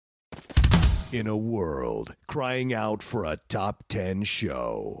in a world crying out for a top 10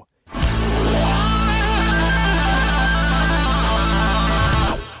 show.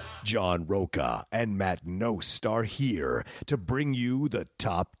 John Roca and Matt Nost are here to bring you the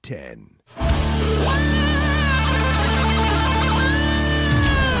top 10.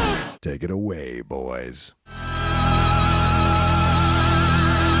 Take it away, boys.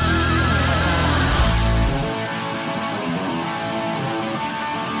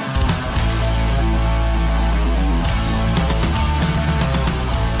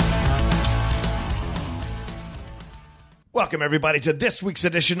 Welcome, everybody, to this week's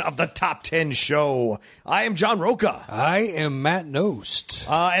edition of the Top 10 Show. I am John Roca. I am Matt Nost.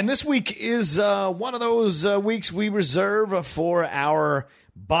 And this week is one of those weeks we reserve for our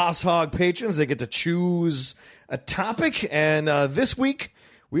Boss Hog patrons. They get to choose a topic. And this week,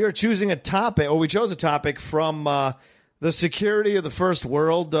 we are choosing a topic, or we chose a topic from the security of the first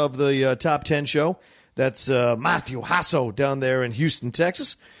world of the Top 10 Show. That's Matthew Hasso down there in Houston,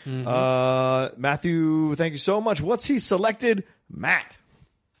 Texas. Mm-hmm. Matthew, thank you so much. What's he selected, Matt?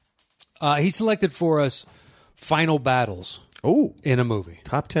 He selected for us final battles in a movie.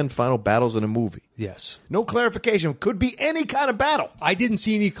 Top 10 final battles in a movie. Yes. No clarification. Could be any kind of battle. I didn't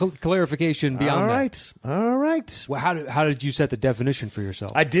see any clarification beyond that. All right. Well, how did you set the definition for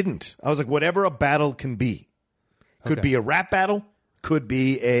yourself? I didn't. I was like, whatever a battle can be. Could be a rap battle. Could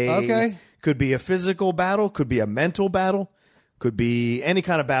be a... Could be a physical battle, could be a mental battle, could be any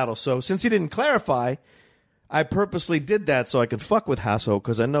kind of battle. So since he didn't clarify, I purposely did that so I could fuck with Hasso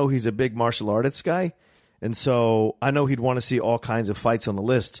because I know he's a big martial artist guy. And so I know he'd want to see all kinds of fights on the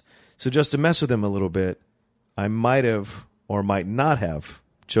list. So just to mess with him a little bit, I might have or might not have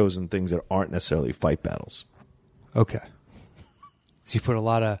chosen things that aren't necessarily fight battles. Okay. So you put a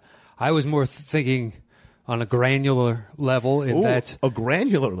lot of... I was more thinking... on a granular level a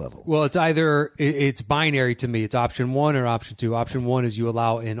granular level. Well, it's binary to me. It's option 1 or option 2. Option 1 is you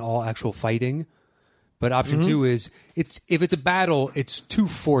allow in all actual fighting. But option 2 is if it's a battle, it's two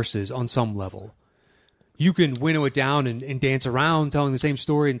forces on some level. You can winnow it down and dance around telling the same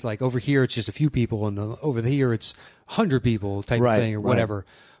story. And it's like over here, it's just a few people. And over here, it's 100 people type of thing or whatever.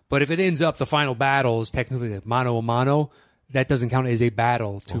 But if it ends up the final battle is technically like mano a mano, that doesn't count as a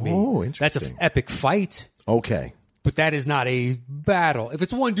battle to me. Oh, interesting. That's an epic fight. Okay. But that is not a battle. If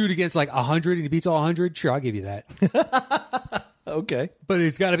it's one dude against like 100 and he beats all 100, sure, I'll give you that. Okay. But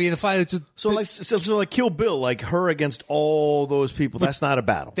it's got to be in the fight. So like Kill Bill, like her against all those people, that's not a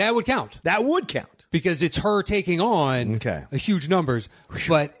battle. That would count. That would count. Because it's her taking on a huge numbers.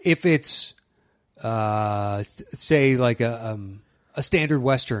 But if it's, say, like a standard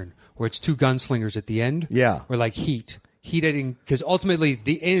Western where it's two gunslingers at the end. Yeah. Or like Heat. Heating, because ultimately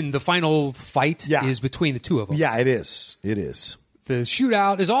the final fight is between the two of them. Yeah, it is. It is. The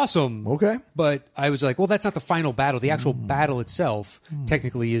shootout is awesome. Okay. But I was like, well, that's not the final battle. The actual battle itself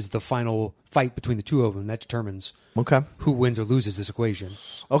technically is the final fight between the two of them. That determines who wins or loses this equation.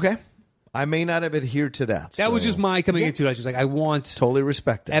 Okay. I may not have adhered to that. That was just my coming into it. I was just like, I want... Totally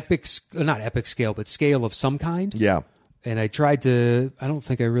respect that. Not epic scale, but scale of some kind. Yeah. And I tried to... I don't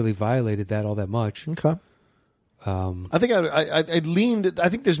think I really violated that all that much. Okay. I think I leaned. I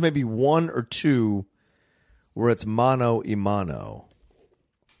think there's maybe one or two where it's mano a mano,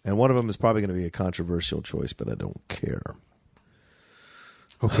 and one of them is probably going to be a controversial choice, but I don't care.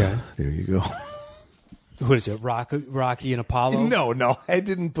 Okay, there you go. What is it, Rocky and Apollo? No, I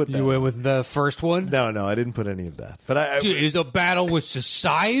didn't put that. You went with the first one? No, I didn't put any of that. But Dude, is a battle with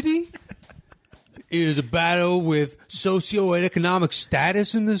society? It is a battle with socioeconomic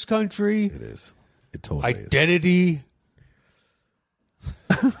status in this country. It is. It totally identity.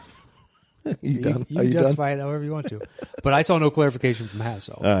 You done? You justify it however you want to. But I saw no clarification from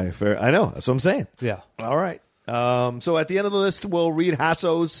Hasso. All right, fair. I know. That's what I'm saying. Yeah. All right. So at the end of the list, we'll read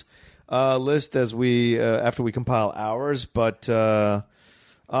Hasso's list as after we compile ours. But how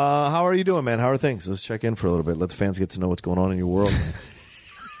are you doing, man? How are things? Let's check in for a little bit. Let the fans get to know what's going on in your world.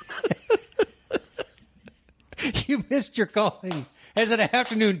 You missed your calling as an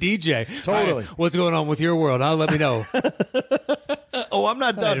afternoon DJ. Totally. Right, what's going on with your world? Let me know. Oh, I'm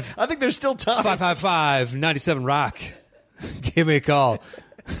not done. I think there's still time. 555-97 Rock. Give me a call.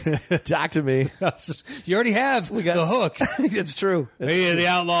 Talk to me. You already have the hook. It's true. Hey, the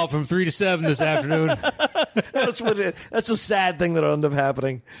Outlaw from 3 to 7 this afternoon. That's a sad thing that'll end up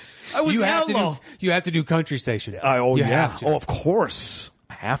happening. You have to do country station. You have to. Oh, of course.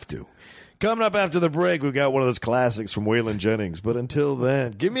 I have to. Coming up after the break, we've got one of those classics from Waylon Jennings. But until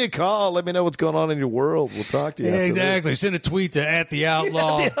then, give me a call. Let me know what's going on in your world. We'll talk to you. Yeah, exactly. Send a tweet to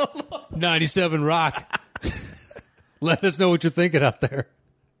 @theoutlaw 97 Rock. Let us know what you're thinking out there.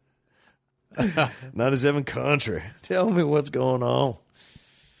 97 Country. Tell me what's going on.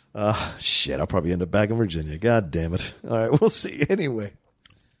 Shit, I'll probably end up back in Virginia. God damn it. All right, we'll see. Anyway.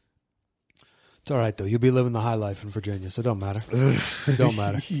 It's all right, though. You'll be living the high life in Virginia, so it don't matter. It don't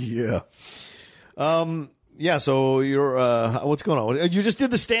matter. Yeah. Yeah, so you're what's going on? You just did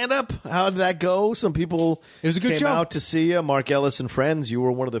the stand-up? How did that go? Some people it was a good came show. Out to see you. Mark Ellis and friends. You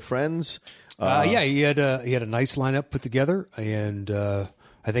were one of the friends. Yeah, he had a nice lineup put together, and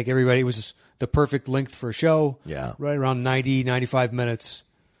I think everybody was the perfect length for a show. Yeah. Right around 90, 95 minutes.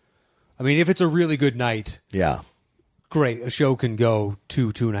 I mean, if it's a really good night, Yeah. great. A show can go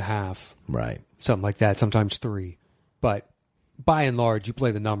 2.5. Right. Something like that, sometimes 3. But by and large, you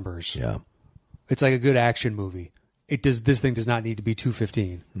play the numbers. Yeah. It's like a good action movie. This thing does not need to be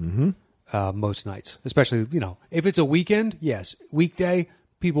 2:15 most nights, especially, if it's a weekend, yes. Weekday,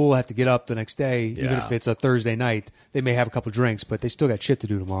 people will have to get up the next day. Even Yeah. if it's a Thursday night, they may have a couple drinks, but they still got shit to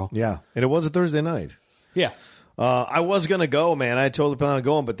do tomorrow. Yeah. And it was a Thursday night. Yeah. I was going to go, man. I totally planned on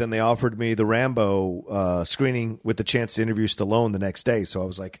going, but then they offered me the Rambo screening with the chance to interview Stallone the next day. So I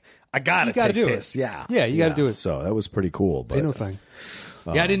was like, I got to take do this. it. Yeah. Yeah, you got to do it. So that was pretty cool. But Ain't no thing.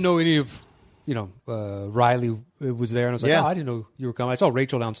 Yeah, I didn't know any of, Riley was there, and I was like, Yeah. I didn't know you were coming. I saw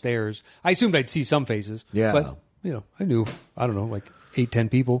Rachel downstairs. I assumed I'd see some faces. Yeah. But, I knew, I don't know, like 8-10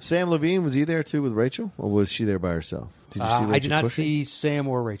 people. Sam Levine, was he there too with Rachel? Or was she there by herself? Did you see Rachel I did not pushing? see Sam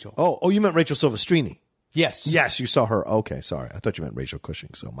or Rachel. Oh, you meant Rachel Silvestrini. Yes. Yes, you saw her. Okay, sorry. I thought you meant Rachel Cushing,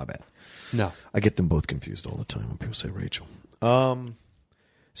 so my bad. No. I get them both confused all the time when people say Rachel.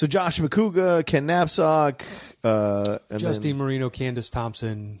 So Josh McCouga, Ken Knapsack, and Justine Marino, Candace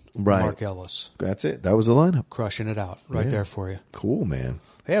Thompson, Right. Mark Ellis. that's it. That was the lineup. Crushing it out right there for you. Cool, man.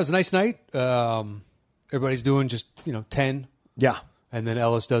 Yeah, it was a nice night. Everybody's doing just, 10, Yeah. and then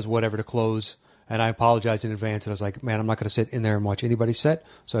Ellis does whatever to close. And I apologized in advance, and I was like, man, I'm not going to sit in there and watch anybody's set,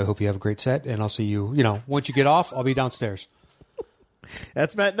 so I hope you have a great set, and I'll see you, once you get off, I'll be downstairs.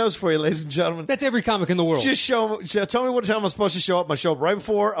 That's Matt Knows for you, ladies and gentlemen. That's every comic in the world. Just tell me what time I'm supposed to show up. I show up right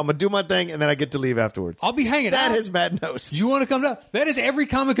before. I'm going to do my thing, and then I get to leave afterwards. I'll be hanging out. That is Matt Knows. You want to come down? That is every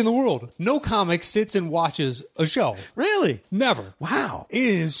comic in the world. No comic sits and watches a show. Really? Never. Wow. It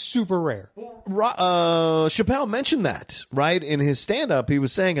is super rare. Chappelle mentioned that, right? In his stand-up, he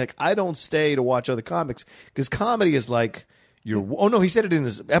was saying, like, I don't stay to watch other comics because comedy is like your... Oh, no, he said it in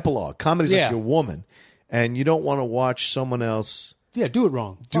his epilogue. Comedy is like your woman, and you don't want to watch someone else... Yeah, do it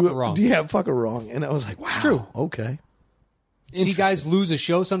wrong. Fuck it wrong. Yeah, fuck it wrong. And I was like, wow. It's true. Okay. See guys lose a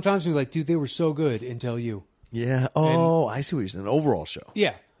show sometimes and you're like, dude, they were so good until you. Yeah. Oh, I see what you're saying. An overall show.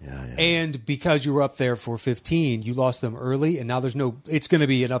 Yeah. Yeah. And because you were up there for 15, you lost them early, and now it's going to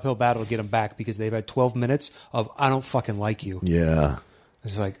be an uphill battle to get them back because they've had 12 minutes of, I don't fucking like you. Yeah.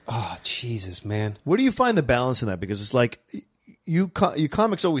 It's like, oh, Jesus, man. Where do you find the balance in that? Because it's like, you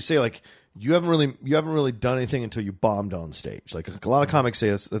comics always say, like, you haven't really done anything until you bombed on stage. Like a lot of comics say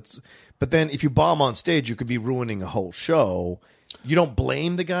that's but then if you bomb on stage, you could be ruining a whole show. You don't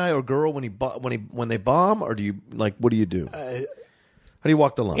blame the guy or girl when they bomb, or do you what do you do? How do you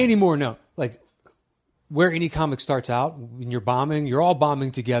walk the line? Anymore, no. Like where any comic starts out, when you're bombing, you're all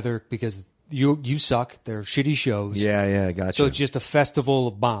bombing together because you suck. They're shitty shows. Yeah, gotcha. So it's just a festival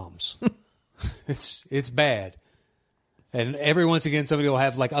of bombs. It's bad. And every once again, somebody will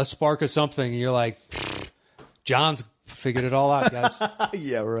have like a spark of something, and you're like, John's figured it all out, guys.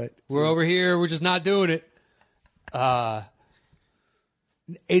 Yeah, right. We're over here. We're just not doing it.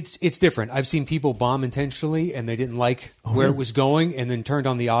 It's different. I've seen people bomb intentionally, and they didn't like where it was going, and then turned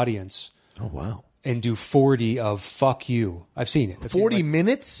on the audience. Oh, wow. And do 40 of fuck you. I've seen it. 40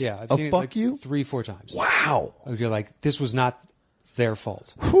 minutes? Yeah, I've of seen it fuck like you? 3-4 times. Wow. You're like, this was not their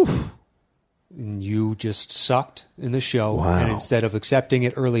fault. Whew. And you just sucked in the show. Wow. And instead of accepting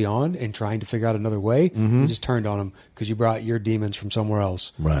it early on and trying to figure out another way, you just turned on them because you brought your demons from somewhere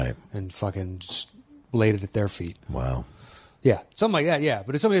else. Right. And fucking just laid it at their feet. Wow. Yeah. Something like that, yeah.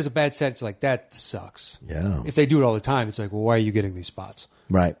 But if somebody has a bad set, it's like, that sucks. Yeah. If they do it all the time, it's like, well, why are you getting these spots?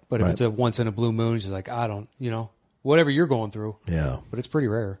 Right. But if it's a once in a blue moon, it's just like, I don't, whatever you're going through. Yeah. But it's pretty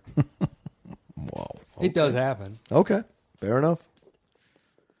rare. Wow. It does happen. Okay. Fair enough.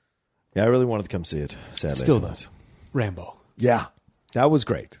 Yeah, I really wanted to come see it. Sadly, Still I though. couldn't. Rambo. Yeah, that was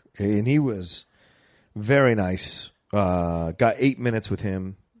great, and he was very nice. Got 8 minutes with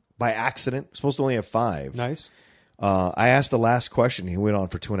him by accident. Supposed to only have 5. Nice. I asked the last question. He went on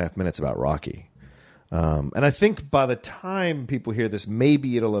for 2.5 minutes about Rocky. And I think by the time people hear this,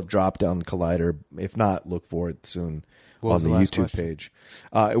 maybe it'll have dropped on Collider. If not, look for it soon on the YouTube page.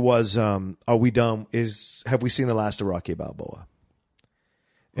 It was, are we done? Have we seen the last of Rocky Balboa?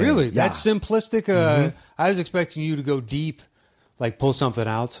 Really? Yeah. That's simplistic? I was expecting you to go deep, Like pull something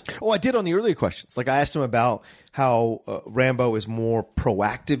out? Oh, I did on the earlier questions. Like I asked him about how Rambo is more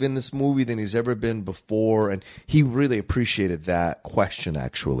proactive in this movie than he's ever been before, and he really appreciated that question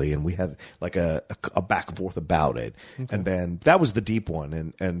actually. And we had like a back and forth about it. Okay. And then that was the deep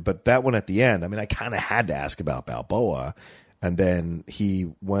one, but that one at the end, I mean, I kind of had to ask about Balboa. And then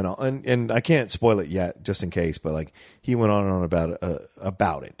he went on, and I can't spoil it yet, just in case. But like he went on and on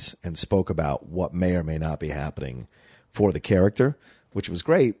about it and spoke about what may or may not be happening for the character, which was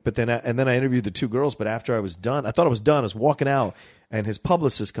great. But then I interviewed the two girls. But after I was done, I thought I was done. I was walking out, and his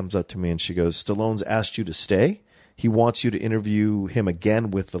publicist comes up to me and she goes, "Stallone's asked you to stay. He wants you to interview him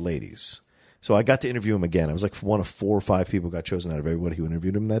again with the ladies." So I got to interview him again. I was like one of 4 or 5 people who got chosen out of everybody who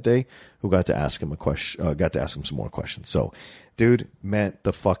interviewed him that day, who got to ask him got to ask him some more questions. So, dude, meant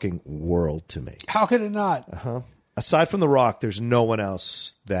the fucking world to me. How could it not? Aside from The Rock, there's no one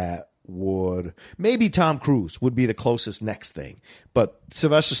else that would. Maybe Tom Cruise would be the closest next thing, but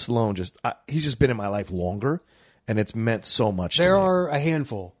Sylvester Stallone he's just been in my life longer, and it's meant so much. There to me. are a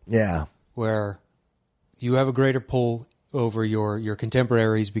handful, where you have a greater pull over your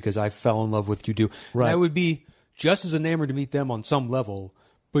contemporaries because I fell in love with you. Right. I would be just as enamored to meet them on some level,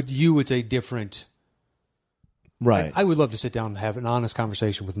 but you, it's a different. Right. Like, I would love to sit down and have an honest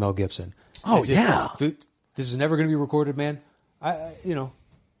conversation with Mel Gibson. Oh, yeah. This is never going to be recorded, man. I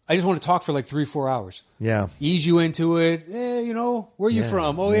just want to talk for like 3-4 hours. Yeah. Ease you into it. Where are you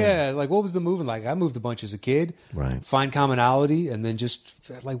from? Oh, yeah. Like, what was the moving like? I moved a bunch as a kid. Right. Find commonality, and then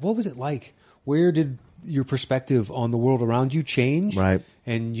just like, what was it like? Where did your perspective on the world around you change? Right.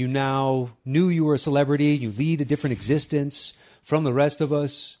 And you now knew you were a celebrity. You lead a different existence from the rest of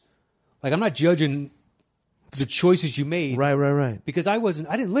us. Like, I'm not judging the choices you made. Right. Because I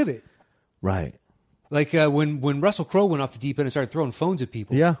didn't live it. Right. Like when Russell Crowe went off the deep end and started throwing phones at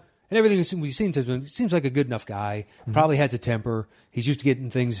people. Yeah. And everything we've seen says he seems like a good enough guy. Mm-hmm. Probably has a temper. He's used to getting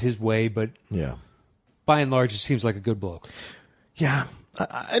things his way, but by and large, it seems like a good bloke. Yeah.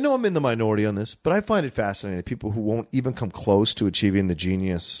 I know I'm in the minority on this, but I find it fascinating that people who won't even come close to achieving the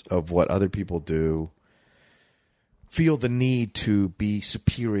genius of what other people do feel the need to be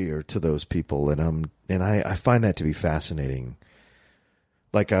superior to those people, and I find that to be fascinating.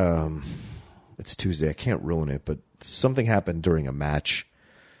 Like it's Tuesday, I can't ruin it, but something happened during a match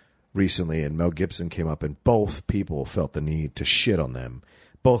recently, and Mel Gibson came up, and both people felt the need to shit on them.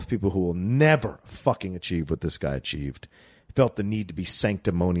 Both people who will never fucking achieve what this guy achieved felt the need to be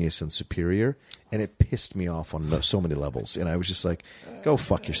sanctimonious and superior, and it pissed me off on so many levels. And I was just like, go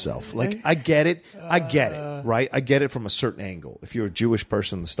fuck yourself. Like, I get it, right? I get it from a certain angle. If you're a Jewish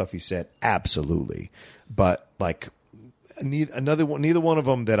person, the stuff he said, absolutely. But like, neither one of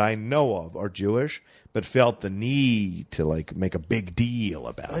them that I know of are Jewish, but felt the need to like make a big deal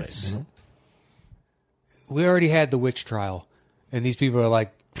about it. You know? We already had the witch trial, and these people are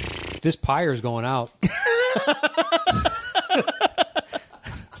like, this pyre's going out.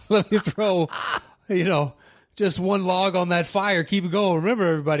 Let me throw, just one log on that fire. Keep it going. Remember,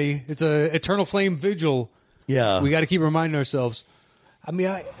 everybody, it's a eternal flame vigil. Yeah. We got to keep reminding ourselves. I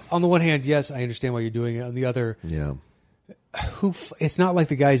mean, on the one hand, yes, I understand why you're doing it. On the other, it's not like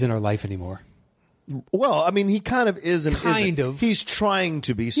the guy's in our life anymore. Well, I mean, he kind of is. He's trying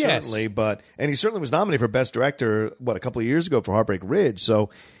to be, certainly, yes. And he certainly was nominated for Best Director, a couple of years ago for Heartbreak Ridge.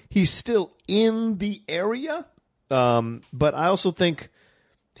 So he's still in the area. But I also think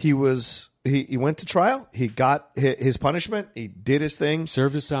he went to trial. He got his punishment. He did his thing.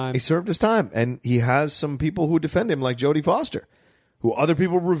 Served his time. He served his time. And he has some people who defend him, like Jodie Foster, who other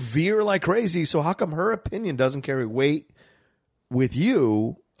people revere like crazy. So how come her opinion doesn't carry weight with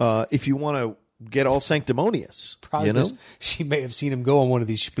you if you want to get all sanctimonious? Probably she may have seen him go on one of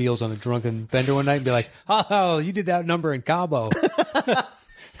these spiels on a drunken bender one night and be like, oh, you did that number in Cabo.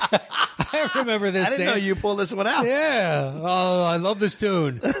 I remember this. I didn't know you pulled this one out. Yeah. Oh, I love this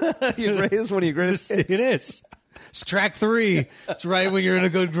tune. It's one of your greatest hits. It is. It's track 3. It's right when you're in a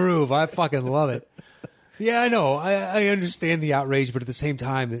good groove. I fucking love it. Yeah, I know. I understand the outrage, but at the same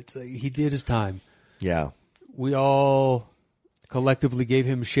time, it's he did his time. Yeah. We all collectively gave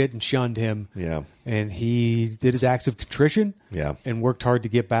him shit and shunned him. Yeah. And he did his acts of contrition. Yeah. And worked hard to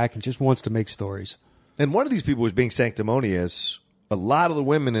get back and just wants to make stories. And one of these people was being sanctimonious. A lot of the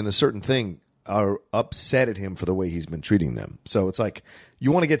women in a certain thing are upset at him for the way he's been treating them. So it's like,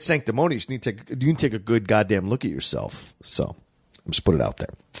 you want to get sanctimonious, you need to take a good goddamn look at yourself. So I'm just put it out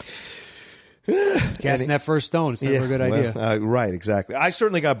there. Casting that first stone, it's never a good idea. Right, exactly. I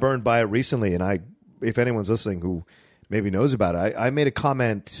certainly got burned by it recently, and if anyone's listening who maybe knows about it, I made a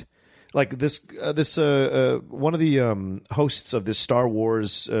comment. like this one of the hosts of this Star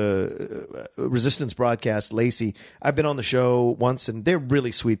Wars Resistance broadcast, Lacey. I've been on the show once, and they're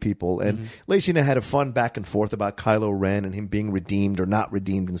really sweet people. And Lacey and I had a fun back and forth about Kylo Ren and him being redeemed or not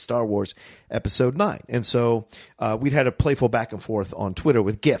redeemed in Star Wars Episode 9. And so we'd had a playful back and forth on Twitter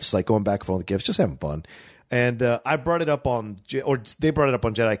with GIFs, like going back and forth with GIFs, just having fun. And I brought it up on, or they brought it up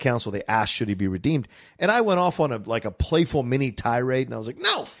on Jedi Council. They asked, should he be redeemed? And I went off on a playful mini tirade, and I was like,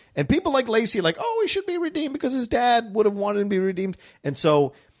 no. And people like Lacey, like, oh, he should be redeemed because his dad would have wanted him to be redeemed. And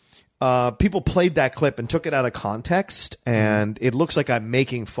so people played that clip and took it out of context, and it looks like I'm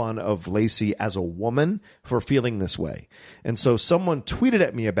making fun of Lacey as a woman for feeling this way. And so someone tweeted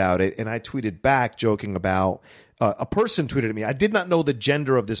at me about it, and I tweeted back joking about a person tweeted at me. I did not know the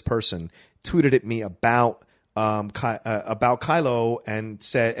gender of this person. Tweeted at me about Kylo and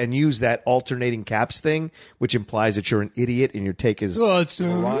said and used that alternating caps thing, which implies that you're an idiot and your take is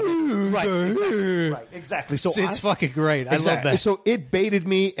exactly. So it's fucking great. I love that. So it baited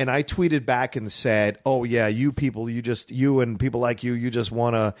me, and I tweeted back and said, "Oh yeah, you people, you and people like you just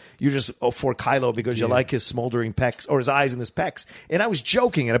for Kylo because you like his smoldering pecs or his eyes and his pecs." And I was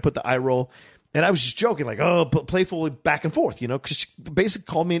joking, and I put the eye roll. And I was just joking, like, oh, playful back and forth, because she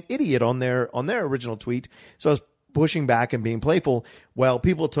basically called me an idiot on their original tweet. So I was pushing back and being playful. Well,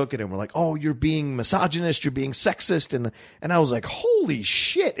 people took it and were like, oh, you're being misogynist, you're being sexist. And I was like, holy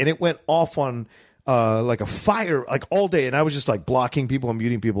shit. And it went off on like a fire, like all day. And I was just like blocking people and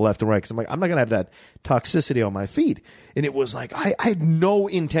muting people left and right. Cause I'm like, I'm not going to have that toxicity on my feed. And it was like, I had no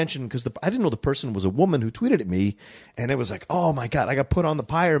intention because I didn't know the person was a woman who tweeted at me. And it was like, oh my God, I got put on the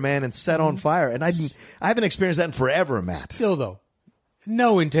pyre, man, and set on fire. And I haven't experienced that in forever, Matt. Still though,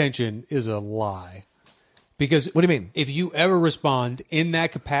 no intention is a lie. Because what do you mean? If you ever respond in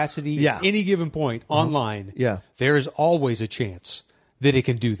that capacity, any given point online, there is always a chance that it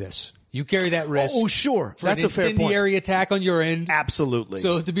can do this. You carry that risk. Oh, sure. That's a fair point. Incendiary attack on your end. Absolutely.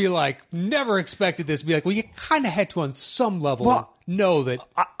 So to be like, never expected this, be like, well, you kind of had to on some level know that.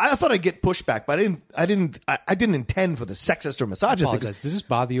 I thought I'd get pushback, but I didn't intend for the sexist or misogynist. Does this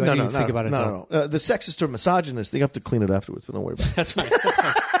bother you? I didn't even think about it. No. The sexist or misogynist, you have to clean it afterwards, but don't worry about it. That's fine.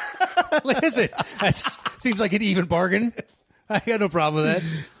 Listen, that seems like an even bargain. I got no problem with that.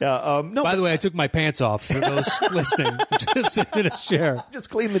 Yeah. No. By the way, I took my pants off for those listening. Just in a chair. Just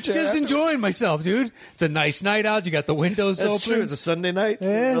clean the chair. Just enjoying myself, dude. It's a nice night out. You got the windows open. That's true. It's a Sunday night.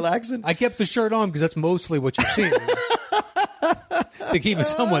 Relaxing. I kept the shirt on because that's mostly what you're seeing. To keep it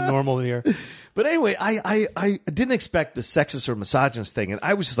somewhat normal here. But anyway, I didn't expect the sexist or misogynist thing, and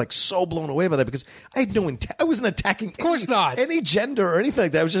I was just like so blown away by that because I had no intent. I wasn't attacking any gender or anything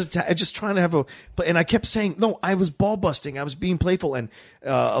like that. I was just trying to have and I kept saying, no, I was ball busting. I was being playful, and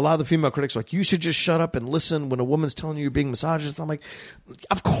a lot of the female critics were like, you should just shut up and listen when a woman's telling you you're being misogynist. I'm like,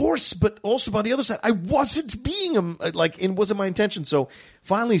 of course, but also by the other side, I wasn't being it wasn't my intention. So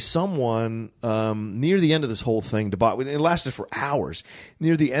finally, someone near the end of this whole thing, it lasted for hours.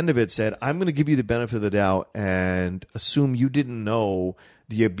 Near the end of it, said, I'm going to give you the benefit of the doubt and assume you didn't know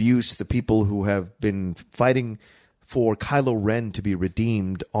the abuse the people who have been fighting for Kylo Ren to be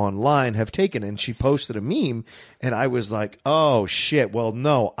redeemed online have taken. And she posted a meme, and I was like, oh shit, well,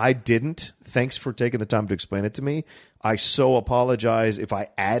 no, I didn't. Thanks for taking the time to explain it to me. I so apologize if I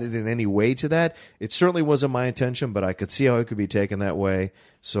added in any way to that. It certainly wasn't my intention, but I could see how it could be taken that way.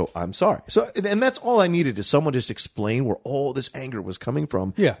 So I'm sorry. So, and that's all I needed, is someone just explain where all this anger was coming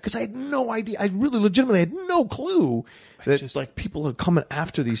from. Yeah. Because I had no idea. I really legitimately had no clue that people are coming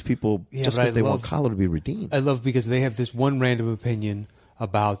after these people just because they want Kylo to be redeemed. I love because they have this one random opinion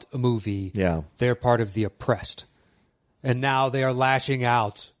about a movie. Yeah. They're part of the oppressed. And now they are lashing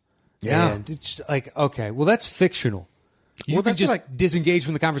out. Yeah. And it's like, okay, well, that's fictional. You can just disengage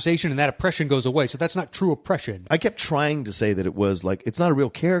from the conversation and that oppression goes away. So that's not true oppression. I kept trying to say that it was like, it's not a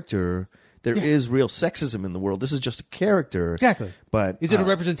real character. There is real sexism in the world. This is just a character. Exactly. But is it a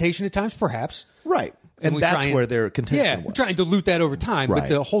representation at times? Perhaps. Right. And that's where their contention was. We're trying to dilute that over time, but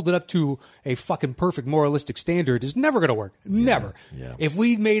to hold it up to a fucking perfect moralistic standard is never going to work. Never. Yeah. If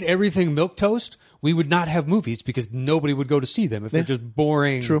we made everything milquetoast, we would not have movies because nobody would go to see them if they're just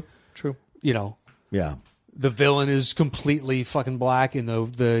boring. True. Yeah. The villain is completely fucking black, and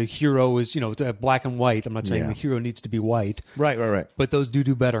the hero is, it's black and white. I'm not saying the hero needs to be white. Right. But those do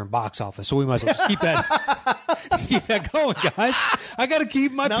better in box office, so we might as well just keep that going, guys. I got to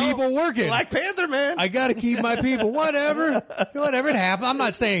keep my people working. Black Panther, man. I got to keep my people. Whatever it happens. I'm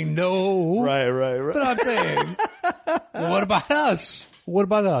not saying no. Right. But I'm saying, what about us?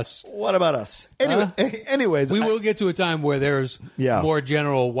 Anyways, we will get to a time where there's more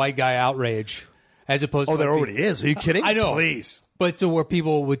general white guy outrage. As opposed to there already is. Are you kidding? I know. Please. But to where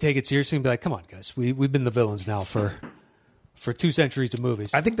people would take it seriously and be like, come on, guys, we've been the villains now for 2 centuries of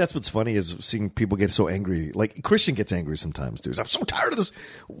movies. I think that's what's funny is seeing people get so angry. Like Christian gets angry sometimes, dude. I'm so tired of this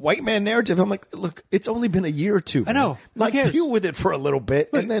white man narrative. I'm like, look, it's only been a year or two. I know. Like, deal with it for a little bit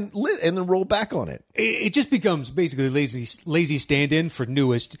and then roll back on it. It just becomes basically lazy stand-in for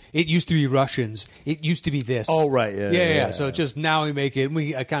newest. It used to be Russians. It used to be this. Oh, right. Yeah. So it's just now we make it.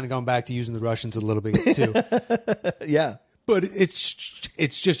 I kind of gone back to using the Russians a little bit too. Yeah. But it's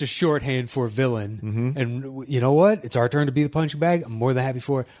just a shorthand for villain. And you know what? It's our turn to be the punching bag. I'm more than happy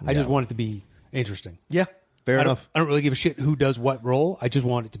for it. I just want it to be interesting. Yeah. Fair enough. I don't really give a shit who does what role. I just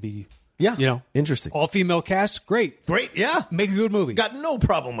want it to be, interesting. All-female cast, great. Yeah. Make a good movie. Got no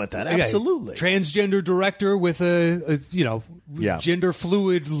problem with that. Absolutely. Transgender director with a gender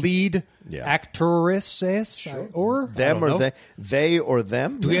fluid lead actress, or them or they or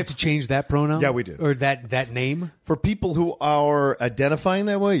them. Do we have to change that pronoun? Yeah, we do. Or that name for people who are identifying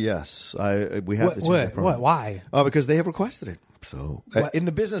that way. Yes, we have to change that pronoun. Why? Because they have requested it. So in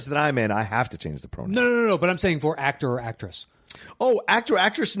the business that I'm in, I have to change the pronoun. No. But I'm saying for actor or actress. Oh, actor,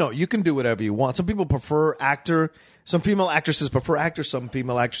 actress. No, you can do whatever you want. Some people prefer actor. Some female actresses prefer actor. Some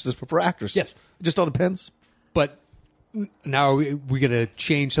female actresses prefer actress. Yes, it just all depends. But now are we going to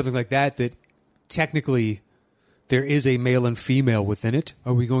change something like that technically there is a male and female within it?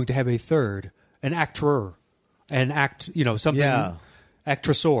 Are we going to have a third, an actor, something,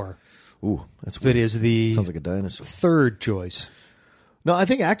 actressor? Ooh, that's weird. That is the sounds like a dinosaur. Third choice. No, I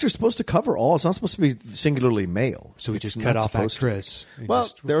think actor's supposed to cover all. It's not supposed to be singularly male. So we just cut off actress. Well,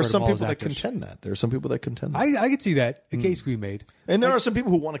 there are some people that contend that. There are some people that contend that. I could see that, a case we made. And there are some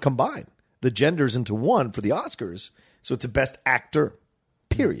people who want to combine the genders into one for the Oscars. So it's a best actor,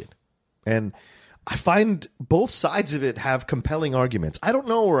 period. And I find both sides of it have compelling arguments. I don't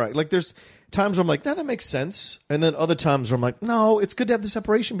know where there's times where I'm like, that makes sense. And then other times where I'm like, no, it's good to have the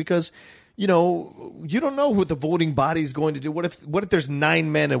separation because, you don't know what the voting body is going to do. What if there's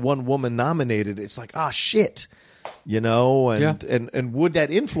 9 men and 1 woman nominated? It's like, shit. And would that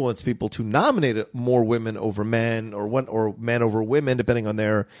influence people to nominate more women over men or men over women, depending on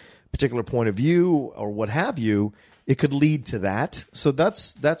their particular point of view or what have you? It could lead to that. So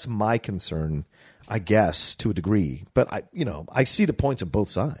that's my concern, I guess, to a degree. But I see the points of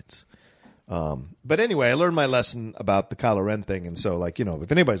both sides. But anyway, I learned my lesson about the Kylo Ren thing, and so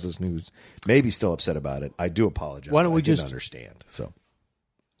if anybody's listening who's maybe still upset about it, I do apologize. Why don't we just understand? So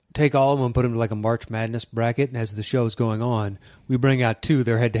take all of them and put them in like a March Madness bracket, and as the show's going on, we bring out 2.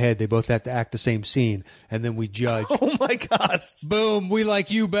 They're head to head. They both have to act the same scene, and then we judge. Oh my God! Boom! We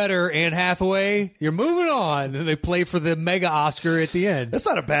like you better, Anne Hathaway. You're moving on. And they play for the mega Oscar at the end. That's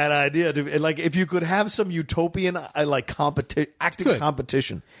not a bad idea. If you could have some utopian acting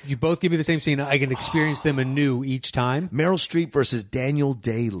competition. You both give me the same scene. I can experience them anew each time. Meryl Streep versus Daniel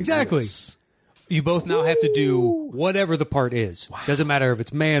Day-Lewis. Exactly. You both now have to do whatever the part is. Wow. Doesn't matter if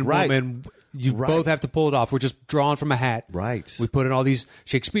it's man, woman. You both have to pull it off. We're just drawn from a hat. Right. We put in all these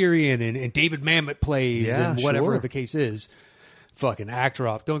Shakespearean and David Mamet plays and whatever the case is. Fucking actor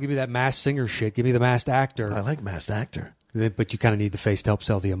off. Don't give me that masked singer shit. Give me the masked actor. I like masked actor. But you kind of need the face to help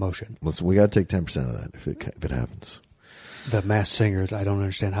sell the emotion. Listen, we got to take 10% of that if it happens. The Masked Singers, I don't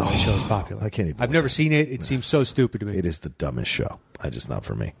understand how that show is popular. I can't even. I've never seen it. It seems so stupid to me. It is the dumbest show. Just not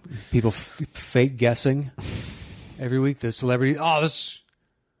for me. People fake guessing every week. The celebrity. Oh, this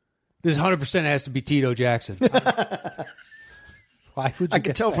 100% has to be Tito Jackson. Why would you? I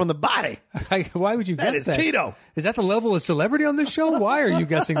can tell from the body. Why would you guess that? That is Tito. Is that the level of celebrity on this show? Why are you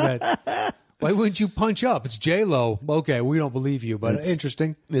guessing that? Why wouldn't you punch up? It's J-Lo. Okay, we don't believe you, but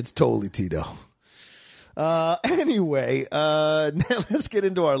interesting. It's totally Tito. Anyway, now let's get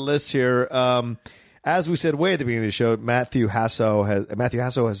into our list here. As we said way at the beginning of the show, Matthew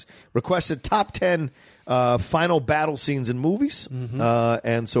Hasso has requested top 10 final battle scenes in movies.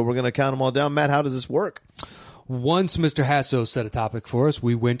 And so we're going to count them all down. Matt, how does this work? Once Mr. Hasso set a topic for us,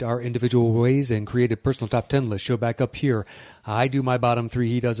 we went our individual ways and created personal top 10 lists. Show back up here. I do my bottom 3.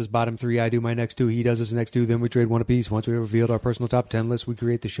 He does his bottom 3. I do my next 2. He does his next 2. Then we trade one apiece. Once we revealed our personal top 10 list, we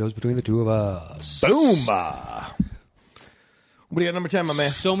create the shows between the two of us. Boom! What do you got number 10, my man?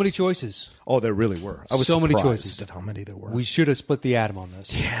 So many choices. Oh, there really were. I was so many surprised choices at how many there were. We should have split the atom on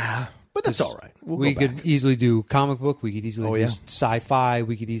this. Yeah. But that's all right. We could easily do comic book. We could easily do sci-fi.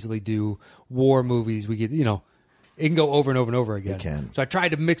 We could easily do war movies. We could, it can go over and over and over again. It can. So I tried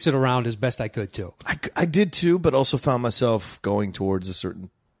to mix it around as best I could, too. I did, too, but also found myself going towards a certain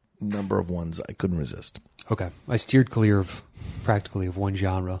number of ones I couldn't resist. Okay. I steered clear of practically of one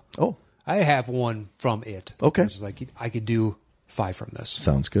genre. Oh. I have one from it. Okay. Which is like, I could do 5 from this.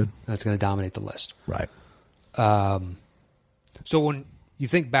 Sounds good. That's going to dominate the list. Right. So when you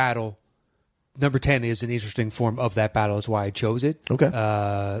think battle, number 10 is an interesting form of that battle. That's why I chose it.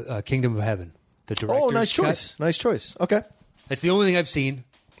 Okay. Kingdom of Heaven. The director's nice cut. choice. Nice choice. Okay. That's the only thing I've seen.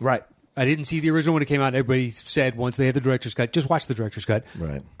 Right. I didn't see the original when it came out. Everybody said once they had the director's cut, just watch the director's cut.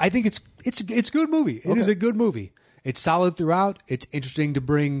 Right. I think it's a good movie. It is a good movie. It's solid throughout. It's interesting to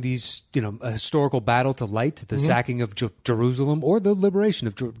bring these, a historical battle to light, the sacking of Jerusalem or the liberation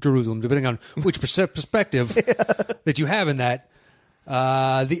of Jerusalem, depending on which perspective that you have in that.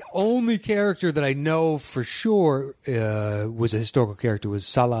 The only character that I know for sure was a historical character was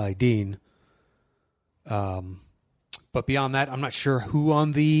Salah ad-Din. But beyond that, I'm not sure who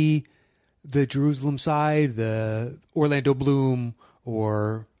on the Jerusalem side, the Orlando Bloom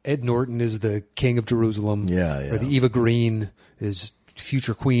or Ed Norton is the king of Jerusalem. Yeah. Or the Eva Green is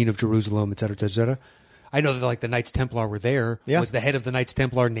future queen of Jerusalem, et cetera, et cetera, et cetera. I know that the Knights Templar were there. Yeah. Was the head of the Knights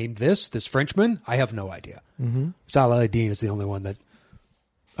Templar named this Frenchman? I have no idea. Salah ad-Din is the only one that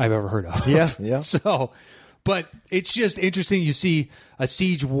I've ever heard of. Yeah. So, but it's just interesting. You see a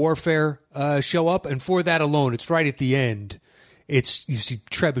siege warfare show up, and for that alone, it's right at the end. You see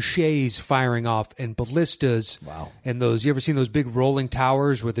trebuchets firing off and ballistas. Wow. And those, you ever seen those big rolling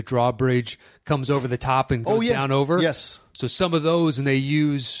towers where the drawbridge comes over the top and goes down over? Yes. So some of those, and they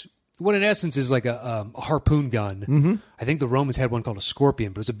use what in essence is like a harpoon gun. I think the Romans had one called a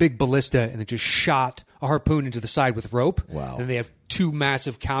scorpion, but it was a big ballista, and it just shot a harpoon into the side with rope. Wow. And they have two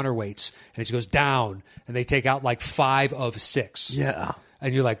massive counterweights, and it just goes down, and they take out like 5 of 6. Yeah.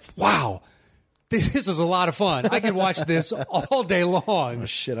 And you're like, wow, this is a lot of fun. I could watch this all day long. Oh,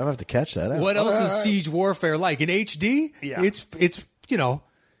 shit. I'm going to have to catch that out. What else is siege warfare like? In HD? Yeah. It's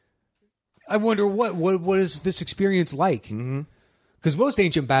I wonder what is this experience like? Because most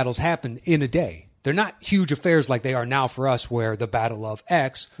ancient battles happen in a day. They're not huge affairs like they are now for us, where the Battle of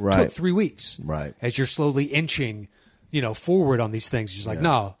X took 3 weeks. Right. As you're slowly inching, forward on these things. You're just like,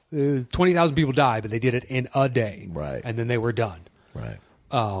 no, 20,000 people died, but they did it in a day. Right. And then they were done. Right.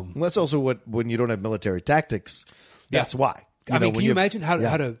 Well, that's also when you don't have military tactics. That's why. Can you imagine how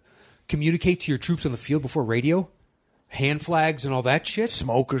to communicate to your troops on the field before radio? Hand flags and all that shit?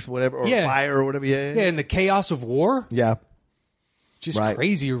 Smoke or whatever, or fire or whatever. Yeah, and the chaos of war? Yeah. Just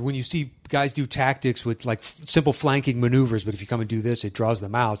crazy. Or when you see guys do tactics with like simple flanking maneuvers, but if you come and do this, it draws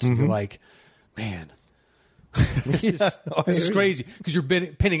them out. And you're like, man, this is crazy. Because you're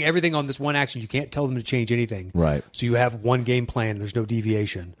pinning everything on this one action. You can't tell them to change anything. Right. So you have one game plan. There's no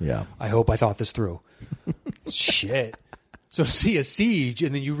deviation. Yeah. I hope I thought this through. Shit. So to see a siege,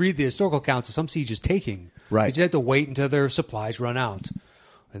 and then you read the historical accounts of some sieges taking. Right. You just have to wait until their supplies run out.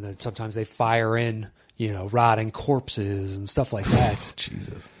 And then sometimes they fire in, rotting corpses and stuff like that.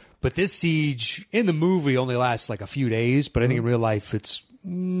 Jesus. But this siege in the movie only lasts like a few days, but I think in real life it's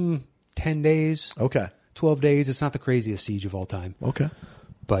 10 days. Okay. 12 days. It's not the craziest siege of all time. Okay.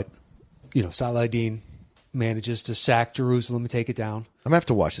 But, Salah ad-Din manages to sack Jerusalem and take it down. I'm going to have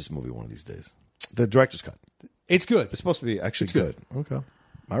to watch this movie one of these days. The director's cut. It's good. It's supposed to be actually good. Okay.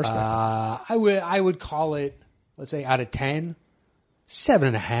 I respect it. I would call it, let's say, out of 10,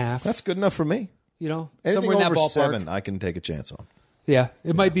 7.5. That's good enough for me. Anything Anything somewhere in that over ballpark. 7, I can take a chance on. Yeah,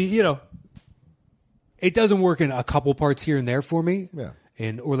 it might be, it doesn't work in a couple parts here and there for me. Yeah.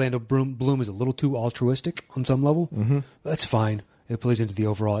 And Orlando Bloom is a little too altruistic on some level. Mm-hmm. That's fine. It plays into the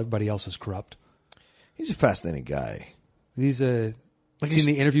overall. Everybody else is corrupt. He's a fascinating guy. He's seen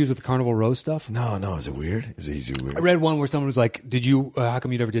the interviews with the Carnival Row stuff? No. Is it weird? Is it weird? I read one where someone was like, how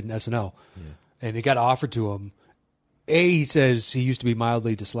come you never did an SNL? Yeah. And it got offered to him. He says he used to be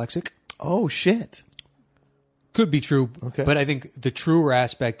mildly dyslexic. Oh, shit. Could be true. Okay. But I think the truer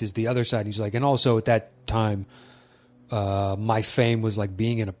aspect is the other side. He's like, and also at that time, my fame was like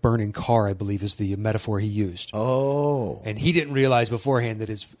being in a burning car, I believe is the metaphor he used. Oh. And he didn't realize beforehand that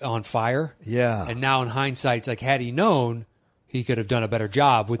it's on fire. Yeah. And now in hindsight, it's like, had he known, he could have done a better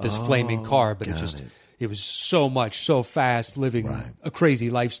job with this flaming car. But it was so fast, living a crazy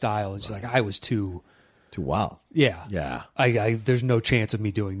lifestyle. It's like, I was too wild. Yeah. Yeah. I there's no chance of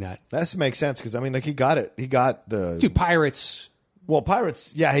me doing that. That makes sense because, he got it. He got the... Dude, Pirates... Well,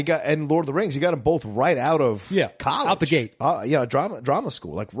 Pirates, he got... And Lord of the Rings, he got them both right out of college. Out the gate. Drama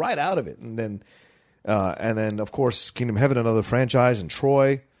school, like right out of it. And then, of course, Kingdom of Heaven, another franchise, and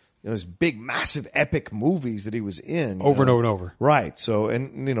Troy. Those big, massive, epic movies that he was in. Over and over and over. Right. So,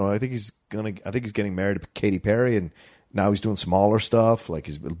 and, I think he's getting married to Katy Perry, and now he's doing smaller stuff. Like,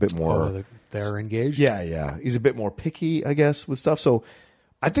 he's a bit more... they're engaged? Yeah. He's a bit more picky, I guess, with stuff. So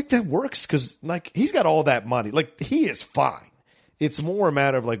I think that works because, he's got all that money. Like, he is fine. It's more a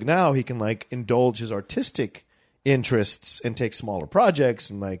matter of, now he can, indulge his artistic interests and take smaller projects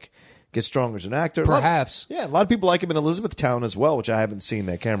and, get stronger as an actor. Perhaps. A lot of people like him in Elizabethtown as well, which I haven't seen,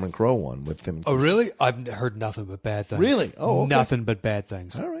 that Cameron Crowe one with him. Oh, really? I've heard nothing but bad things. Really? Oh, okay. Nothing but bad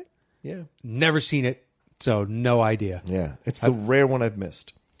things. All right. Yeah. Never seen it, so no idea. Yeah. It's the rare one I've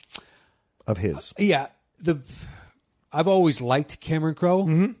missed of his. Yeah. I've always liked Cameron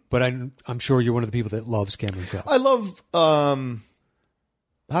Crowe, but I'm sure you're one of the people that loves Cameron Crowe. I love,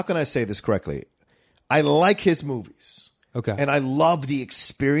 how can I say this correctly? I like his movies. Okay. And I love the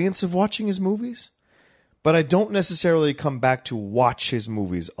experience of watching his movies, but I don't necessarily come back to watch his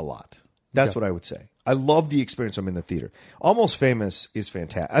movies a lot. That's what I would say. I love the experience I'm in the theater. Almost Famous is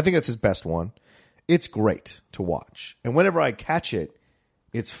fantastic. I think that's his best one. It's great to watch. And whenever I catch it,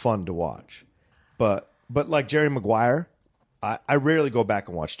 it's fun to watch. But like Jerry Maguire, I rarely go back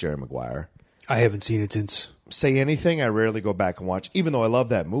and watch Jerry Maguire. I haven't seen it since. Say Anything, I rarely go back and watch, even though I love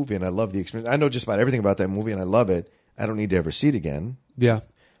that movie and I love the experience. I know just about everything about that movie and I love it. I don't need to ever see it again. Yeah.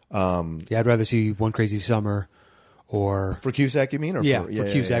 I'd rather see One Crazy Summer or... For Cusack, you mean? Or for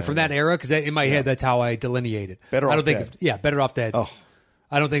Cusack. From that era, because in my head, that's how I delineate it. Better Off Dead. Better Off Dead. Oh.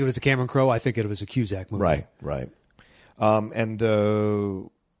 I don't think it was a Cameron Crowe. I think it was a Cusack movie. Right. And the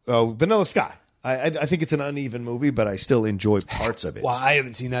Vanilla Sky. I think it's an uneven movie, but I still enjoy parts of it. Well, I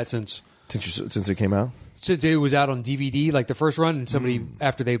haven't seen that since it came out. Since it was out on DVD, like the first run, and somebody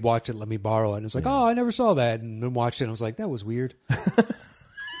after they'd watched it let me borrow it, and it's like, oh, I never saw that, and then watched it, and I was like, that was weird.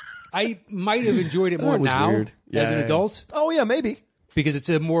 I might have enjoyed it more now as an adult. Oh yeah, maybe because it's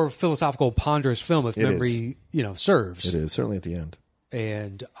a more philosophical, ponderous film if memory serves. It is certainly at the end.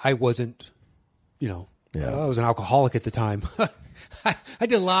 And I wasn't, I was an alcoholic at the time. I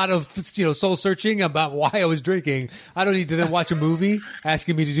did a lot of soul searching about why I was drinking. I don't need to then watch a movie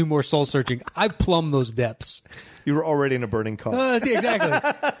asking me to do more soul searching. I plumbed those depths. You were already in a burning car. Exactly.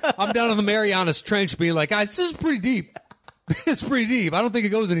 I'm down in the Marianas Trench being like, guys, this is pretty deep. This is pretty deep. I don't think it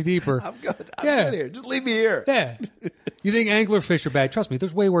goes any deeper. I'm good. I'm good here. Just leave me here. Yeah. You think anglerfish are bad? Trust me,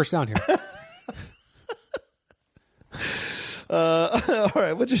 there's way worse down here. All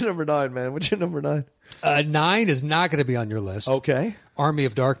right. What's your number 9, man? What's your number 9? 9 is not going to be on your list. Okay. Army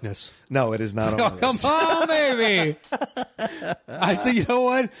of Darkness. No, it is not on my list. Come on, baby. I said, you know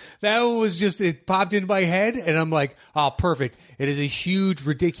what? That was just, it popped in my head, and I'm like, oh, perfect. It is a huge,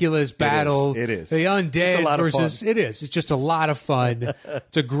 ridiculous battle. It is. The undead versus, it is. It's just a lot of fun.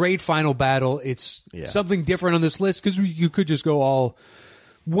 It's a great final battle. It's something different on this list because you could just go all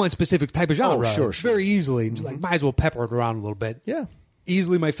one specific type of genre. Oh, sure. Very easily. Like, might as well pepper it around a little bit. Yeah.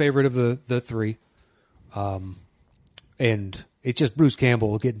 Easily my favorite of the three. And it's just Bruce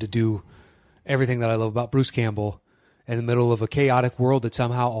Campbell getting to do everything that I love about Bruce Campbell in the middle of a chaotic world that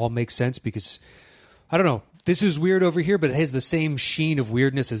somehow all makes sense because, I don't know, this is weird over here, but it has the same sheen of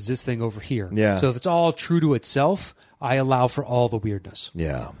weirdness as this thing over here. Yeah. So if it's all true to itself, I allow for all the weirdness.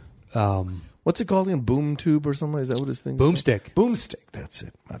 Yeah. What's it called again? Boom tube or something? Is that what his thing is? Boomstick. Boomstick. That's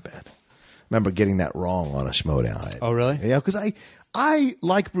it. My bad. Remember getting that wrong on a Schmoedown. Oh, really? Yeah, because I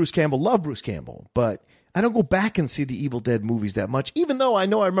like Bruce Campbell, love Bruce Campbell, but I don't go back and see the Evil Dead movies that much, even though I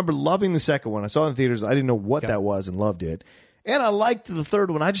remember loving the second one. I saw it in theaters. I didn't know what that was and loved it. And I liked the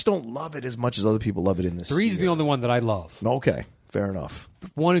third one. I just don't love it as much as other people love it in this. 3's the only one that I love. Okay. Fair enough.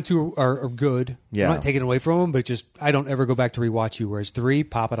 1 and 2 are good. Yeah. I'm not taking it away from them, but just I don't ever go back to rewatch you. Whereas 3,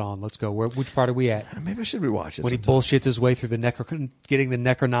 pop it on. Let's go. Which part are we at? Maybe I should rewatch it. When he bullshits his way through the getting the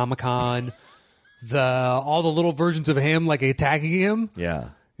Necronomicon, all the little versions of him like attacking him.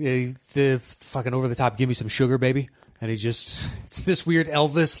 Yeah. The fucking over the top. Give me some sugar, baby. And it's this weird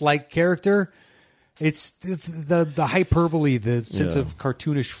Elvis like character. It's the hyperbole, the sense of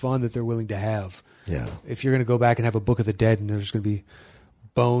cartoonish fun that they're willing to have. Yeah. If you're going to go back and have a Book of the Dead and there's going to be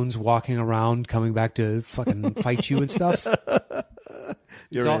bones walking around coming back to fucking fight you and stuff.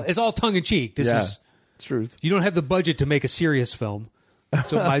 It's all tongue in cheek. This is truth. You don't have the budget to make a serious film,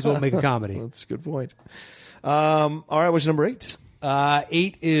 so might as well make a comedy. That's a good point. All right, what's number 8?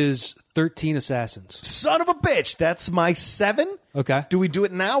 8 is 13 Assassins. Son of a bitch. That's my 7. Okay. Do we do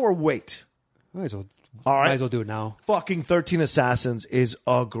it now or wait? Might as well. All right. Might as well do it now. Fucking 13 Assassins is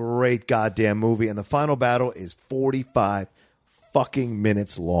a great goddamn movie, and the final battle is 45 fucking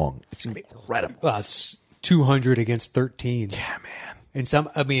minutes long. It's incredible. Well, it's 200 against 13. Yeah, man.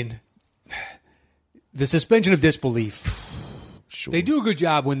 And the suspension of disbelief. Sure. They do a good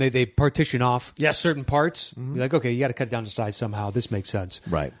job when they partition off certain parts. Mm-hmm. You're like, okay, you got to cut it down to size somehow. This makes sense.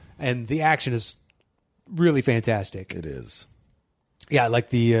 Right. And the action is really fantastic. It is. Yeah, I like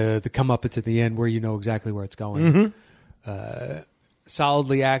the comeuppance at the end where you know exactly where it's going. Mm-hmm.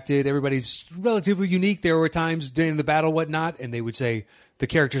 Solidly acted. Everybody's relatively unique. There were times during the battle, whatnot, and they would say the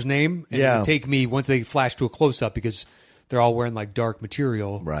character's name, and it would take me once they flash to a close up because they're all wearing like dark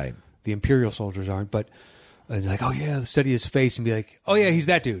material. Right. The Imperial soldiers aren't, but like, oh yeah, study his face and be like, oh yeah, he's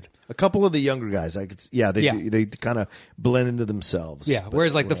that dude. A couple of the younger guys, they kind of blend into themselves. Yeah,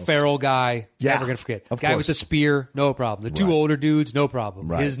 whereas like the feral guy, never gonna forget. Guy with the spear, no problem. The two older dudes, no problem.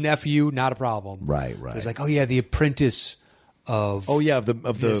 Right. His nephew, not a problem. Right. It's like, oh yeah, the apprentice of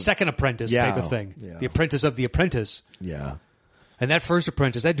the second apprentice type of thing. Yeah. The apprentice of the apprentice. Yeah. And that first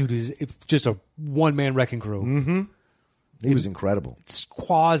apprentice, that dude is just a one-man wrecking crew. Mm-hmm. He was incredible. It's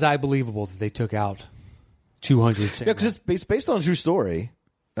quasi-believable that they took out 200 samurai. Yeah, because it's based on a true story.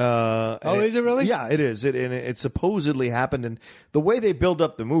 Is it really? Yeah, it is. It supposedly happened, and the way they build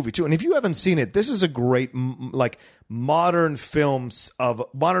up the movie too. And if you haven't seen it, this is a great modern film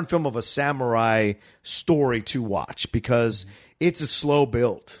of a samurai story to watch because it's a slow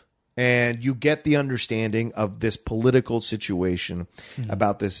build, and you get the understanding of this political situation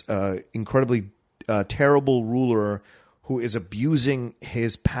about this incredibly terrible ruler who is abusing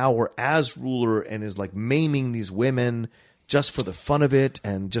his power as ruler and is like maiming these women just for the fun of it,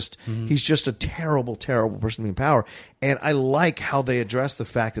 and just he's just a terrible, terrible person in power. And I like how they address the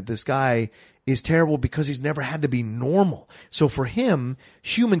fact that this guy is terrible because he's never had to be normal. So for him,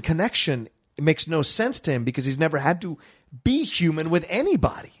 human connection makes no sense to him because he's never had to be human with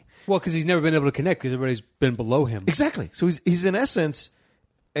anybody. Well, because he's never been able to connect because everybody's been below him. Exactly. So he's in essence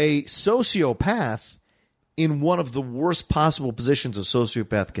a sociopath in one of the worst possible positions a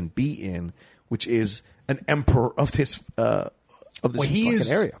sociopath can be in, which is an emperor of this fucking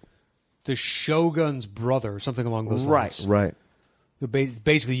area. The shogun's brother, or something along those lines. Right.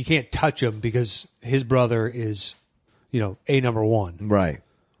 Basically, you can't touch him because his brother is, a number one. Right.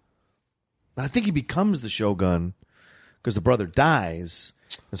 But I think he becomes the shogun because the brother dies,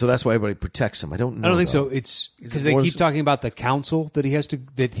 and so that's why everybody protects him. I don't know. I don't think so. It's because they keep talking about the council that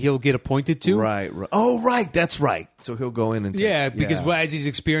he'll get appointed to. Right. Oh, right. That's right. So he'll go in and because as he's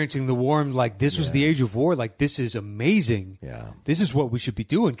experiencing the war, like this was the age of war. Like this is amazing. Yeah. This is what we should be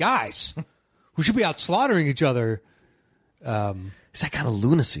doing, guys. We should be out slaughtering each other. It's that kind of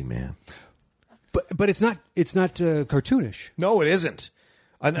lunacy, man. But it's not cartoonish. No, it isn't.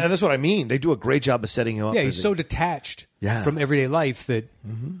 And that's what I mean. They do a great job of setting him up. Yeah, he's so detached from everyday life that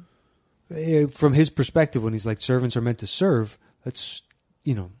from his perspective, when he's like, servants are meant to serve, that's,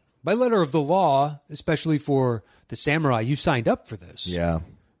 by letter of the law, especially for the samurai, you signed up for this. Yeah.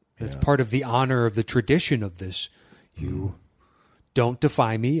 It's part of the honor of the tradition of this. You don't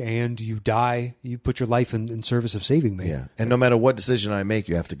defy me, and you die. You put your life in service of saving me. Yeah. And no matter what decision I make,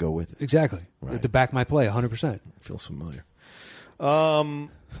 you have to go with it. Exactly. Right. You have to back my play 100%. Feels familiar. Not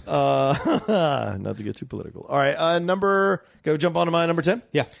to get too political. All right, can we jump on to my number 10?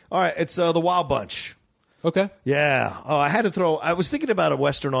 Yeah. All right, it's The Wild Bunch. Okay. Yeah. Oh, I was thinking about a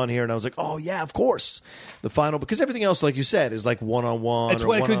Western on here, and I was like, oh, yeah, of course. The final, because everything else, like you said, is like one-on-one. That's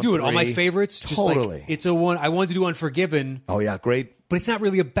why I couldn't do it. All my favorites, totally. Just like, it's a one. I wanted to do Unforgiven. Oh, yeah, great. But it's not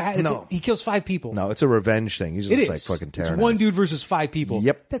really a bad. He kills 5 people. No, it's a revenge thing. He's just like fucking tearing. It's one dude versus 5 people.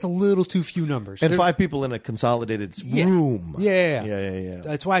 Yep. That's a little too few numbers. And 5 people in a consolidated room. Yeah.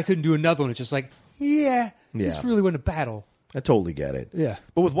 That's why I couldn't do another one. It's just like, this really wasn't a battle. I totally get it. Yeah.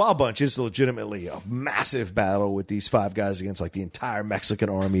 But with Wild Bunch, it's legitimately a massive battle with these 5 guys against like the entire Mexican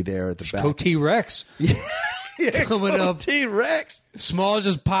army there at the back. T-Rex. Coming up. T-Rex. Small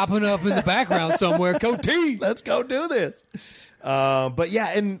just popping up in the background somewhere. T. Let's go do this. But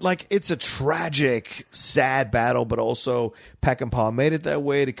yeah, and like it's a tragic, sad battle, but also Peckinpah made it that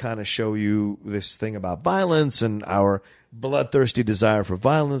way to kind of show you this thing about violence and our bloodthirsty desire for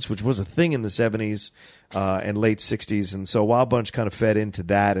violence, which was a thing in the 70s and late 60s. And so Wild Bunch kind of fed into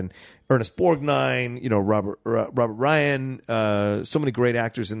that. And Ernest Borgnine, Robert Ryan, so many great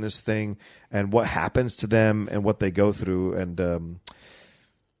actors in this thing, and what happens to them and what they go through. And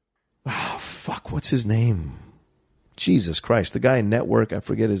what's his name? Jesus Christ, the guy in Network, I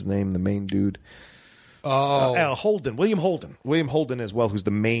forget his name, the main dude. William Holden as well, who's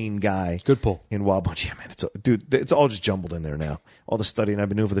the main guy. Good pull. In Wild Bunch. Yeah, man, it's all just jumbled in there now. All the studying I've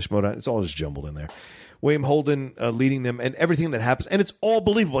been doing for the Schmoedown, it's all just jumbled in there. William Holden leading them, and everything that happens, and it's all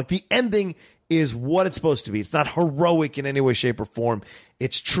believable. Like the ending is what it's supposed to be. It's not heroic in any way, shape, or form.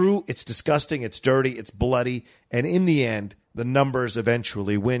 It's true, it's disgusting, it's dirty, it's bloody, and in the end, the numbers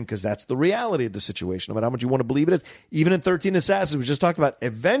eventually win because that's the reality of the situation. No matter how much you want to believe it is, even in 13 Assassins, we just talked about,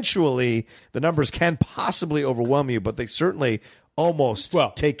 eventually the numbers can possibly overwhelm you, but they certainly almost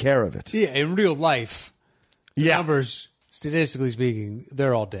take care of it. Yeah, in real life, the numbers, statistically speaking,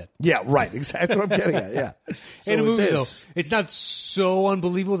 they're all dead. Yeah, right. Exactly what I'm getting at. Yeah. So in a movie, though, it's not so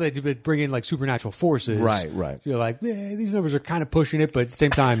unbelievable that they bring in like supernatural forces. Right. You're like, these numbers are kind of pushing it, but at the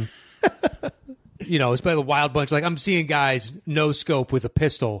same time, It's by the Wild Bunch. Like I'm seeing guys no scope with a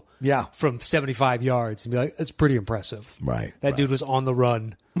pistol, from 75 yards, and be like, that's pretty impressive. Right. That dude was on the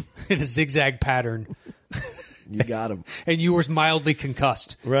run in a zigzag pattern. You got him. And you were mildly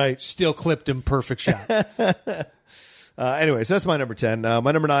concussed. Right. Still clipped him. Perfect shot. Anyways, that's my number 10.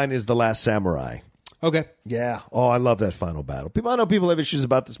 My number 9 is The Last Samurai. Okay. Yeah. Oh, I love that final battle. I know people have issues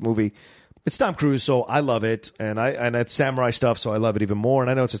about this movie. It's Tom Cruise, so I love it, and it's samurai stuff, so I love it even more.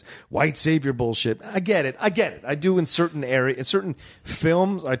 And I know it's just white savior bullshit. I get it. I do in certain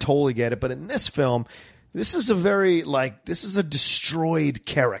films. I totally get it. But in this film, this is a destroyed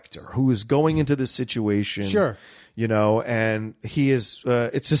character who is going into this situation. Sure. And he is.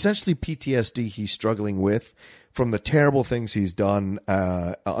 It's essentially PTSD he's struggling with from the terrible things he's done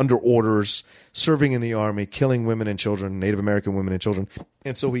under orders, serving in the army, killing women and children, Native American women and children.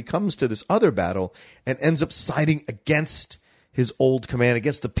 And so he comes to this other battle and ends up siding against his old command,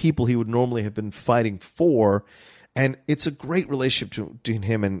 against the people he would normally have been fighting for. And it's a great relationship between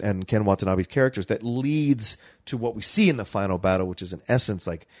him and Ken Watanabe's characters that leads to what we see in the final battle, which is in essence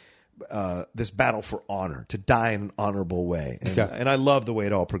like this battle for honor, to die in an honorable way. And I love the way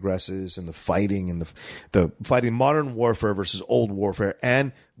it all progresses, and the fighting, and the fighting modern warfare versus old warfare.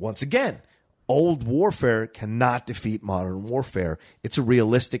 And once again, old warfare cannot defeat modern warfare. It's a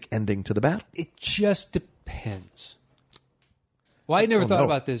realistic ending to the battle. It just depends. Well, I never thought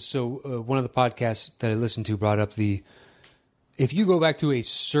about this. So one of the podcasts that I listened to brought up if you go back to a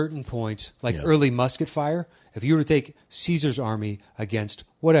certain point, like early musket fire, if you were to take Caesar's army against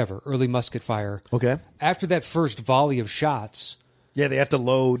whatever, early musket fire, okay, after that first volley of shots, they have to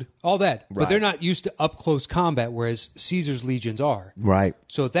load. All that. Right. But they're not used to up-close combat, whereas Caesar's legions are. Right.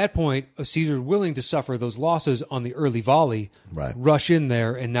 So at that point, Caesar's willing to suffer those losses on the early volley, rush in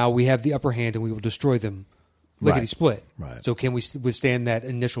there, and now we have the upper hand, and we will destroy them lickety-split. Right. So can we withstand that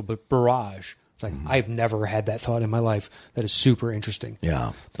initial barrage? It's like, I've never had that thought in my life. That is super interesting.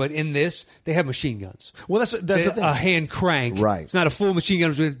 Yeah. But in this, they have machine guns. Well, that's the thing. A hand crank. Right. It's not a full machine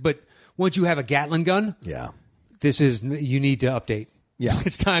gun, but once you have a Gatling gun, you need to update. Yeah.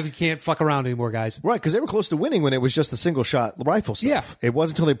 It's time. You can't fuck around anymore, guys. Right, because they were close to winning when it was just the single-shot rifle stuff. Yeah. It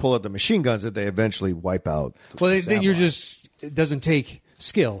wasn't until they pull out the machine guns that they eventually wipe out. Well, then it doesn't take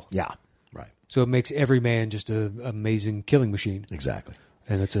skill. Yeah, right. So it makes every man just an amazing killing machine. Exactly.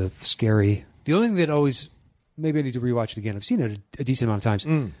 And it's a scary... The only thing that always... Maybe I need to rewatch it again. I've seen it a decent amount of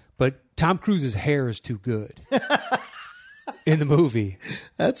times. But Tom Cruise's hair is too good in the movie.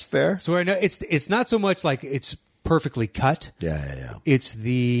 That's fair. So I know it's not so much like it's perfectly cut. Yeah. It's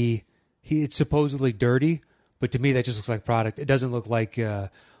it's supposedly dirty, but to me that just looks like product. It doesn't look like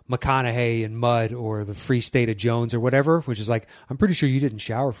McConaughey and Mud or the Free State of Jones or whatever, which is like, I'm pretty sure you didn't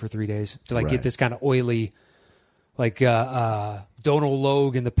shower for 3 days to get this kind of oily, like Donald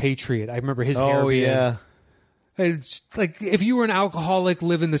Logue in The Patriot. I remember his hair being... yeah. It's like if you were an alcoholic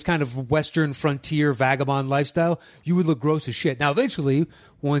living this kind of Western frontier vagabond lifestyle, you would look gross as shit. Now, eventually,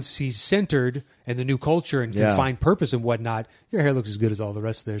 once he's centered in the new culture and can find purpose and whatnot, your hair looks as good as all the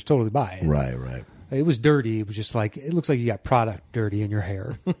rest of theirs. Totally buy it. Right. It was dirty. It was just like, it looks like you got product dirty in your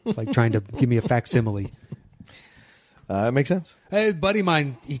hair. Like trying to give me a facsimile. It makes sense. A buddy of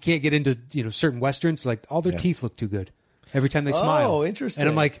mine, he can't get into certain Westerns. Like all their teeth look too good every time they smile. Oh, interesting. And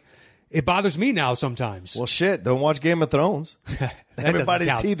I'm like, it bothers me now sometimes. Well, shit, don't watch Game of Thrones.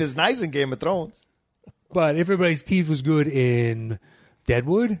 Everybody's teeth is nice in Game of Thrones. But if everybody's teeth was good in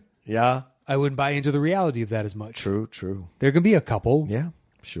Deadwood, I wouldn't buy into the reality of that as much. True. There can be a couple. Yeah,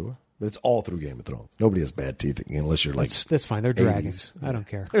 sure. But it's all through Game of Thrones. Nobody has bad teeth unless you're like... That's fine. They're dragons. I don't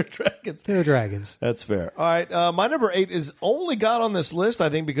care. They're dragons. They're dragons. That's fair. All right. My number 8 is only got on this list, I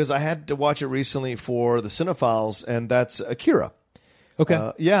think, because I had to watch it recently for the Cinephiles, and that's Akira. Okay.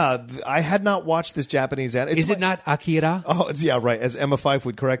 I had not watched this Japanese anime. Is it not Akira? Oh, it's right. As Emma Fife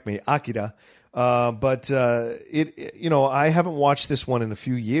would correct me, Akira. But I haven't watched this one in a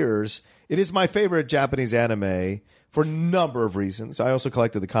few years. It is my favorite Japanese anime for a number of reasons. I also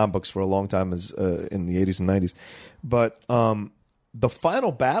collected the comic books for a long time as in the 80s and 90s. But the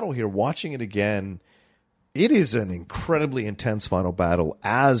final battle here, watching it again, it is an incredibly intense final battle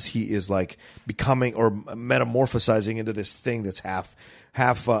as he is like becoming or metamorphosizing into this thing that's half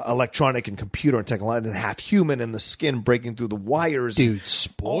electronic and computer and technological and half human, and the skin breaking through the wires. Dude,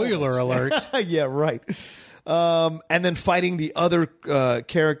 spoiler alert. Yeah, right. And then fighting the other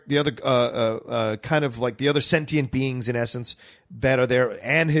character, the other kind of like the other sentient beings in essence that are there,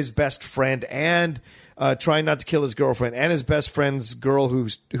 and his best friend, and trying not to kill his girlfriend and his best friend's girl, who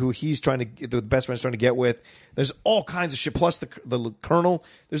he's the best friend's trying to get with. There's all kinds of shit. Plus the colonel.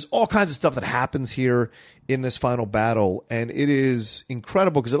 There's all kinds of stuff that happens here in this final battle, and it is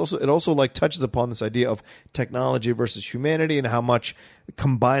incredible because it also like touches upon this idea of technology versus humanity and how much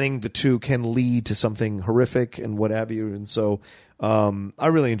combining the two can lead to something horrific and what have you. And so I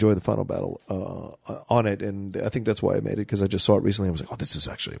really enjoy the final battle on it, and I think that's why I made it, because I just saw it recently. I was like, oh, this is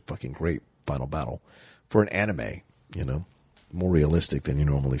actually a fucking great final battle for an anime. You know, more realistic than you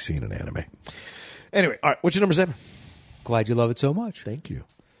normally see in an anime. Anyway, all right, what's your number 7? Glad you love it so much. Thank you.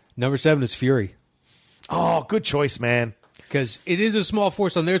 Number 7 is Fury. Oh, good choice, man. Because it is a small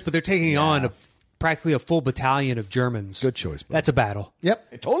force on theirs, but they're taking on practically a full battalion of Germans. Good choice, bro. That's a battle.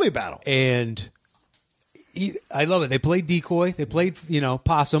 Yep, totally a battle. And I love it. They played decoy. They played,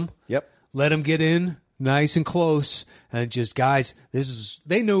 possum. Yep. Let them get in nice and close. And just, guys,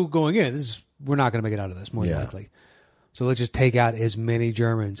 they know going in, we're not going to make it out of this, more than likely. So let's just take out as many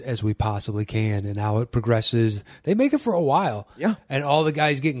Germans as we possibly can. And how it progresses, they make it for a while. Yeah. And all the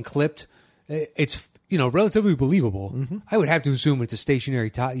guys getting clipped, it's, relatively believable. Mm-hmm. I would have to assume it's a stationary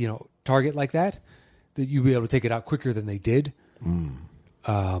target like that you'd be able to take it out quicker than they did.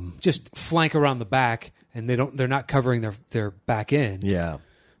 Just flank around the back, and they're not covering their back end. Yeah.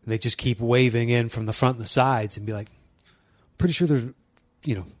 They just keep waving in from the front and the sides and be like, pretty sure there's,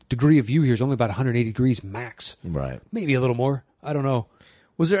 degree of view here is only about 180 degrees max. Right. Maybe a little more. I don't know.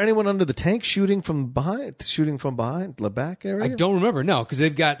 Was there anyone under the tank shooting from behind the back area? I don't remember. No, because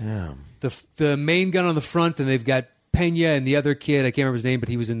they've got the main gun on the front, and they've got Pena and the other kid. I can't remember his name, but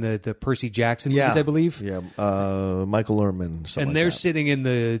he was in the Percy Jackson movies, I believe. Yeah, Michael Lerman. And they're sitting in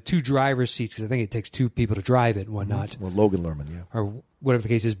the 2 driver's seats, because I think it takes 2 people to drive it and whatnot. Mm-hmm. Well, Logan Lerman, or whatever the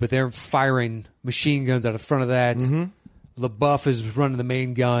case is. But they're firing machine guns out of the front of that. Mm-hmm. LaBeouf is running the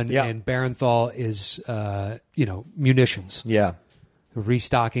main gun, and Barenthal is, munitions. Yeah.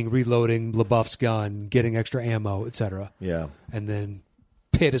 Restocking, reloading LaBeouf's gun, getting extra ammo, etc. Yeah. And then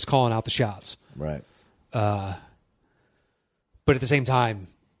Pitt is calling out the shots. Right. But at the same time,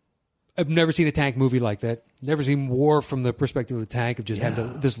 I've never seen a tank movie like that. Never seen war from the perspective of a tank, of just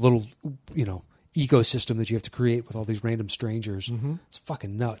having this little, ecosystem that you have to create with all these random strangers. Mm-hmm. It's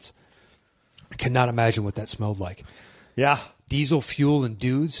fucking nuts. I cannot imagine what that smelled like. Yeah. Diesel fuel and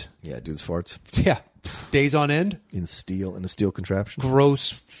dudes. Yeah, dudes farts. Yeah. Days on end. In a steel contraption.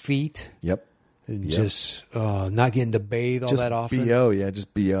 Gross feet. Yep. And just not getting to bathe all that often.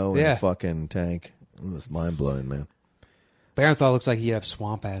 Just BO in a fucking tank. Ooh, that's mind-blowing, man. Barenthal looks like he'd have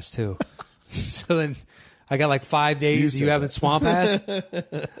swamp ass, too. So then I got like 5 days you having swamp ass.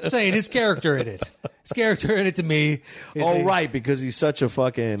 I'm saying his character in it. His character in it to me. Right, because he's such a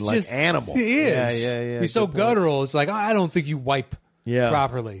fucking animal. He is. Yeah. He's so guttural. It's like, I don't think you wipe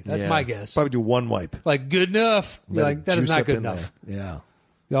properly. That's my guess. Probably do one wipe. Like, good enough. Like, that is not good enough. There. Yeah.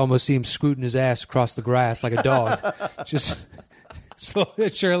 You almost see him scooting his ass across the grass like a dog. Just slowly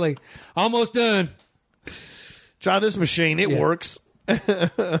and surely. Almost done. Try this machine. It works. So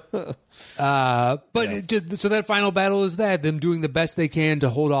that final battle is them doing the best they can to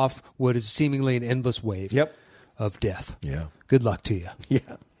hold off what is seemingly an endless wave of death. Yeah. Good luck to you.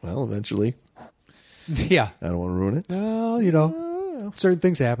 Yeah. Well, eventually. Yeah. I don't want to ruin it. Well, certain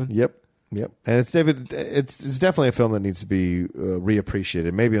things happen. Yep. And it's definitely a film that needs to be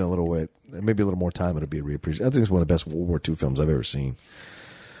reappreciated. Maybe in a little way, maybe a little more time it'll be reappreciated. I think it's one of the best World War II films I've ever seen.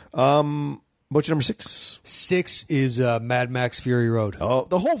 What's your number 6? 6 is Mad Max Fury Road. Oh,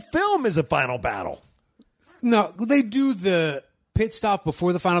 the whole film is a final battle. No, they do the pit stop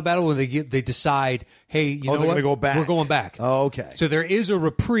before the final battle when they decide, hey, you know what? Gonna go back. We're going back. Oh, okay. So there is a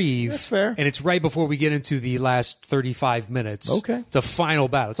reprieve. That's fair. And it's right before we get into the last 35 minutes. Okay. It's a final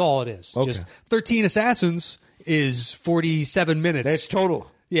battle. That's all it is. Okay. Just 13 Assassins is 47 minutes. That's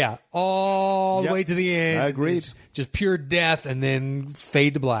total. Yeah, all the way to the end. I agree. It's just pure death and then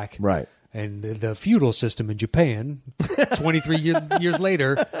fade to black. Right. And the feudal system in Japan, 23 years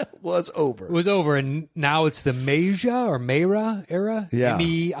later, was over. And now it's the Meija or Meira era? Yeah.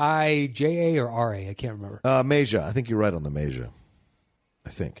 Meija or RA? I can't remember. Meija. I think you're right on the Meija. I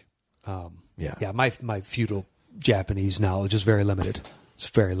think. Yeah, my feudal Japanese knowledge is very limited. It's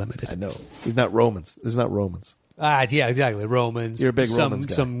very limited. I know. There's not Romans. Yeah, exactly. Romans. You're a big Romans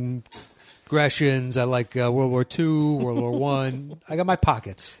guy. Some Grecians. I like World War II, World War I. I got my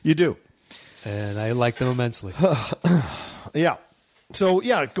pockets. You do. And I like them immensely. Yeah. So,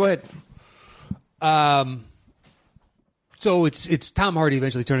 go ahead. So it's Tom Hardy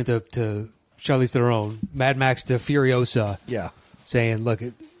eventually turned into Charlize Theron, Mad Max to Furiosa. Yeah. Saying, look,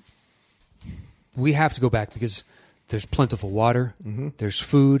 we have to go back because there's plentiful water, there's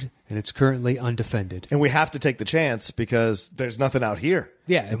food, and it's currently undefended. And we have to take the chance because there's nothing out here.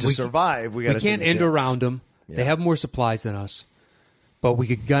 Yeah, and to survive, we got to. We can't end around them. Yeah. They have more supplies than us, but we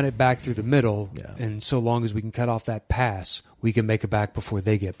could gun it back through the middle. Yeah. And so long as we can cut off that pass, we can make it back before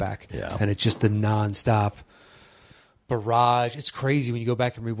they get back. Yeah. And it's just the nonstop barrage. It's crazy when you go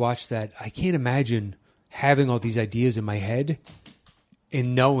back and rewatch that. I can't imagine having all these ideas in my head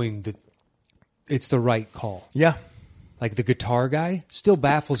and knowing that it's the right call. Yeah. Like the guitar guy still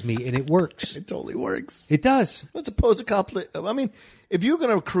baffles me, and it works. It totally works. It does. It's a pose compliment. I mean, if you're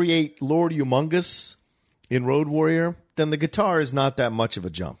going to create Lord Humongous in Road Warrior, then the guitar is not that much of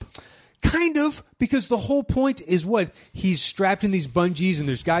a jump. Kind of, because the whole point is what? He's strapped in these bungees, and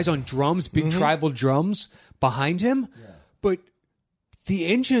there's guys on drums, big tribal drums behind him. Yeah. But the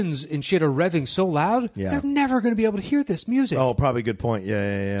engines and shit are revving so loud, they're never going to be able to hear this music. Oh, probably a good point.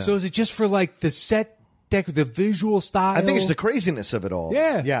 Yeah. So is it just for like the set deck, the visual style? I think it's the craziness of it all.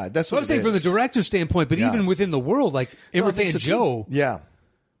 Yeah. That's what I'm saying from the director's standpoint, but even within the world, like Everything Joe. Yeah.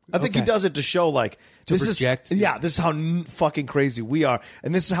 I think he does it to show like to project. This is how fucking crazy we are,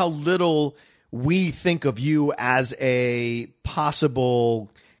 and this is how little we think of you as a possible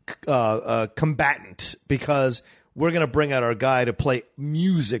combatant, because we're going to bring out our guy to play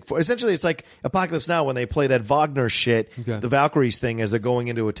music for. Essentially, it's like Apocalypse Now when they play that Wagner shit, the Valkyries thing, as they're going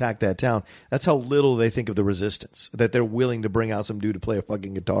in to attack that town. That's how little they think of the resistance, that they're willing to bring out some dude to play a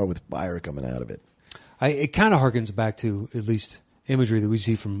fucking guitar with fire coming out of it. It kind of harkens back to at least imagery that we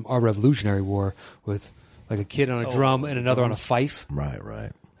see from our Revolutionary War with like a kid on a drum and another on a fife.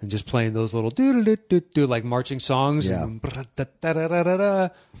 Right. And just playing those little do like marching songs. Yeah. And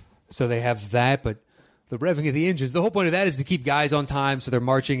so they have that, but the revving of the engines, the whole point of that is to keep guys on time so they're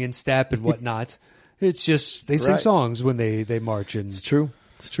marching in step and whatnot. It's just they sing songs when they march. And it's true.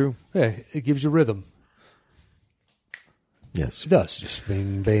 Yeah, it gives you rhythm. Yes. It does. Just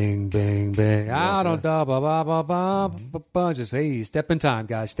bing, bing, bing, bing. I don't da ba ba ba ba ba ba. Just hey, step in time,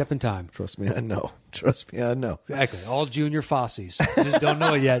 guys. Step in time. Trust me, I know. Exactly. All junior Fossies. You just don't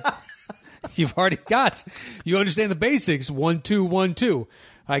know it yet. You've already got. You understand the basics. 1 2 1 2.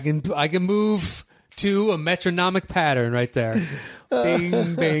 I can move to a metronomic pattern right there.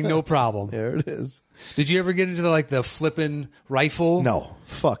 Bing, bing, no problem. There it is. Did you ever get into the flipping rifle? No.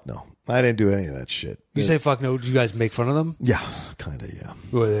 Fuck no. I didn't do any of that shit. You say fuck no. Did you guys make fun of them? Yeah, kind of, yeah.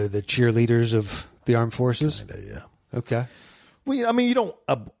 Were they the cheerleaders of the armed forces? Kind of, yeah. Okay. Well, I mean, you don't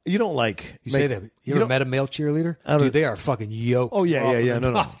like... You say that. You ever met a male cheerleader? Dude, they are fucking yoked. Oh, yeah.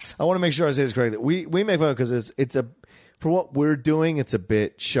 No. I want to make sure I say this correctly. We make fun of it because it's a... For what we're doing, it's a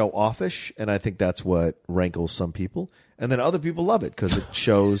bit show-offish, and I think that's what rankles some people. And then other people love it because it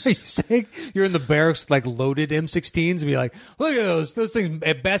shows... You say you're in the barracks, like, loaded M16s, and be like, look at those. Those things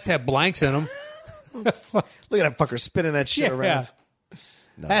at best have blanks in them. Look at that fucker spinning that shit around.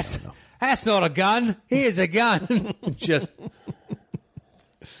 No, that's not a gun. He is a gun. Just...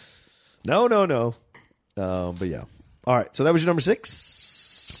 No. But yeah. All right, so that was your number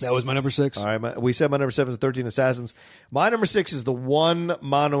 6? That was my number 6. All right, we said my number 7 is 13 Assassins. My number 6 is the one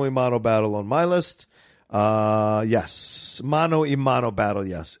mano-a-mano battle on my list. Yes, mano-a-mano battle,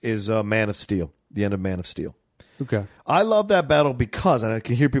 yes, is Man of Steel, the end of Man of Steel. Okay. I love that battle because, and I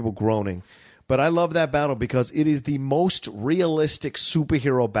can hear people groaning, but I love that battle because it is the most realistic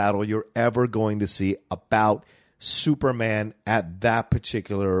superhero battle you're ever going to see about Superman at that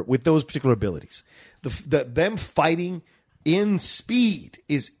particular, with those particular abilities. Them fighting in speed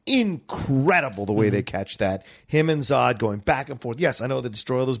is incredible, the way they catch that. Him and Zod going back and forth. Yes, I know they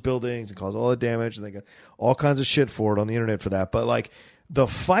destroy all those buildings and cause all the damage, and they got all kinds of shit for it on the internet for that. But like the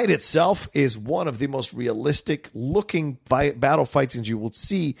fight itself is one of the most realistic looking battle fight scenes you will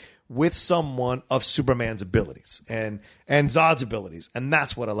see with someone of Superman's abilities and Zod's abilities. And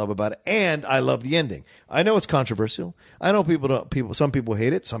that's what I love about it. And I love the ending. I know it's controversial. I know some people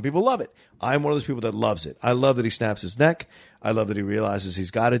hate it. Some people love it. I'm one of those people that loves it. I love that he snaps his neck. I love that he realizes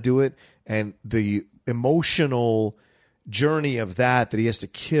he's got to do it. And the emotional journey of that he has to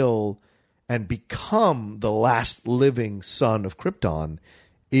kill and become the last living son of Krypton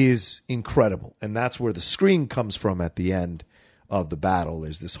is incredible. And that's where the scream comes from at the end of the battle,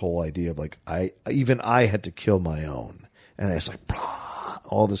 is this whole idea of like, I had to kill my own. And it's like, blah,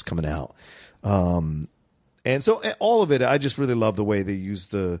 all this coming out. And so all of it, I just really love the way they use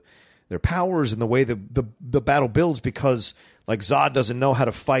their powers and the way the battle builds, because like Zod doesn't know how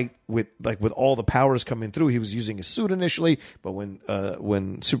to fight with all the powers coming through. He was using his suit initially, but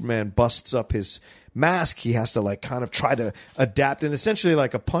when Superman busts up his mask, he has to like kind of try to adapt, and essentially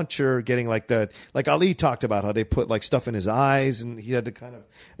like a puncher getting like Ali talked about how they put like stuff in his eyes and he had to kind of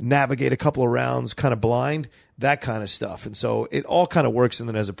navigate a couple of rounds kind of blind. that kind of stuff. And so it all kind of works, and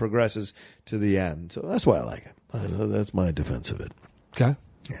then as it progresses to the end. So that's why I like it. That's my defense of it. Okay.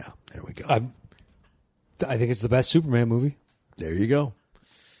 Yeah, there we go. I think it's the best Superman movie. There you go.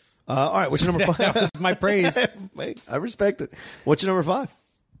 All right, what's your number 5? That was my praise. I respect it. What's your number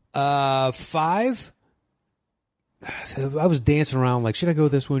 5? 5. So I was dancing around like, should I go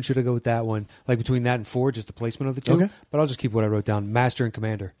with this one? Should I go with that one? Like between that and 4, just the placement of the two. Okay. But I'll just keep what I wrote down. Master and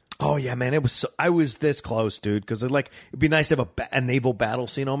Commander. Oh yeah, man! I was this close, dude. Because it'd be nice to have a naval battle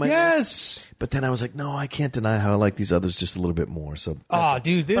scene on my list. But then I was like, no, I can't deny how I like these others just a little bit more. So,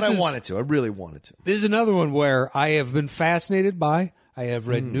 dude, but I wanted to. I really wanted to. This is another one where I have been fascinated by. I have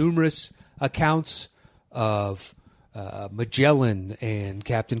read numerous accounts of Magellan and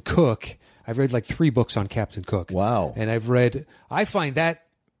Captain Cook. I've read like 3 books on Captain Cook. Wow! And I find that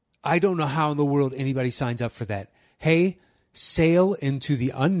I don't know how in the world anybody signs up for that. Hey. Sail into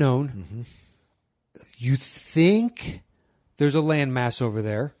the unknown. Mm-hmm. You think there's a landmass over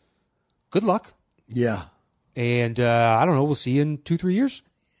there. Good luck. Yeah. And I don't know. We'll see you in 2-3 years.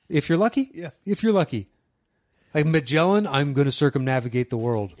 If you're lucky. Yeah. If you're lucky. Like Magellan, I'm going to circumnavigate the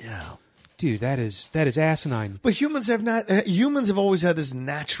world. Yeah. Dude, that is asinine. But humans have always had this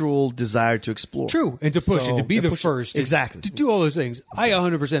natural desire to explore. True. And to push and to be the first. Exactly. To do all those things. I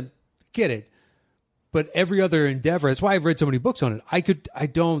 100% get it. But every other endeavor, that's why I've read so many books on it.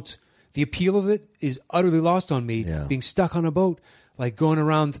 The appeal of it is utterly lost on me. Yeah. Being stuck on a boat, like going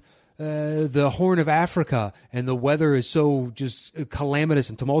around the Horn of Africa, and the weather is so just calamitous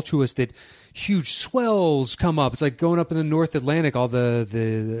and tumultuous that huge swells come up. It's like going up in the North Atlantic, all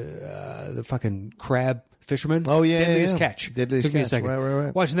the fucking crab fishermen. Oh, yeah. Deadliest yeah. Catch. Deadliest Took me a Catch. second.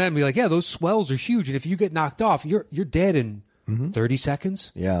 Right. Watching that and be like, yeah, those swells are huge. And if you get knocked off, you're dead in 30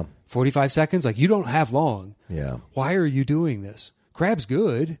 seconds. Yeah. 45 seconds? Like, you don't have long. Yeah. Why are you doing this? Crab's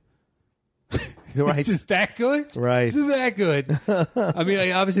good. Right. Is that good? Right. Is that good? I mean,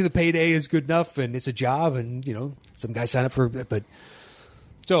 like, obviously the payday is good enough and it's a job and, some guys sign up for it. But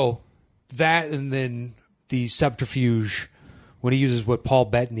so that, and then the subterfuge when he uses what Paul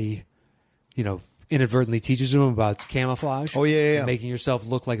Bettany, inadvertently teaches him about camouflage. Oh, yeah. And making yourself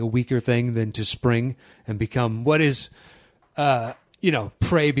look like a weaker thing than to spring and become what is,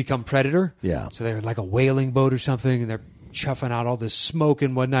 prey become predator. Yeah. So they're like a whaling boat or something, and they're chuffing out all this smoke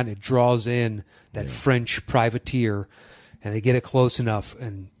and whatnot. And it draws in that French privateer, and they get it close enough.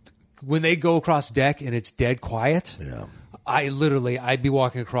 And when they go across deck and it's dead quiet, I'd be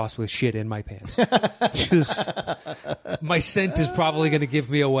walking across with shit in my pants. Just my scent is probably going to give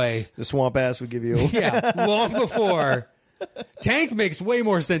me away. The swamp ass would give you away. Yeah, long before. Tank makes way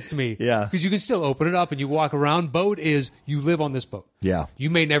more sense to me. Yeah. Because you can still open it up and you walk around. Boat is you live on this boat. Yeah.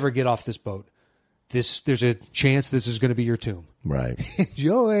 You may never get off this boat. There's a chance this is going to be your tomb. Right.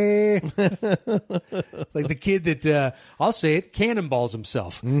 Joey. Like the kid that, I'll say it, cannonballs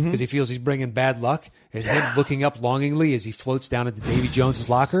himself because he feels he's bringing bad luck. And him looking up longingly as he floats down into Davy Jones's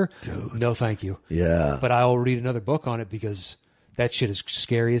locker. Dude. No, thank you. Yeah. But I'll read another book on it because that shit is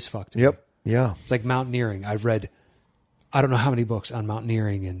scary as fuck to me. Yep. Yeah. It's like mountaineering. I've read, I don't know how many books on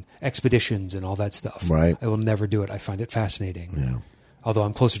mountaineering and expeditions and all that stuff. Right. I will never do it. I find it fascinating. Yeah. Although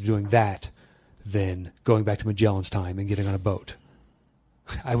I'm closer to doing that than going back to Magellan's time and getting on a boat.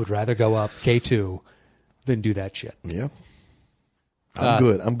 I would rather go up K2 than do that shit. Yeah. I'm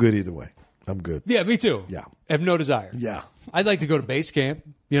good. I'm good either way. I'm good. Yeah, me too. Yeah. I have no desire. Yeah. I'd like to go to base camp,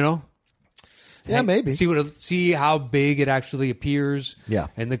 Yeah, maybe. See how big it actually appears. Yeah.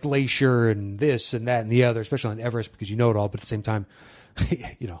 And the glacier and this and that and the other, especially on Everest because you know it all, but at the same time,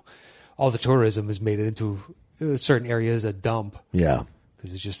 all the tourism has made it into certain areas a dump. Yeah.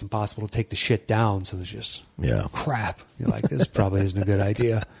 Because it's just impossible to take the shit down. So there's just crap. You're like, this probably isn't a good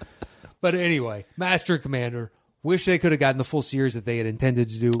idea. But anyway, Master and Commander. Wish they could have gotten the full series that they had intended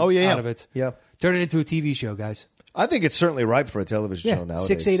to do out of it. Yeah. Turn it into a TV show, guys. I think it's certainly ripe for a television show nowadays.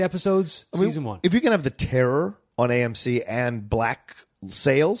 6-8 episodes, season 1. If you can have The Terror on AMC and Black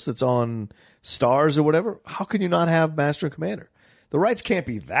Sails that's on Stars or whatever, how can you not have Master and Commander? The rights can't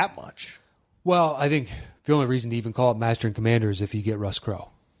be that much. Well, I think the only reason to even call it Master and Commander is if you get Russ Crowe.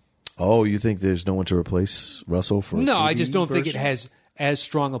 Oh, you think there's no one to replace Russell for a No, TV I just don't think it version? has as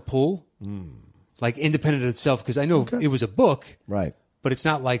strong a pull, like independent of itself, because I know it was a book, Right. but it's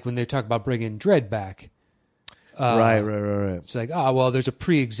not like when they talk about bringing Dredd back. Right. It's like, well, there's a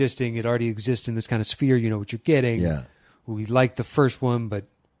pre-existing, it already exists in this kind of sphere, you know what you're getting. Yeah. We like the first one, but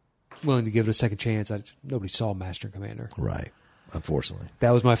willing to give it a second chance. Nobody saw Master and Commander. Right. Unfortunately.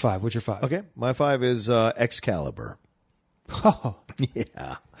 That was my 5. What's your 5? Okay. My 5 is Excalibur. Oh,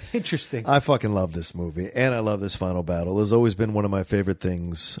 Yeah. interesting. I fucking love this movie, and I love this final battle. It's always been one of my favorite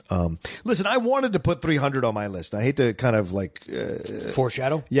things. Listen, I wanted to put 300 on my list. I hate to kind of like...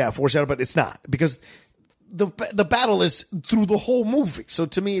 Foreshadow? Yeah, foreshadow, but it's not. Because the battle is through the whole movie. So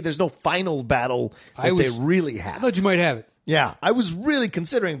to me, there's no final battle that they really have. I thought you might have it. Yeah, I was really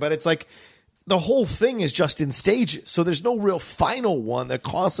considering, but it's like the whole thing is just in stages. So there's no real final one. They're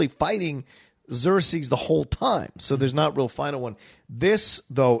constantly fighting Xerxes the whole time. So there's not real final one. This,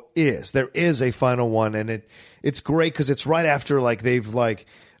 though, there is a final one, and it's great because it's right after like they've like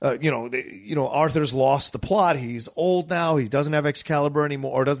Arthur's lost the plot. He's old now. He doesn't have Excalibur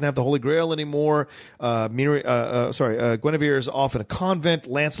anymore, or doesn't have the Holy Grail anymore. Guinevere is off in a convent.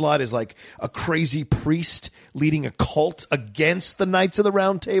 Lancelot is like a crazy priest leading a cult against the Knights of the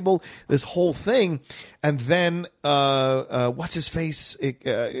Round Table. This whole thing, and then what's his face?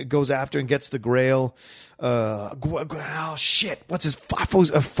 It goes after and gets the Grail. Shit! What's his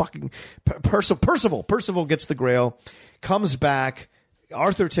fucking Percival? Percival gets the Grail, comes back.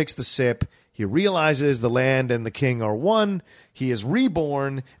 Arthur takes the sip. He realizes the land and the king are one. He is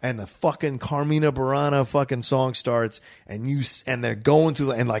reborn, and the fucking Carmina Burana fucking song starts, and they're going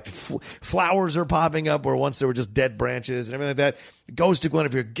through, and like flowers are popping up where once there were just dead branches and everything like that. Goes to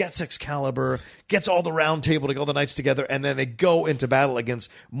Guinevere, gets Excalibur, gets all the Round Table to get all the knights together, and then they go into battle against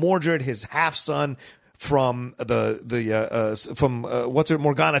Mordred, his half son. From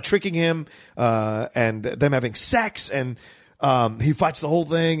Morgana tricking him, and them having sex, and he fights the whole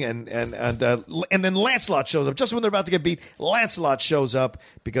thing, and then Lancelot shows up just when they're about to get beat. Lancelot shows up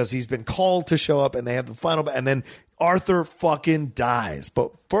because he's been called to show up, and they have the final. And then Arthur fucking dies,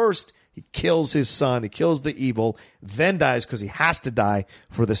 but first he kills his son. He kills the evil, then dies because he has to die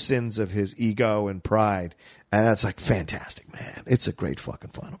for the sins of his ego and pride. And that's like fantastic, man. It's a great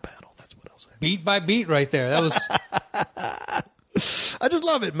fucking final battle. Beat by beat right there. That was... I just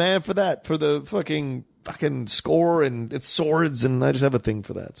love it, man, for the fucking score and it's swords, and I just have a thing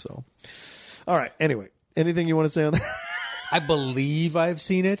for that. So, all right. Anyway, anything you want to say on that? I believe I've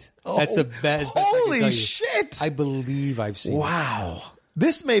seen it. That's the best. Holy shit! I believe I've seen it. Wow.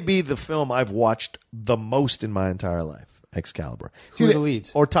 This may be the film I've watched the most in my entire life. Excalibur. Who are the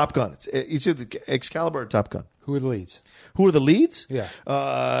leads? Or Top Gun. It's either Excalibur or Top Gun. Who are the leads? Who are the leads? Yeah.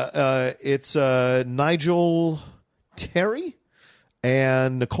 It's Nigel Terry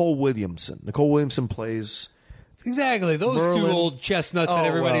and Nicole Williamson. Nicole Williamson plays... Exactly. Those Merlin. two old chestnuts that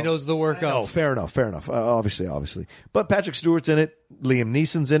everybody knows the work of. Oh, fair enough. Obviously. But Patrick Stewart's in it. Liam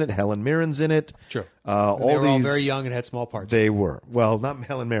Neeson's in it. Helen Mirren's in it. Sure. They were all very young and had small parts. They were. Well, not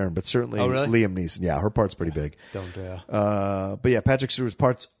Helen Mirren, but certainly Liam Neeson. Yeah, her part's pretty big. But yeah, Patrick Stewart's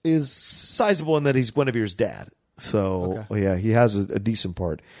part is sizable in that he's Guinevere's dad. So, yeah, he has a decent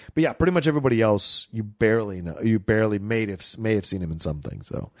part. But yeah, pretty much everybody else you barely know. You barely may have seen him in something.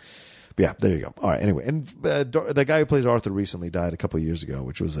 So... But yeah, there you go. All right, anyway. And the guy who plays Arthur recently died a couple of years ago,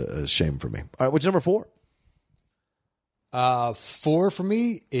 which was a shame for me. All right, what's number 4? 4 for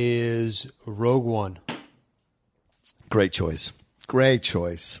me is Rogue One. Great choice.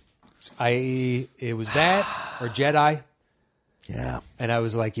 It was that or Jedi. Yeah. And I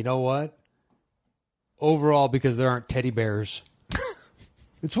was like, you know what? Overall, because there aren't teddy bears.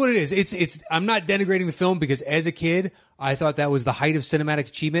 It's what it is. It's. I'm not denigrating the film because as a kid, I thought that was the height of cinematic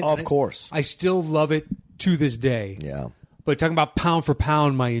achievement. Of course. I still love it to this day. Yeah. But talking about pound for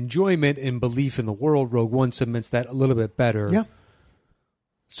pound, my enjoyment and belief in the world, Rogue One cements that a little bit better. Yeah.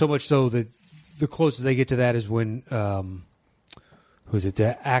 So much so that the closest they get to that is when, who's it?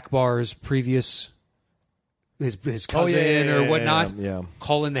 Akbar's previous, his cousin or whatnot,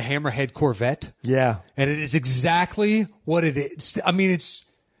 call in the Hammerhead Corvette. Yeah. And it is exactly what it is. I mean, it's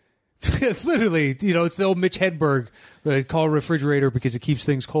literally, it's the old Mitch Hedberg. They call a refrigerator because it keeps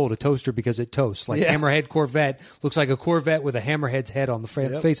things cold, a toaster because it toasts. Like Hammerhead Corvette looks like a Corvette with a hammerhead's head on the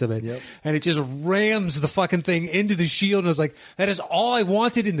face of it. Yep. And it just rams the fucking thing into the shield. And I was like, that is all I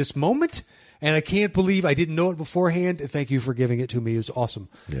wanted in this moment. And I can't believe I didn't know it beforehand. Thank you for giving it to me. It was awesome.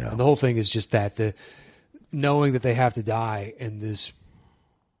 Yeah. And the whole thing is just that, knowing that they have to die in this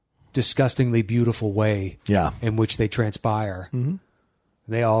disgustingly beautiful way in which they transpire. Mm-hmm.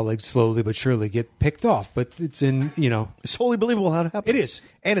 They all slowly but surely get picked off, but it's it's totally believable how it happens. It is,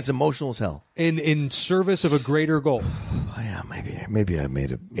 and it's emotional as hell. In service of a greater goal. Yeah, maybe I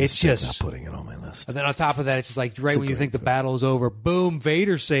made a mistake not putting it on my list. And then on top of that, it's just like when you think the battle is over, boom,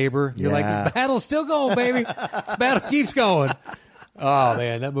 Vader saber. You're like, this battle's still going, baby. This battle keeps going. Oh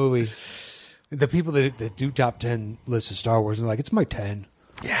man, that movie. The people that do top 10 lists of Star Wars are like, it's my 10.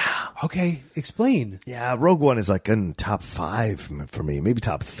 Yeah. Okay, explain. Yeah, Rogue One is like in top 5 for me. Maybe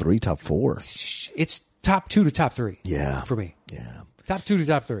top 3, top 4. It's top 2 to top 3. Yeah. For me. Yeah. Top 2 to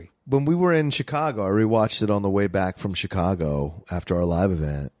top 3. When we were in Chicago, I rewatched it on the way back from Chicago after our live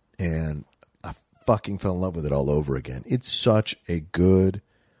event, and I fucking fell in love with it all over again. It's such a good,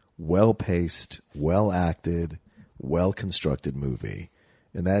 well-paced, well-acted, well-constructed movie.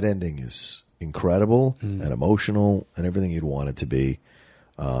 And that ending is incredible and emotional and everything you'd want it to be.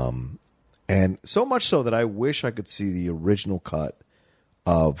 And so much so that I wish I could see the original cut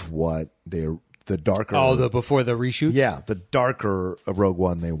of what the darker... Oh, the before the reshoots? Yeah, the darker Rogue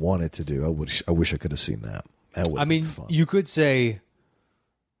One they wanted to do. I wish I could have seen that. That would be fun. You could say,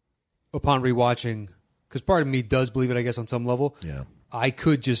 upon rewatching, because part of me does believe it, I guess, on some level. Yeah. I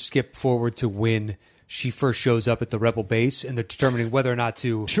could just skip forward to when she first shows up at the Rebel base, and they're determining whether or not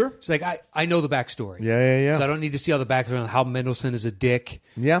to. Sure. It's like, I know the backstory. Yeah. So I don't need to see all the backstory on how Mendelsohn is a dick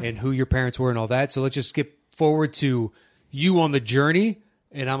and who your parents were and all that. So let's just skip forward to you on the journey,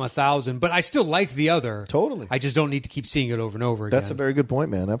 and I'm 1,000. But I still like the other. Totally. I just don't need to keep seeing it over and over again. That's a very good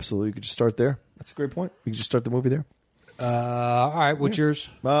point, man. Absolutely. You could just start there. That's a great point. You can just start the movie there. All right, what's yours?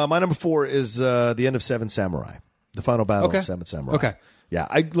 My number 4 is the end of Seven Samurai. The final battle of Seven Samurai. Okay. Yeah,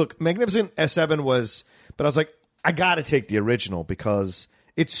 Magnificent S7 was, but I was like, I got to take the original because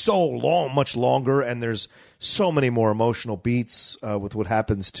it's so much longer, and there's so many more emotional beats with what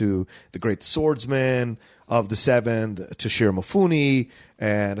happens to the great swordsman of the Seven, Toshiro Mifune,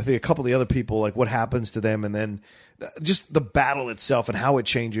 and I think a couple of the other people, like what happens to them, and then just the battle itself and how it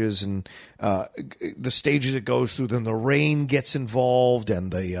changes and the stages it goes through. Then the rain gets involved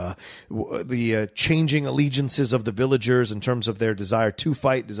and the changing allegiances of the villagers in terms of their desire to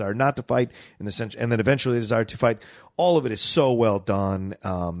fight, desire not to fight, and then eventually the desire to fight. All of it is so well done,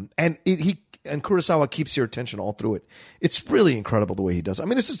 and Kurosawa keeps your attention all through it. It's really incredible the way he does. I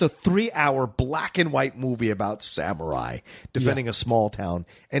mean, this is a 3-hour black and white movie about samurai defending a small town,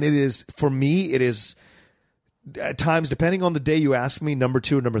 and it is, for me, it is. At times, depending on the day you ask me, number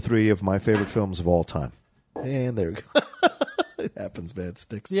 2 and number 3 of my favorite films of all time. And there we go. It happens, man. It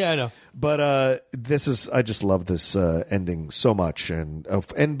sticks. Yeah, I know. But I just love this ending so much.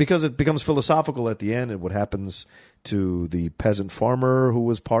 And because it becomes philosophical at the end and what happens to the peasant farmer who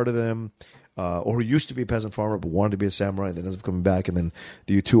was part of them, or who used to be a peasant farmer but wanted to be a samurai and then ends up coming back. And then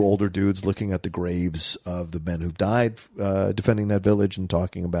the 2 older dudes looking at the graves of the men who've died defending that village and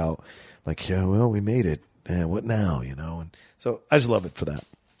talking about, like, yeah, well, we made it. And what now, And so I just love it for that.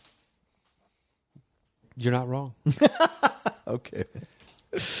 You're not wrong. Okay.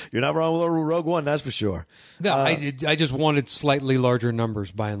 You're not wrong with Rogue One, that's for sure. No, I just wanted slightly larger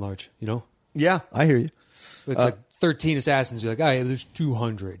numbers by and large, Yeah, I hear you. It's like 13 assassins. You're like, oh, yeah, there's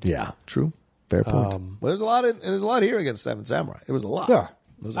 200. Yeah, true. Fair point. Well, there's a lot here against Seven Samurai. It was a lot. Yeah.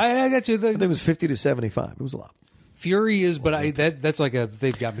 I got you. I think it was 50 to 75. It was a lot. Fury is, but that's like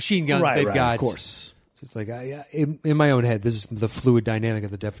they've got machine guns. Right, they've got, of course. It's like in my own head, this is the fluid dynamic of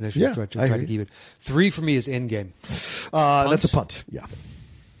the definition. Yeah, try to keep it. 3 for me is Endgame. That's a punt. Yeah.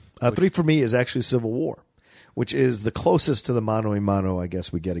 3 for me is actually Civil War, which is the closest to the mano a mano, I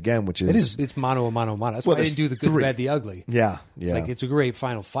guess we get again, which is it's mano a mano a mano. That's why I didn't do the good, the bad, the ugly. Yeah, It's like it's a great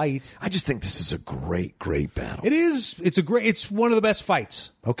final fight. I just think this is a great battle. It is. It's one of the best fights.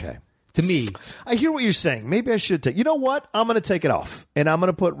 Okay. To me, I hear what you're saying. Maybe I should take. You know what? I'm going to take it off, and I'm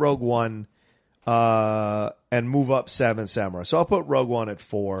going to put Rogue One. And move up 7 Samurai. So I'll put Rogue One at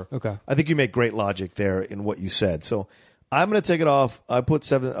 4. Okay. I think you make great logic there in what you said. So I'm going to take it off. I'll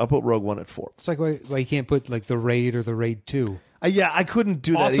put Rogue One at 4. It's like why you can't put like the Raid or the Raid 2. Yeah, I couldn't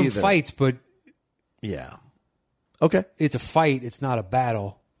do that awesome either. Fights, but yeah. Okay. It's a fight. It's not a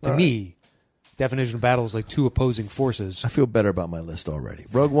battle. To me, definition of battle is like 2 opposing forces. I feel better about my list already.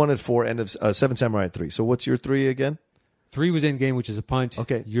 Rogue One at 4, end of 7 Samurai at 3. So what's your 3 again? 3 was Endgame, which is a punt.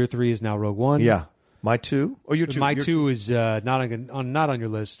 Okay. Your 3 is now Rogue One. Yeah. My 2? Oh, your 2. My 2 is not on your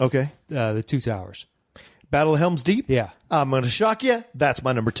list. Okay. The 2 Towers. Battle of Helm's Deep? Yeah. I'm going to shock you. That's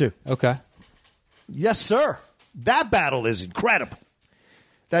my number 2. Okay. Yes, sir. That battle is incredible.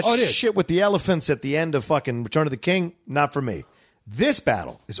 That shit with the elephants at the end of fucking Return of the King, not for me. This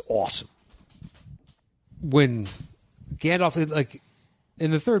battle is awesome. When Gandalf, like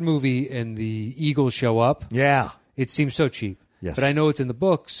in the 3rd movie and the Eagles show up. Yeah. It seems so cheap. Yes. But I know it's in the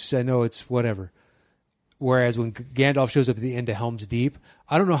books. I know it's whatever. Whereas when Gandalf shows up at the end of Helm's Deep,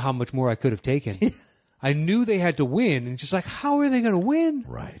 I don't know how much more I could have taken. I knew they had to win, and just like, how are they going to win?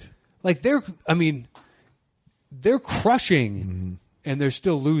 Right. Like they're crushing, and they're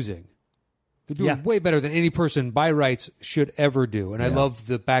still losing. They're doing way better than any person by rights should ever do. And I love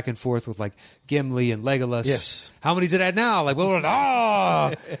the back and forth with like Gimli and Legolas. Yes. How many's it at now? Like,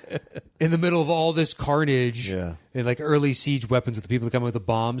 in the middle of all this carnage. Yeah. And like early siege weapons with the people that come with the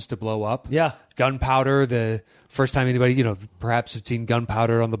bombs to blow up. Yeah. Gunpowder, the first time anybody, perhaps had seen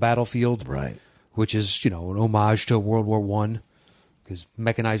gunpowder on the battlefield. Right. Which is, an homage to World War I. Because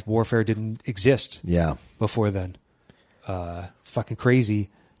mechanized warfare didn't exist before then. It's fucking crazy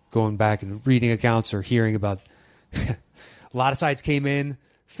going back and reading accounts or hearing about a lot of sides came in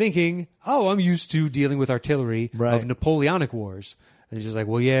thinking, I'm used to dealing with artillery of Napoleonic wars. And it's just like,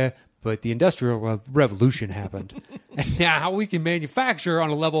 well, yeah, but the Industrial Revolution happened. And now we can manufacture on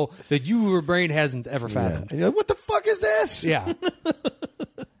a level that your brain hasn't ever fathomed. And you're like, what the fuck is this? Yeah.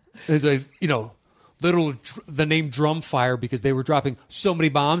 It's like, the name drum fire, because they were dropping so many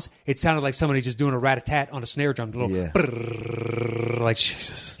bombs, it sounded like somebody just doing a rat-a-tat on a snare drum. Like,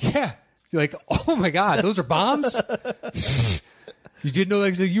 Jesus. Yeah. You're like, oh my God, those are bombs? You didn't know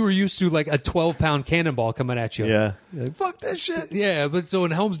that, so you were used to like a 12-pound cannonball coming at you. Yeah. You're like, fuck that shit. Yeah, but so in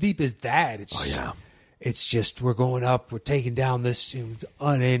Helm's Deep is that. yeah. It's just, we're going up, we're taking down this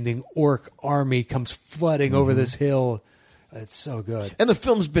unending orc army comes flooding over this hill. It's so good. And the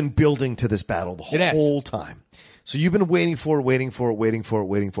film's been building to this battle the whole time. So you've been waiting for it.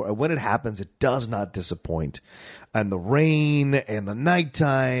 And when it happens, it does not disappoint. And the rain and the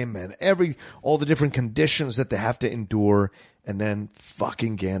nighttime and all the different conditions that they have to endure. And then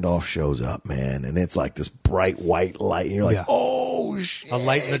fucking Gandalf shows up, man. And it's like this bright white light. And you're like, oh, shit. A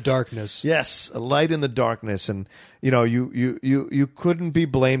light in the darkness. Yes, a light in the darkness. And, you couldn't be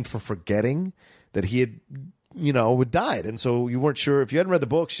blamed for forgetting that he had died. And so you weren't sure. If you hadn't read the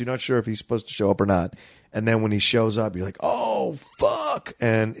books, you're not sure if he's supposed to show up or not. And then when he shows up, you're like, oh, fuck.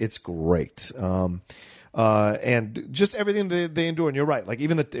 And it's great. And just everything they endure. And you're right. Like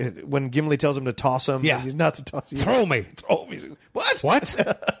even when Gimli tells him to toss him, he's not to toss him. Throw me. What?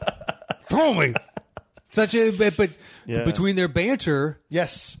 Throw me. But between their banter,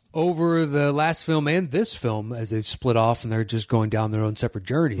 over the last film and this film, as they split off and they're just going down their own separate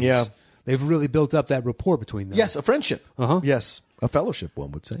journeys, they've really built up that rapport between them. Yes, a friendship. Yes, a fellowship.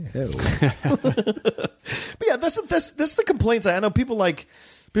 One would say. But yeah, that's the complaints. I know people like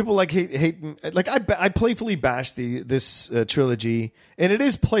hate. Like I playfully bash this trilogy, and it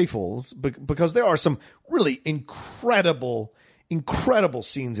is playful because there are some really incredible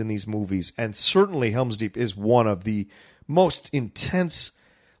scenes in these movies, and certainly Helm's Deep is one of the most intense,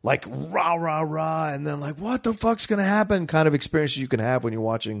 like rah rah rah, and then like what the fuck's gonna happen kind of experiences you can have when you're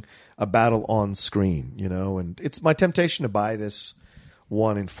watching a battle on screen, And it's my temptation to buy this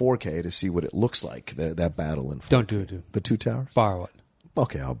one in 4K to see what it looks like, that battle in 4K. Don't do it, dude. The Two Towers? Borrow it.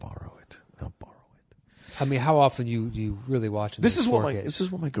 Okay, I'll borrow it. I mean, how often do you really watch this? Is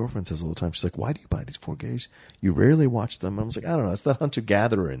what my girlfriend says all the time. She's like, "Why do you buy these 4Ks? You rarely watch them." And I was like, "I don't know. It's that hunter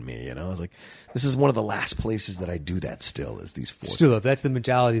gatherer in me." I was like, "This is one of the last places that I do that. Still, is these 4Ks." Still, if that's the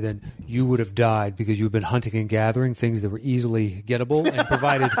mentality, then you would have died because you've been hunting and gathering things that were easily gettable and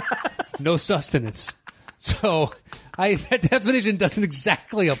provided no sustenance. So, that definition doesn't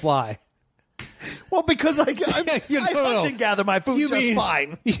exactly apply. Well, because I hunt and gather my food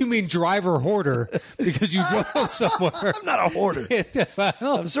fine. You mean driver hoarder because you drove somewhere. I'm not a hoarder.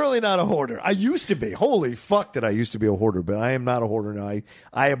 I'm certainly not a hoarder. I used to be. Holy fuck that I used to be a hoarder, but I am not a hoarder now.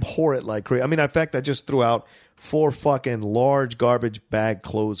 I abhor it like crazy. I mean, in fact, I just threw out 4 fucking large garbage bag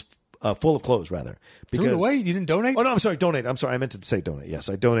clothes, full of clothes, rather. Threw it away? You didn't donate? Oh, no, I'm sorry, donate. I'm sorry, I meant to say donate. Yes,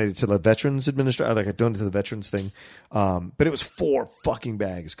 I donated to the Veterans Administration. I donated to the Veterans thing. But it was 4 fucking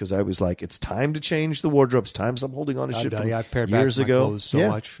bags because I was like, it's time to change the wardrobe. It's time to stop holding on to shit from years ago. So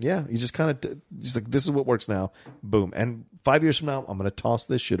much. Yeah, you just kind of, just like, this is what works now. Boom. And 5 years from now, I'm going to toss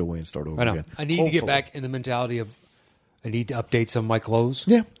this shit away and start over again. I need to get back in the mentality of, I need to update some of my clothes.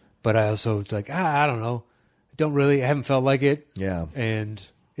 Yeah. But I also, it's like, I don't know. I haven't felt like it. Yeah. And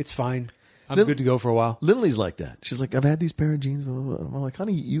it's fine. I'm good to go for a while. Lindley's like that. She's like, I've had these pair of jeans. I'm like,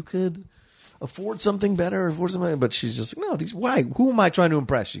 honey, you could afford something better, but she's just like, no, these. Why? Who am I trying to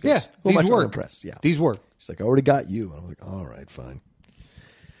impress? She goes, who am I trying to impress? Yeah, these work. She's like, I already got you. And I'm like, all right, fine.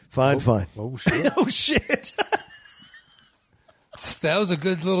 Oh shit! Oh shit! That was a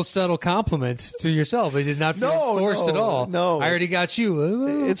good little subtle compliment to yourself. It did not feel forced at all. No, I already got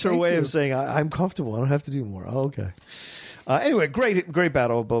you. It's her way of saying I'm comfortable. I don't have to do more. Oh, okay. Anyway, great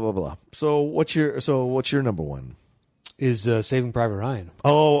battle. Blah blah blah. So what's your number one? Is Saving Private Ryan.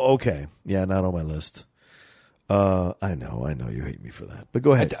 Oh, okay. Yeah, not on my list. I know you hate me for that, but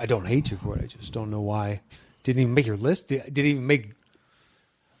go ahead. I don't hate you for it. I just don't know why. Didn't even make your list. Didn't even make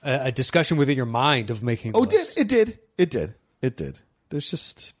a discussion within your mind of making. The list. It did. There's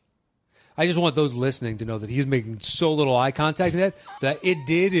just. I just want those listening to know that he was making so little eye contact in that it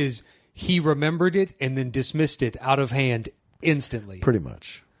did is he remembered it and then dismissed it out of hand instantly. Pretty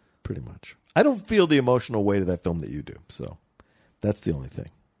much. I don't feel the emotional weight of that film that you do, so that's the only thing.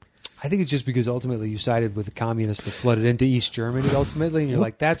 I think it's just because ultimately you sided with the communists that flooded into East Germany ultimately, and you're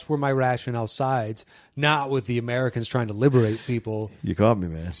like, that's where my rationale sides, not with the Americans trying to liberate people. You caught me,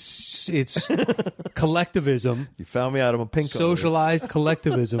 man. It's collectivism. You found me out of a pink socialized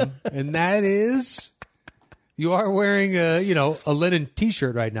collectivism, and that is... You are wearing a linen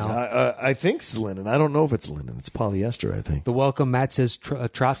T-shirt right now. I think it's linen. I don't know if it's linen. It's polyester, I think. The welcome, Matt says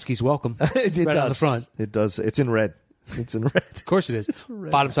Trotsky's welcome. It right does. On the front. It does. It's in red. It's in red. Of course it is. It's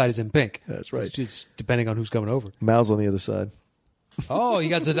red. Bottom side is in pink. That's right. It's depending on who's coming over. Mao's on the other side. Oh, you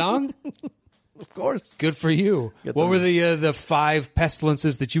got Zedong? Of course. Good for you. What were the 5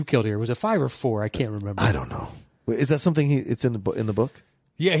 pestilences that you killed here? Was it 5 or 4? I can't remember. I don't know. Wait, is that something it's in the book?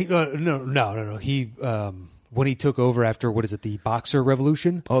 Yeah. No. He when he took over after, what is it, the Boxer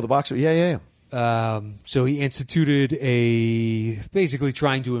Revolution? Oh, the Boxer. Yeah. So he instituted basically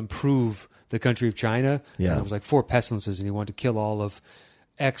trying to improve the country of China. Yeah. And it was like 4 pestilences, and he wanted to kill all of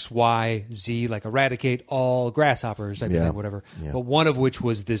X, Y, Z, like eradicate all grasshoppers, type of thing, whatever. Yeah. But one of which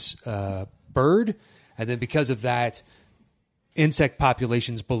was this bird. And then because of that, insect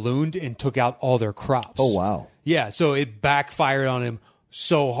populations ballooned and took out all their crops. Oh, wow. Yeah. So it backfired on him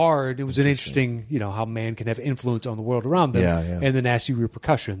so hard. It was an interesting, how man can have influence on the world around them, and the nasty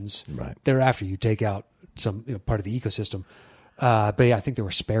repercussions thereafter. You take out some part of the ecosystem. But yeah, I think there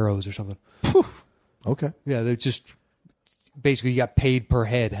were sparrows or something. Okay. Yeah, they're just basically you got paid per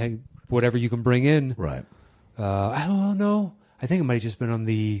head. Hey, whatever you can bring in. Right. I don't know. I think it might have just been on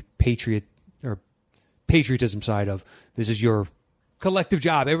the patriotism side of this is your collective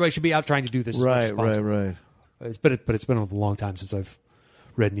job. Everybody should be out trying to do this. Right. It's been a long time since I've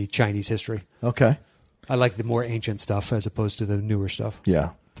read any Chinese history. Okay. I like the more ancient stuff as opposed to the newer stuff.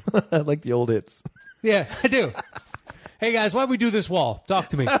 Yeah. I like the old hits. Yeah, I do. Hey guys, why'd we do this wall? Talk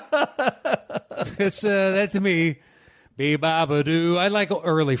to me. It's that to me. Be-ba-ba-doo. I like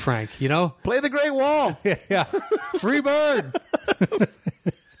early Frank, Play the Great Wall. Yeah. Free bird.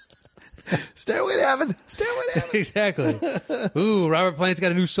 Stairway to Heaven. Exactly. Ooh, Robert Plant's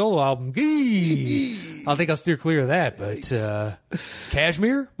got a new solo album. Gee. I think I'll steer clear of that, but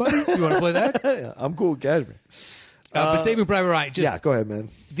Kashmir, buddy? You want to play that? Yeah, I'm cool with Kashmir. But Saving Private Ryan, just go ahead, man.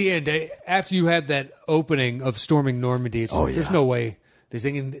 The end, after you have that opening of storming Normandy, there's no way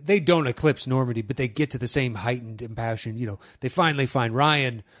they don't eclipse Normandy, but they get to the same heightened impassion. They finally find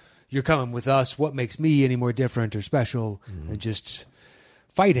Ryan. You're coming with us. What makes me any more different or special than just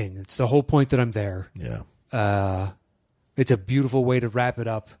fighting? It's the whole point that I'm there. Yeah. It's a beautiful way to wrap it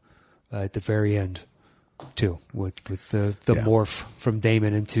up at the very end, too, with the morph from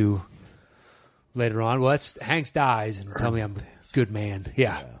Damon into later on. Well, Hanks dies, and tell me I'm a good man.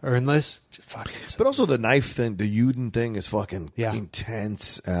 Yeah. Earnless. Just fucking. But also the knife thing, the Yuden thing is fucking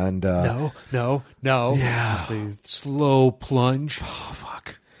intense. And No. Yeah. Just the slow plunge. Oh,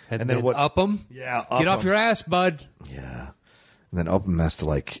 fuck. And then what? Up him. Yeah. Get off your ass, bud. Yeah. And then Upham has to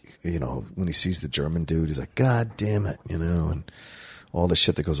when he sees the German dude, he's like, God damn it, and all the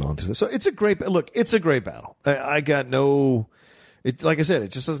shit that goes on through this. So it's a great battle. I got no, like I said,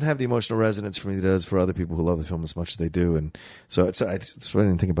 it just doesn't have the emotional resonance for me that it does for other people who love the film as much as they do. And so I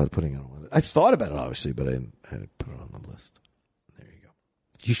didn't think about putting it on. I thought about it, obviously, but I didn't put it on the list. There you go.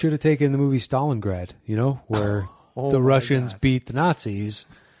 You should have taken the movie Stalingrad, where the Russians beat the Nazis.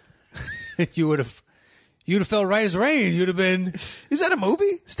 You'd have felt right as rain. You'd have been. Is that a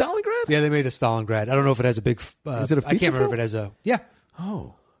movie? Stalingrad? Yeah, they made a Stalingrad. I don't know if it has a big. Is it a feature I can't remember film? if it has a. Yeah.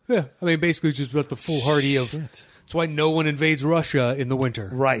 Oh. Yeah. I mean, basically just about the foolhardy of. Shit. That's why no one invades Russia in the winter.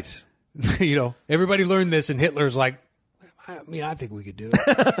 Right. Everybody learned this, and Hitler's like, I think we could do it.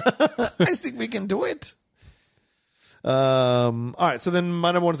 I think we can do it. All right. So then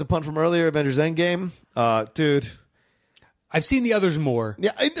my number one is the punt from earlier, Avengers Endgame. Dude. I've seen the others more.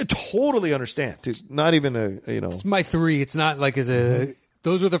 Yeah, I totally understand. It's not even It's my 3. It's not like those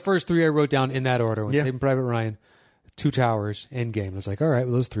were the first 3 I wrote down in that order. Saving Private Ryan, Two Towers, Endgame. I was like, all right,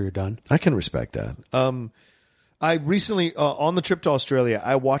 well, those 3 are done. I can respect that. I recently, on the trip to Australia,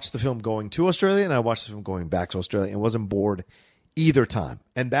 I watched the film going to Australia and I watched the film going back to Australia and wasn't bored either time.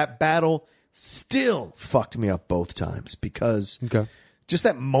 And that battle still fucked me up both times because just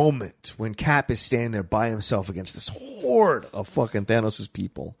that moment when Cap is standing there by himself against this horde of fucking Thanos'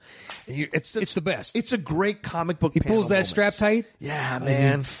 people. It's the best. It's a great comic book. He pulls that strap tight. Yeah,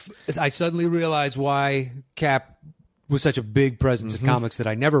 man. I suddenly realized why Cap was such a big presence in comics that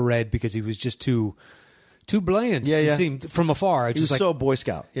I never read because he was just too too bland. Yeah, It seemed from afar. He was so Boy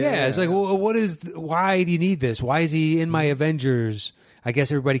Scout. It's like, well, why do you need this? Why is he in my Avengers? I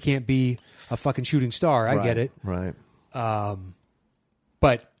guess everybody can't be a fucking shooting star. I get it. Right.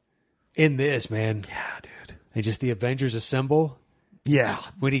 But in this, man. Yeah, dude. And just the Avengers assemble. Yeah.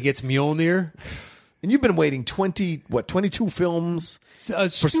 When he gets Mjolnir. And you've been waiting 22 films for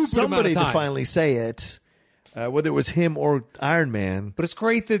somebody to finally say it, whether it was him or Iron Man. But it's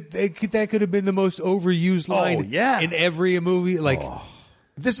great that that could have been the most overused line in every movie. Like,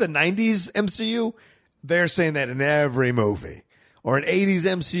 if this is a 90s MCU, they're saying that in every movie. Or an 80s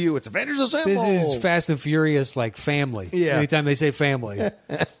MCU, it's Avengers Assemble. This is Fast and Furious, like family. Yeah. Anytime they say family.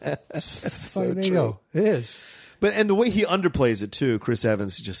 So there you go. It is. And the way he underplays it, too, Chris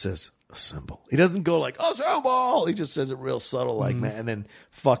Evans just says, assemble. He doesn't go like, assemble. He just says it real subtle, like, man. And then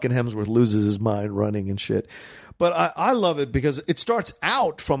fucking Hemsworth loses his mind running and shit. But I love it because it starts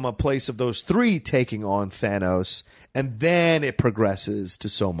out from a place of those three taking on Thanos, and then it progresses to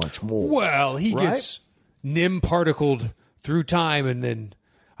so much more. Well, he gets Nim particled through time, and then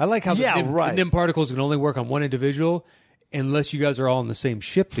I like how the Nim particles can only work on one individual unless you guys are all on the same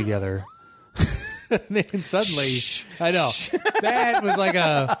ship together. And then suddenly, I know, that was like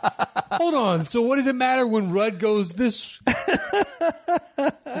hold on, so what does it matter when Rudd goes this?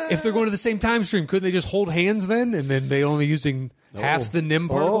 If they're going to the same time stream, couldn't they just hold hands then? And then they only using half the Nim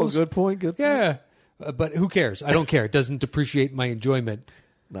particles? Oh, good point. Yeah. But who cares? I don't care. It doesn't depreciate my enjoyment.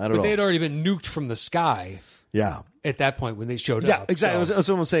 Not at all. But they had already been nuked from the sky. Yeah. At that point when they showed up. Yeah, exactly. That's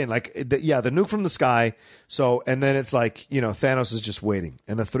what I'm saying. Like, the nuke from the sky. So, and then it's like, Thanos is just waiting.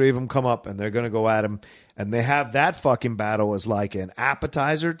 And the three of them come up and they're going to go at him. And they have that fucking battle as like an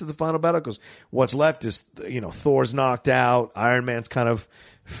appetizer to the final battle. Because what's left is, Thor's knocked out. Iron Man's kind of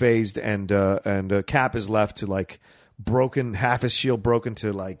phased. And Cap is left to like broken, half his shield broken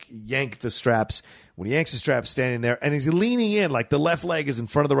to like yank the straps. When he yanks the strap, standing there, and he's leaning in, like the left leg is in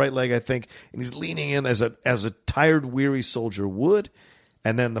front of the right leg, I think, and he's leaning in as a tired, weary soldier would.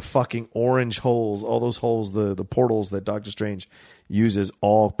 And then the fucking orange holes, all those holes, the portals that Doctor Strange uses,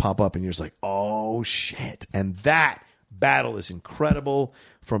 all pop up, and you're just like, oh shit! And that battle is incredible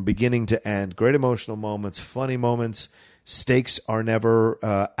from beginning to end. Great emotional moments, funny moments. Stakes are never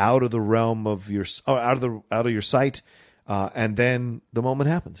out of the realm of out of your sight. And then the moment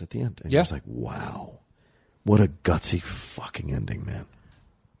happens at the end. And you're just like, wow, what a gutsy fucking ending, man.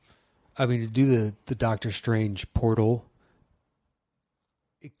 I mean, to do the Doctor Strange portal,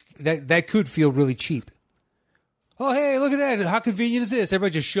 that could feel really cheap. Oh, hey, look at that. How convenient is this?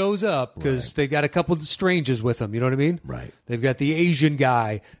 Everybody just shows up because they got a couple of strangers with them. You know what I mean? Right. They've got the Asian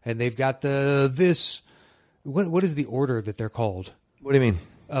guy, and they've got this. What is the order that they're called? What do you mean?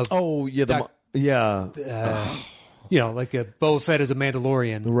 Like a Boba Fett is a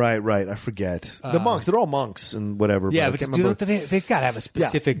Mandalorian. Right. I forget. The monks, they're all monks and whatever. Yeah, but they've got to have a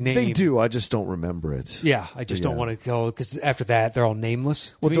specific name. They do. I just don't remember it. Yeah, I just don't want to go, because after that, they're all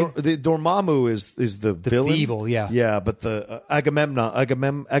nameless. Well, the Dormammu is the villain. The evil, yeah. Yeah, but the Agamemnon,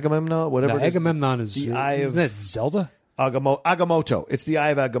 whatever it is. Agamemnon is, isn't that Zelda? Agamotto. It's the Eye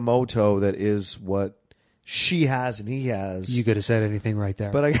of Agamotto that is what she has and he has. You could have said anything right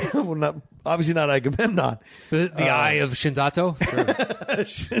there. But obviously not Agamemnon. The Eye of Shinzato? Sure.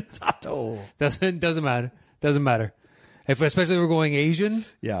 Shinzato. Doesn't matter. Doesn't matter. Especially if we're going Asian.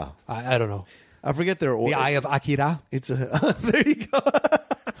 Yeah. I don't know. I forget their order. The Eye of Akira. There you go.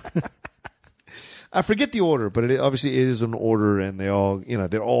 I forget the order, but it obviously is an order, and they all,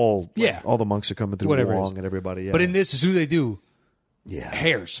 they're all, all the monks are coming through Wong and everybody. Yeah. But in this, who do they do? Yeah.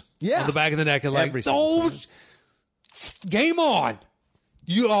 Hairs. Yeah. On the back of the neck. And like, those. Game on.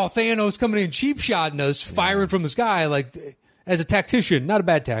 Thanos coming in cheap shotting us, firing from the sky, like, as a tactician. Not a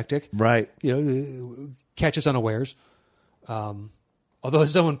bad tactic. Right. Catch us unawares. Although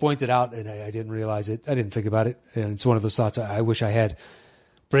someone pointed out, and I didn't realize it, I didn't think about it, and it's one of those thoughts I wish I had.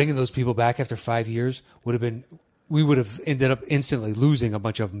 Bringing those people back after 5 years we would have ended up instantly losing a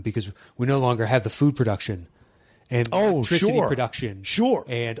bunch of them, because we no longer have the food production and electricity production. Sure.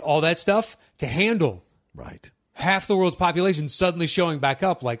 And all that stuff to handle. Right. Half the world's population suddenly showing back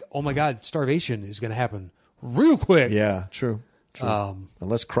up, like, oh my God, starvation is going to happen real quick. Yeah, true.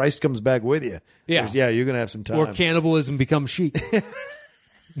 Unless Christ comes back with you. Yeah. You're going to have some time. Or cannibalism becomes chic.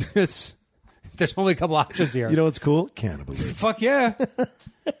 There's only a couple options here. You know what's cool? Cannibalism. Fuck yeah.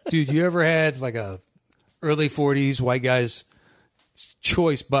 Dude, you ever had like a early 40s white guy's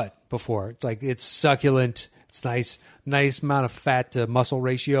choice butt before? It's like, it's succulent. It's nice amount of fat to muscle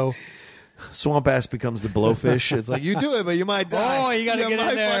ratio. Swamp ass becomes the blowfish. It's like, you do it, but you might die. Oh, you got to get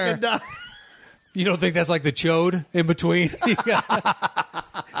in there. Fucking die. You don't think that's like the chode in between?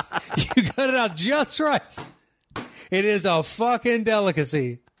 You cut it out just right. It is a fucking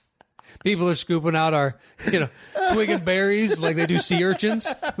delicacy. People are scooping out our, swinging berries like they do sea urchins.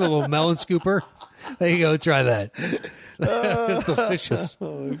 A little melon scooper. There you go. Try that. It's delicious.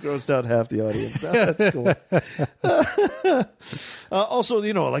 It grossed out half the audience. That's cool. Also,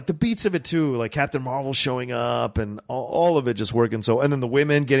 like the beats of it too, like Captain Marvel showing up and all of it just working. So, and then the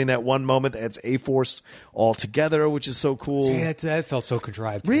women getting that one moment that's A-Force all together, which is so cool. See, that felt so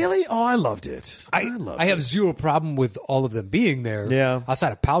contrived. Really? Oh, I loved it. I have zero problem with all of them being there. Yeah.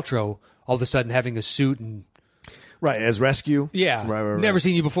 Outside of Paltrow, all of a sudden having a suit and right, as rescue. Yeah. Right. Never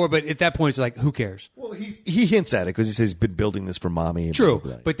seen you before, but at that point, it's like, who cares? Well, he hints at it because he says he's been building this for mommy. And true. blah,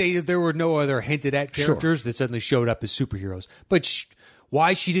 blah, blah. But there were no other hinted at characters that suddenly showed up as superheroes. But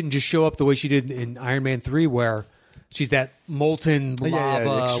why she didn't just show up the way she did in Iron Man 3, where she's that molten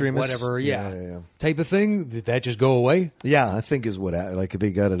lava, extremist. whatever, type of thing? Did that just go away? Yeah, I think is what, like,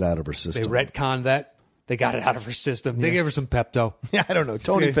 they got it out of her system. They retconned that. They got it out of her system. They gave her some Pepto. Yeah, I don't know.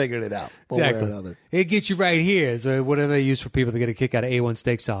 Tony figured it out. Exactly. It gets you right here. So what do they use for people to get a kick out of A1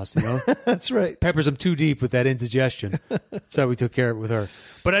 steak sauce, That's right. Peppers them too deep with that indigestion. So we took care of it with her.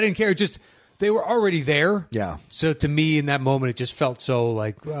 But I didn't care. Just they were already there. Yeah. So to me, in that moment, it just felt so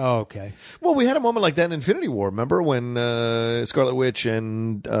like, oh, okay. Well, we had a moment like that in Infinity War. Remember when Scarlet Witch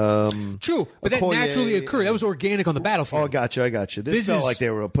and true, but that naturally occurred. That was organic on the battlefield. Oh, I got you. This felt like they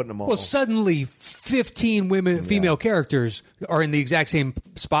were putting them all. Well, suddenly 15 female characters are in the exact same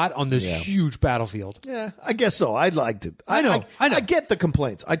spot on this huge battlefield. Yeah, I guess so. I liked it. I know. I get the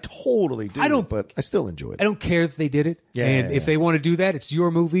complaints. I totally do. But I still enjoy it. I don't care that they did it. Yeah, and if they want to do that, it's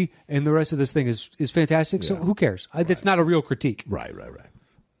your movie, and the rest of this thing is fantastic. So who cares? That's not a real critique. Right.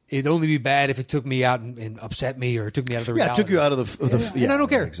 It'd only be bad if it took me out and upset me, or it took me out of the reality. Yeah, it took you out of the and I don't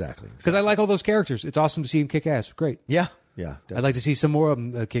care. Exactly. Because I like all those characters. It's awesome to see them kick ass. Great. Yeah. Definitely. I'd like to see some more of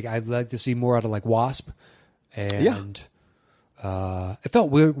them kick. I'd like to see more out of like Wasp. And it felt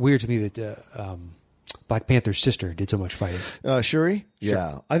weird to me that Black Panther's sister did so much fighting. Shuri? Sure.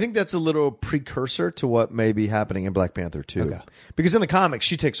 Yeah. I think that's a little precursor to what may be happening in Black Panther 2. Okay. Because in the comics,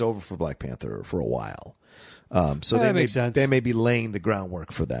 she takes over for Black Panther for a while. So that makes sense. They may be laying the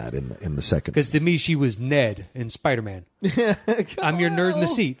groundwork for that in the second. Because to me, she was Ned in Spider-Man. I'm your nerd in the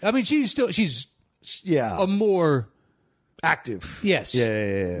seat. I mean, she's a more active. Yes.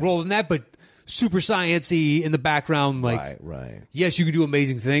 Yeah. Role than that, but super science-y in the background. Like, right. Yes, you can do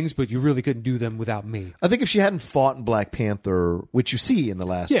amazing things, but you really couldn't do them without me. I think if she hadn't fought in Black Panther, which you see in the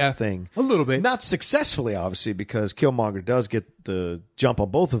last thing, a little bit, not successfully, obviously, because Killmonger does get the jump on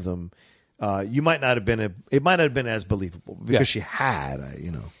both of them. You might not have been it might not have been as believable because she had,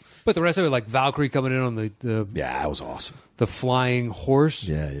 But the rest of it, like Valkyrie coming in on the that was awesome. The flying horse,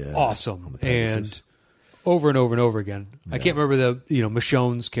 awesome, and over and over and over again. I can't remember the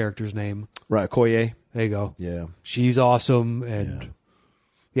Michonne's character's name. Right, Okoye. There you go. Yeah, she's awesome, and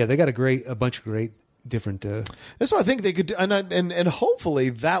they got a bunch of great different. That's what I think they could do, and hopefully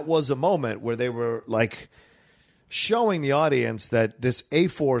that was a moment where they were like showing the audience that this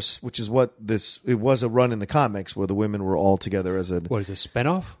A-Force, which is what it was a run in the comics where the women were all together as a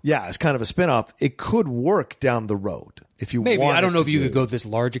spinoff? Yeah, it's kind of a spinoff. It could work down the road if you maybe. wanted I don't know if you to could go this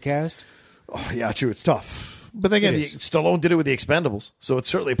large a cast. Oh, yeah, true. It's tough. But again, Stallone did it with the Expendables, so it's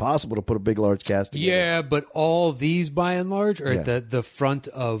certainly possible to put a big, large cast together. Yeah, but all these, by and large, are at the front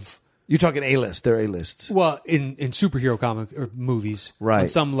of... You're talking A-list. They're A-list. Well, in superhero comic or movies, right. On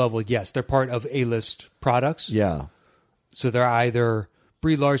some level, yes, they're part of A-list products. Yeah. So they're either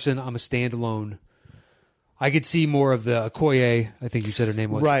Brie Larson, I'm a standalone. I could see more of the Okoye, I think you said her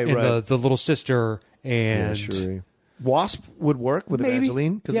name was. Right. The little sister and... Yeah, sure. Wasp would work with maybe.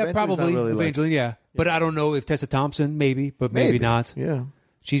 Evangeline. Yeah, probably really Evangeline, yeah. But I don't know if Tessa Thompson, maybe, but maybe not. Yeah.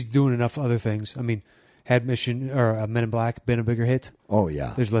 She's doing enough other things. I mean, had Men in Black been a bigger hit? Oh,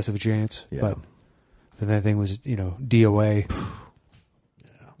 yeah. There's less of a chance. Yeah. But that thing was, DOA.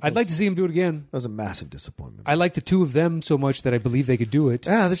 I'd like to see him do it again. That was a massive disappointment. I like the two of them so much that I believe they could do it.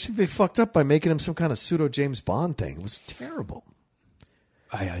 Yeah, they fucked up by making him some kind of pseudo James Bond thing. It was terrible.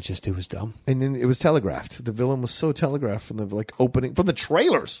 It was dumb. And then it was telegraphed. The villain was so telegraphed from the opening, from the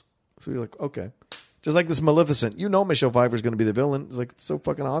trailers. So you're like, okay. Just like this Maleficent. Michelle Pfeiffer's going to be the villain. It's so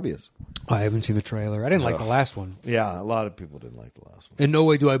fucking obvious. I haven't seen the trailer. I didn't like the last one. Yeah, a lot of people didn't like the last one. In no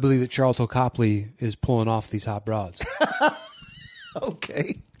way do I believe that Charlton Copley is pulling off these hot broads.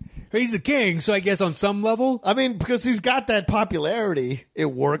 Okay. He's the king, so I guess on some level. I mean, because he's got that popularity, it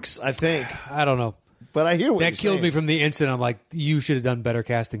works, I think. I don't know. But I hear what that killed me from the instant. I'm like, you should have done better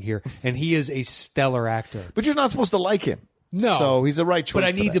casting here. And he is a stellar actor. But you're not supposed to like him. No. So he's the right choice. But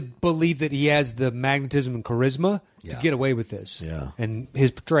I for need that. to believe that he has the magnetism and charisma to get away with this. Yeah. And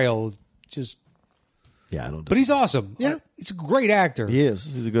his portrayal just... Yeah, I don't. But he's awesome. Yeah. He's a great actor. He is.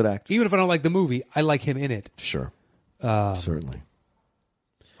 He's a good actor. Even if I don't like the movie, I like him in it. Sure. Certainly.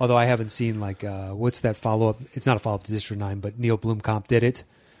 Although I haven't seen, like, what's that follow-up? It's not a follow-up to District 9, but Neil Blomkamp did it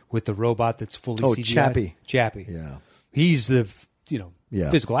with the robot that's fully CGI. Chappie. Chappie. Yeah. He's the, Yeah.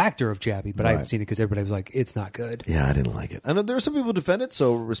 physical actor of Chappie, but I haven't Right. seen it because everybody was like, it's not good. Yeah, I didn't like it. I know there are some people who defend it,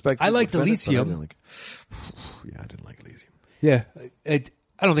 so respect. I liked defend it, but Elysium. I didn't like it. Yeah, I didn't like Elysium. Yeah.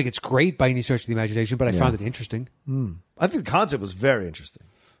 I don't think it's great by any stretch of the imagination, but I found it interesting. I think the concept was very interesting.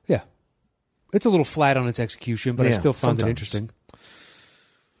 Yeah. It's a little flat on its execution, but I Yeah, still found it sometimes. interesting.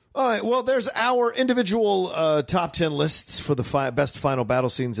 All right. Well, there's our individual top 10 lists for the best final battle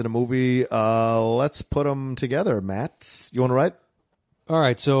scenes in a movie. Let's put them together. Matt, you want to write? All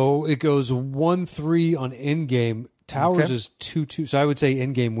right, so it goes 1-3 on Endgame. Towers Okay. is 2-2, so I would say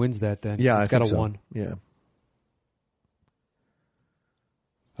Endgame wins that then. Yeah, it's I got think a so. 1. Yeah.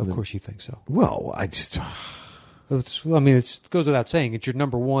 Of course you think so. Well, I just. It goes without saying. It's your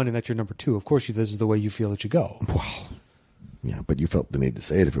number 1 and that's your number 2. Of course, this is the way you feel it should go. Yeah, but you felt the need to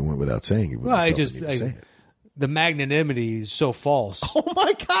say it if it went without saying. You Well, wouldn't felt the need to say it. the magnanimity is so false Oh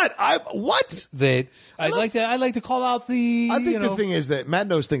my God! What? that I'd like to call out the. I think the thing is that Matt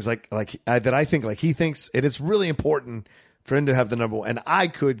knows things that I think like he thinks it is really important for him to have the number 1, and I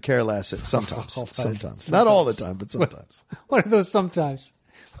could care less sometimes. Sometimes, not all the time, but sometimes. What are those sometimes?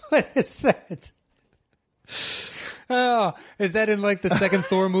 What is that? Oh, is that in like the second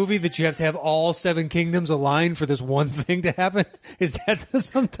Thor movie that you have to have all 7 kingdoms aligned for this one thing to happen? Is that the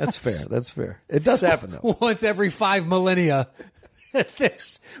sometimes? That's fair. It does happen though. Once every 5 millennia,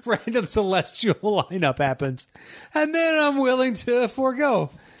 this random celestial lineup happens. And then I'm willing to forego.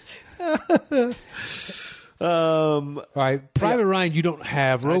 All right, Private Ryan, you don't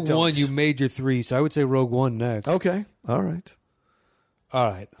have. Rogue don't. One, you made your 3, so I would say Rogue One next. Okay. All right. All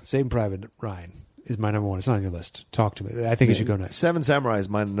right, Saving Private Ryan is my number 1. It's not on your list. Talk to me. I think it should go next. Seven Samurai is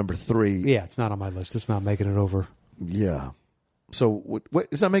my number 3. Yeah, it's not on my list. It's not making it over. Yeah. So what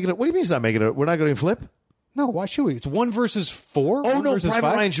is not making it? What do you mean it's not making it? We're not going to flip? No, why should we? It's 1 versus 4. Oh 1 no, versus Private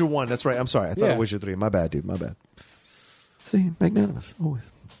 5? Ryan's your 1. That's right. I'm sorry. I thought Yeah. it was your 3. My bad, dude. My bad. See, magnanimous always.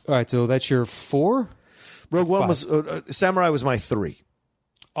 All right, so that's your 4. Rogue One 5. was Samurai was my 3.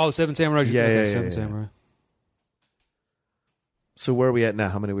 Oh, Seven Samurai. Yeah, Seven yeah. Samurai. So where are we at now?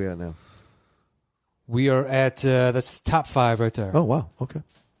 How many are we at now? We are at that's the top 5 right there. Oh wow. Okay.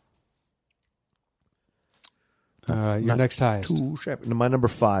 Your next highest. My number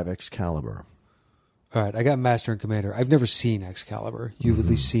 5, Excalibur. All right, I got Master and Commander. I've never seen Excalibur. You've at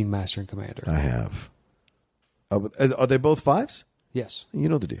least seen Master and Commander. I have. Are they both 5s? Yes. You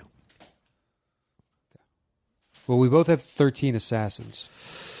know the deal. Well, we both have 13 Assassins.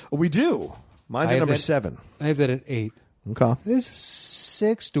 We do. Mine's I at have number that- 7. I have that at 8. Okay. This is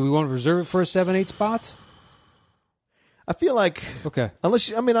 6. Do we want to reserve it for a 7-8 spot? I feel like Okay. I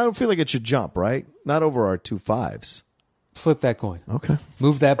don't feel like it should jump, right? Not over our 2 5s. Flip that coin. Okay.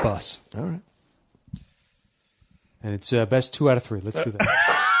 Move that bus. All right. And it's best 2 out of 3. Let's do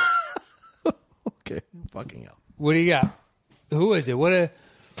that. Okay. Fucking hell. What do you got? Who is it?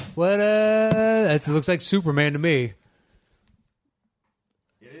 That looks like Superman to me.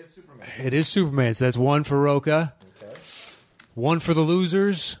 It is Superman. So that's 1 for Roka. Okay. 1 for the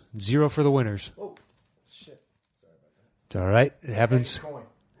losers, 0 for the winners. Oh, shit. Sorry about that. It's all right. It happens.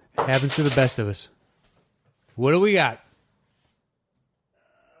 It happens to the best of us. What do we got?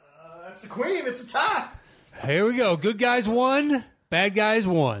 That's the queen. It's a tie. Here we go. Good guys 1, bad guys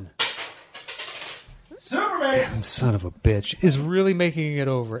 1. Superman. Son of a bitch is really making it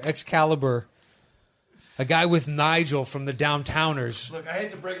over. Excalibur. A guy with Nigel from the Downtowners. Look, I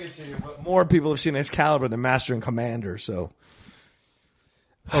hate to break it to you, but more people have seen Excalibur than Master and Commander, so.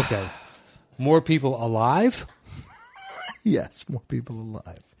 Okay. More people alive? Yes, more people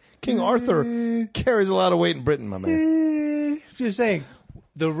alive. King Arthur carries a lot of weight in Britain, my man. Just saying.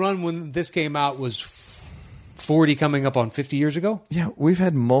 The run when this came out was 40 coming up on 50 years ago? Yeah, we've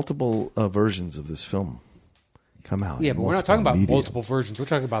had multiple versions of this film come out. Yeah, but we're not talking about multiple versions. We're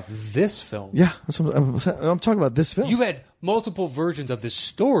talking about this film. Yeah, that's what I'm talking about this film. You've had multiple versions of this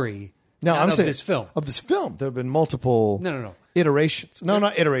story, No, not I'm of saying this film. Of this film, there have been multiple No. iterations. No,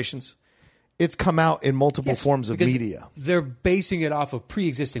 not iterations. It's come out in multiple forms of Because media. They're basing it off of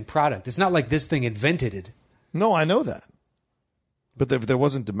pre-existing product. It's not like this thing invented it. No, I know that. But if there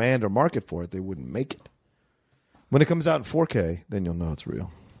wasn't demand or market for it, they wouldn't make it. When it comes out in 4K, then you'll know it's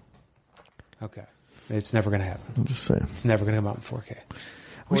real. Okay. It's never going to happen. I'm just saying. It's never going to come out in 4K.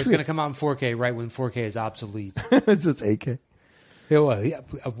 Or it's going to come out in 4K right when 4K is obsolete. So it's 8K. Yeah, well, yeah,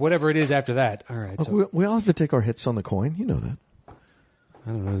 whatever it is after that. All right. So, We all have to take our hits on the coin. You know that. I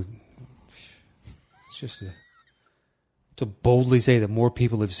don't know. It's just to boldly say that more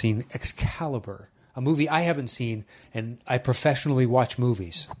people have seen Excalibur, a movie I haven't seen, and I professionally watch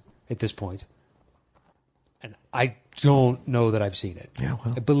movies at this point. And I don't know that I've seen it. Yeah,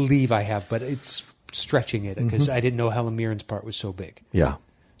 well. I believe I have, but it's stretching it because I didn't know Helen Mirren's part was so big. Yeah.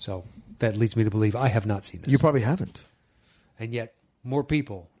 So that leads me to believe I have not seen this. You probably haven't. And yet, more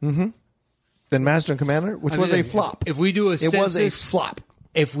people. Then Master and Commander, which was a flop. If we do a census, it was a flop.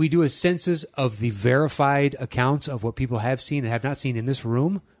 If we do a census of the verified accounts of what people have seen and have not seen in this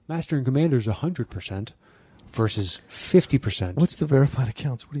room, Master and Commander is 100% versus 50%. What's the verified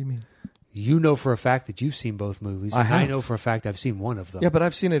accounts? What do you mean? You know for a fact that you've seen both movies. I have. I know for a fact I've seen one of them. Yeah, but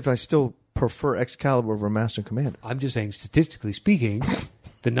I've seen it if I still prefer Excalibur over Master and Commander. I'm just saying, statistically speaking,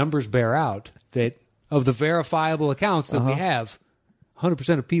 the numbers bear out that of the verifiable accounts that we have,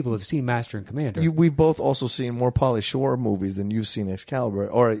 100% of people have seen Master and Commander. We've both also seen more Pauly Shore movies than you've seen Excalibur,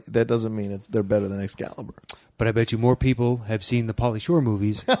 or that doesn't mean they're better than Excalibur. But I bet you more people have seen the Pauly Shore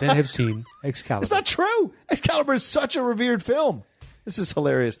movies than have seen Excalibur. It's not true. Excalibur is such a revered film. This is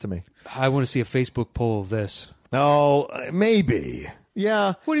hilarious to me. I want to see a Facebook poll of this. No, maybe.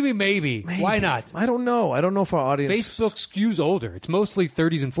 Yeah. What do you mean maybe? Why not? I don't know. I don't know if our audience... Facebook skews older. It's mostly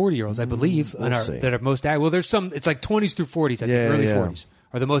 30s and 40-year-olds, I believe, that are most active. Well, there's some... It's like 20s through 40s, I think, early 40s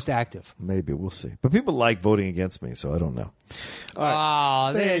are the most active. Maybe. We'll see. But people like voting against me, so I don't know.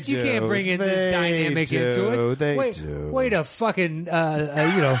 Right. Oh, you can't bring in this dynamic into it. They do. Wait a fucking,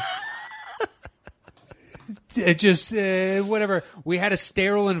 just whatever. We had a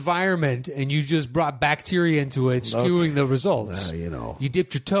sterile environment, and you just brought bacteria into it, skewing the results. You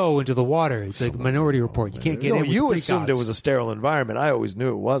dipped your toe into the water. It's like Minority Report. You can't get in. You assumed it was a sterile environment. I always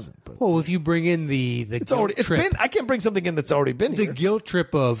knew it wasn't. But. Well, if you bring in the guilt trip, I can't bring something in that's already been here. The guilt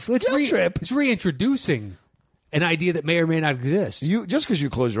trip of it's reintroducing an idea that may or may not exist. Just because you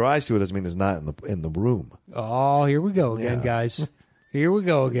close your eyes to it doesn't mean it's not in the room. Oh, here we go again, guys. Here we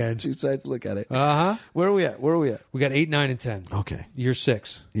go again. Two sides to look at it. Uh-huh. Where are we at? We got 8, 9, and 10. Okay. Year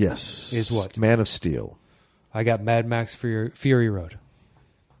 6. Yes. Is what? Man of Steel. I got Mad Max Fury Road.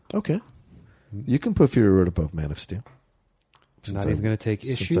 Okay. You can put Fury Road above Man of Steel. Not even going to take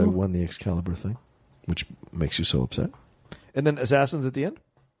issue. Since I won the Excalibur thing, which makes you so upset. And then Assassins at the end?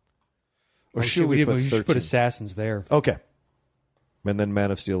 Or should we put 13? You should put Assassins there. Okay. And then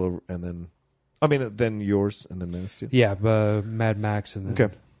Man of Steel over, and then... then yours, and then Man of Steel? Yeah, Mad Max, and then...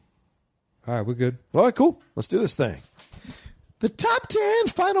 Okay. All right, we're good. All right, cool. Let's do this thing. The top 10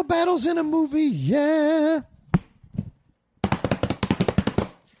 final battles in a movie, yeah.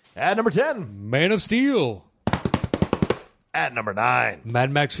 At number 10. Man of Steel. At number 9. Mad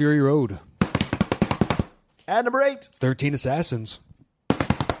Max Fury Road. At number 8. 13 Assassins.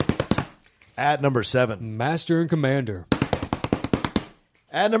 At number 7. Master and Commander.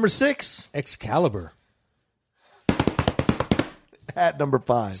 At number 6. Excalibur. At number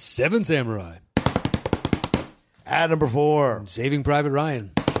 5. 7 Samurai. At number 4. Saving Private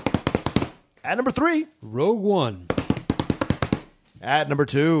Ryan. At number 3. Rogue One. At number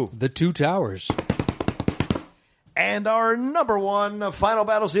 2. The Two Towers. And our number 1 final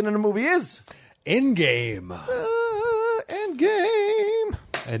battle scene in a movie is... Endgame. Endgame.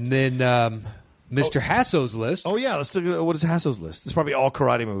 And then Mr. Hasso's list. Oh, yeah. Let's look at what is Hasso's list. It's probably all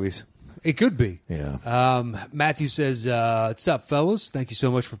karate movies. It could be. Yeah. Matthew says, what's up, fellas? Thank you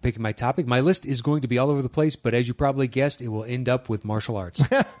so much for picking my topic. My list is going to be all over the place, but as you probably guessed, it will end up with martial arts.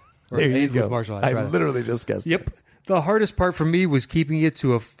 There you go. With martial arts, I rather. literally just guessed Yep. that. The hardest part for me was keeping it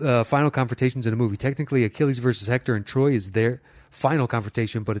to a final confrontations in a movie. Technically, Achilles versus Hector and Troy is their final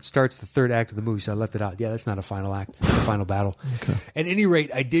confrontation, but it starts the third act of the movie, so I left it out. Yeah, that's not a final act, it's a final battle. Okay. At any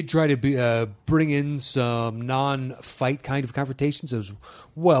rate, I did try to bring in some non-fight kind of confrontations as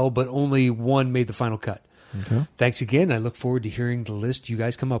well, but only one made the final cut. Okay. Thanks again. I look forward to hearing the list you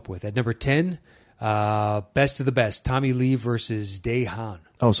guys come up with. At number 10, best of the best, Tommy Lee versus Dae Han.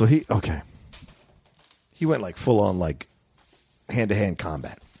 Oh, so he went like full on like hand-to-hand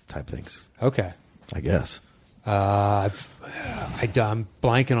combat type things. Okay. I guess. I'm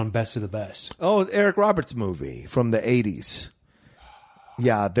blanking on best of the best. Oh, Eric Roberts movie from the 80s.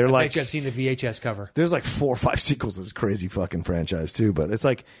 Yeah, they're I like... bet you I've seen the VHS cover. There's like 4 or 5 sequels to this crazy fucking franchise too, but it's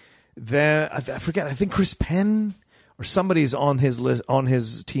like... I forget, I think Chris Penn or somebody's on his list, on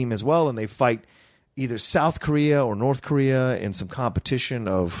his team as well, and they fight either South Korea or North Korea in some competition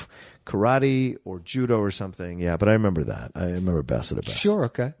of karate or judo or something. Yeah, but I remember that. I remember best of the best. Sure,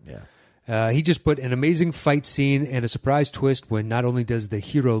 okay. Yeah. He just put an amazing fight scene and a surprise twist when not only does the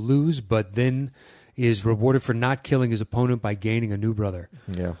hero lose, but then is rewarded for not killing his opponent by gaining a new brother.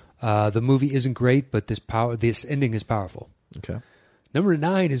 Yeah. The movie isn't great, but this ending is powerful. Okay. Number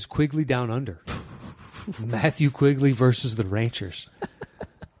 9 is Quigley Down Under. Matthew Quigley versus the Ranchers.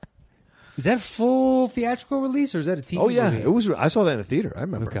 Is that a full theatrical release or is that a TV movie? Oh, yeah. It was. I saw that in the theater. I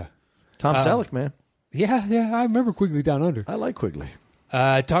remember. Okay. Tom Selleck, man. Yeah, I remember Quigley Down Under. I like Quigley.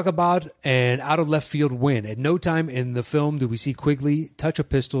 Talk about an out-of-left-field win. At no time in the film do we see Quigley touch a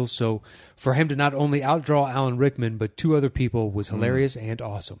pistol, so for him to not only outdraw Alan Rickman, but 2 other people was hilarious and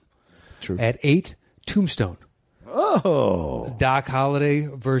awesome. True. At 8, Tombstone. Oh. Doc Holliday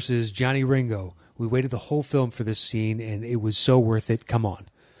versus Johnny Ringo. We waited the whole film for this scene, and it was so worth it. Come on.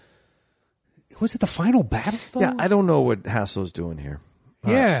 Was it the final battle, though? Yeah, I don't know what Hassel's doing here.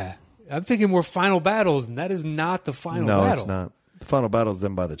 Yeah. I'm thinking more final battles, and that is not the final battle. No, it's not. The final battle is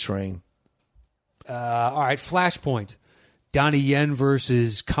done by the train. All right, Flashpoint. Donnie Yen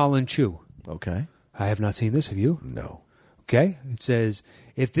versus Colin Chu. Okay. I have not seen this. Have you? No. Okay. It says,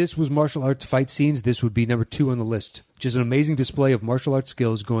 if this was martial arts fight scenes, this would be number 2 on the list. Just an amazing display of martial arts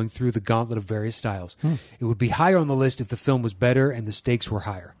skills going through the gauntlet of various styles. It would be higher on the list if the film was better and the stakes were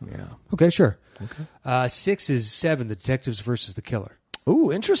higher. Yeah. Okay, sure. Okay. 6 is 7, The Detectives versus the Killer.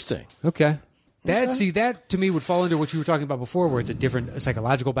 Ooh, interesting. Okay. That to me would fall under what you were talking about before, where it's a different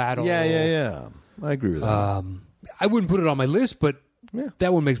psychological battle. Yeah. I agree with that. I wouldn't put it on my list, but Yeah.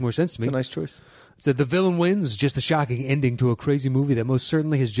 that one makes more sense to me. It's a nice choice. So the villain wins, just a shocking ending to a crazy movie that most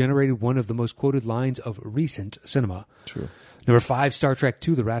certainly has generated one of the most quoted lines of recent cinema. True. Number 5, Star Trek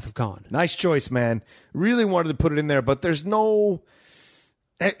II, The Wrath of Khan. Nice choice, man. Really wanted to put it in there, but there's no...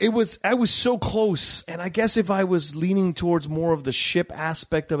 I was so close, and I guess if I was leaning towards more of the ship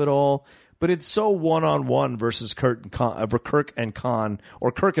aspect of it all, but it's so one-on-one versus Kirk and Khan,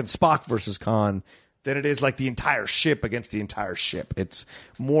 or Kirk and Spock versus Khan, than it is like the entire ship against the entire ship. It's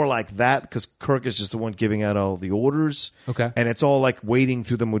more like that because Kirk is just the one giving out all the orders. Okay. And it's all like wading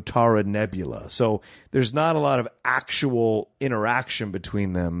through the Mutara Nebula. So there's not a lot of actual interaction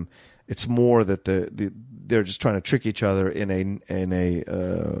between them. It's more that they're just trying to trick each other in a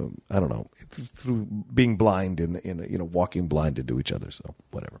I don't know, through being blind in walking blinded to each other. So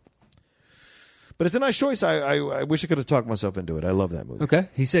whatever. But it's a nice choice. I wish I could have talked myself into it. I love that movie. Okay.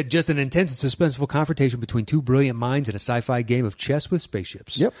 He said, just an intense and suspenseful confrontation between 2 brilliant minds in a sci-fi game of chess with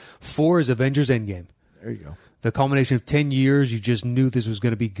spaceships. Yep. 4 is Avengers Endgame. There you go. The culmination of 10 years, you just knew this was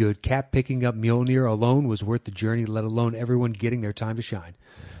going to be good. Cap picking up Mjolnir alone was worth the journey, let alone everyone getting their time to shine.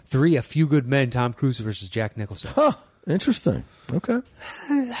 3, A Few Good Men, Tom Cruise versus Jack Nicholson. Huh. Interesting. Okay.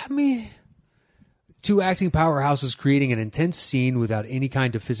 I mean, 2 acting powerhouses creating an intense scene without any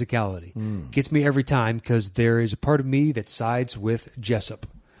kind of physicality. Gets me every time because there is a part of me that sides with Jessup.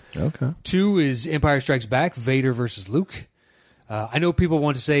 Okay. 2 is Empire Strikes Back, Vader versus Luke. I know people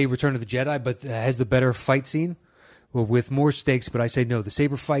want to say Return of the Jedi, but has the better fight scene with more stakes, but I say no. The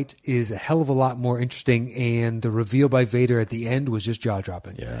saber fight is a hell of a lot more interesting, and the reveal by Vader at the end was just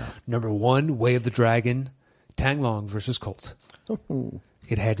jaw-dropping. Yeah. Number 1, Way of the Dragon, Tang Long versus Colt. Oh.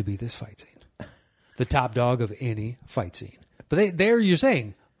 It had to be this fight scene. The top dog of any fight scene. But there you're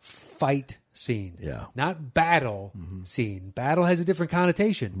saying fight scene. Yeah. Not battle scene. Battle has a different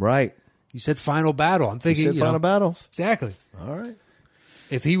connotation. Right. You said final battle. I'm thinking, You said final battles. Exactly. All right.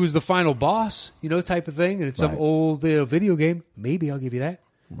 If he was the final boss, type of thing, and it's some Right. old video game, maybe I'll give you that.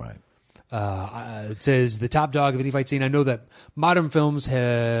 Right. It says the top dog of any fight scene. I know that modern films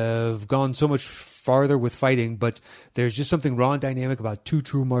have gone so much farther with fighting, but there's just something raw and dynamic about 2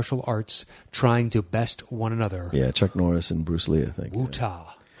 true martial arts trying to best one another. Yeah, Chuck Norris and Bruce Lee, I think.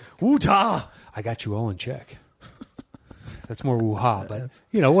 Woo-ta. Woo-ta! I got you all in check. That's more woo-ha, but,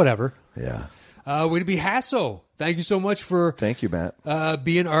 whatever. Yeah. Way to be Hasso. Thank you so much for Thank you, Matt.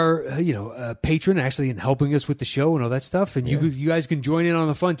 being our patron, actually, and helping us with the show and all that stuff. And you guys can join in on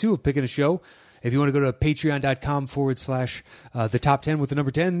the fun, too, of picking a show. If you want to go to patreon.com/the top 10 with the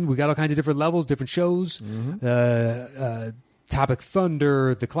number 10, we got all kinds of different levels, different shows. Topic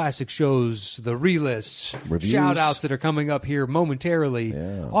Thunder, the classic shows, the relists, Reviews. shout-outs that are coming up here momentarily,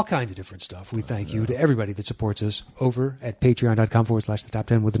 Yeah. all kinds of different stuff. We thank you to everybody that supports us over at patreon.com/the top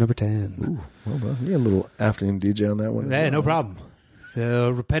 10 with the number 10. Well done. You got a little afternoon DJ on that one. Yeah, no problem.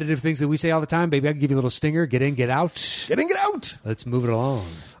 The repetitive things that we say all the time, baby. I can give you a little stinger. Get in, get out. Get in, get out. Let's move it along.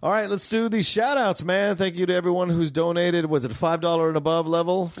 All right, let's do these shout-outs, man. Thank you to everyone who's donated. Was it a $5 and above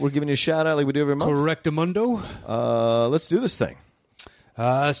level? We're giving you a shout-out like we do every month. Correctamundo. Let's do this thing.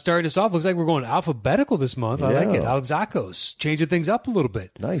 Starting us off, looks like we're going alphabetical this month. I like it. Alexakos, changing things up a little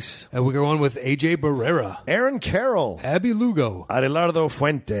bit. Nice. And we're going with AJ Barrera, Aaron Carroll, Abby Lugo, Adelardo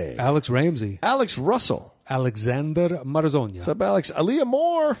Fuente, Alex Ramsey, Alex Russell, Alexander Marzonia, what's up, Alex? Aliyah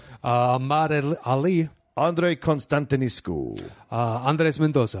Moore, Ahmad Ali, Andre Constantinescu, Andres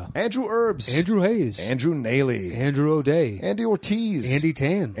Mendoza, Andrew Herbs, Andrew Hayes, Andrew Naley, Andrew O'Day, Andy Ortiz, Andy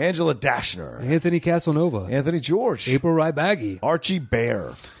Tan, Angela Dashner, Anthony Casanova, Anthony George, April Rybaggy, Archie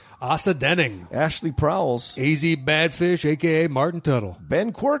Bear, Asa Denning, Ashley Prowls, AZ Badfish, a.k.a. Martin Tuttle,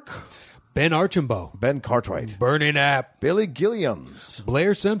 Ben Quirk, Ben Archambault, Ben Cartwright, Bernie Knapp, Billy Gilliams,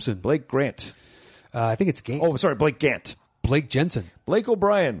 Blair Simpson, Blake Grant. I think it's Gant, Oh, sorry, Blake Gant, Blake Jensen, Blake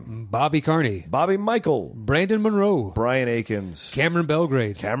O'Brien, Bobby Carney, Bobby Michael, Brandon Monroe, Brian Akins, Cameron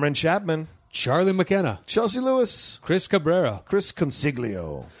Belgrade, Cameron Chapman, Charlie McKenna, Chelsea Lewis, Chris Cabrera, Chris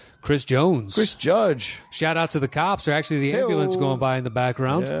Consiglio, Chris Jones. Chris Judge. Shout out to the cops, or actually the ambulance Hey-o. going by in the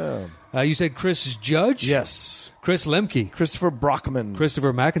background. Yeah. You said Chris Judge? Yes. Chris Lemke, Christopher Brockman.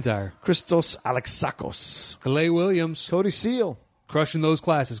 Christopher McIntyre, Christos Alexakos. Clay Williams, Cody Seal. crushing those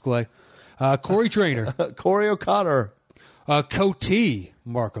classes, Clay. Corey Trainer, Corey O'Connor. Cote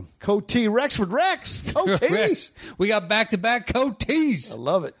Markham. Cote Rexford Rex. Cote. Rex. We got back-to-back Cotes. I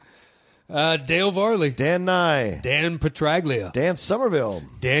love it. Dale Varley, Dan Nye. Dan Petraglia, Dan Somerville.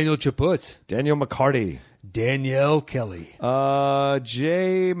 Daniel Chaput, Daniel McCarty. Danielle Kelly,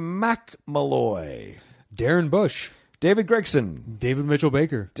 Jay McMalloy. Darren Bush, David Gregson. David Mitchell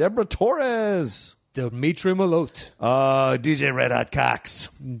Baker, Deborah Torres. Dimitri Malot, DJ Red Hot Cox.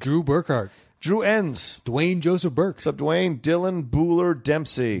 Drew Burkhart, Drew Enns. Dwayne Joseph Burke, What's up, Dwayne? Dylan Bueller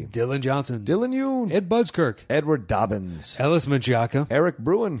Dempsey. Dylan Johnson, Dylan Yoon. Ed Budskirk, Edward Dobbins. Ellis Menchaca, Eric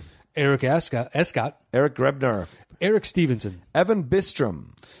Bruin. Eric Escott, Eric Grebner. Eric Stevenson, Evan Bistrom.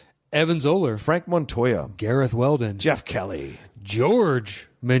 Evan Zoller, Frank Montoya. Gareth Weldon, Jeff Kelly. George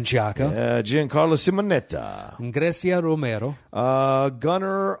Menchaca, Giancarlo Simonetta. Grecia Romero,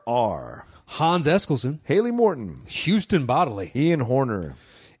 Gunnar R. Hans Eskelson, Haley Morton. Houston Bodley, Ian Horner.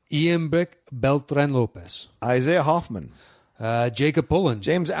 Ian Brick Beltran Lopez, Isaiah Hoffman. Jacob Pullen,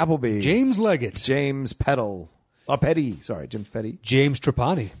 James Appleby. James Leggett, James Peddle. Petty. Sorry, James Petty. James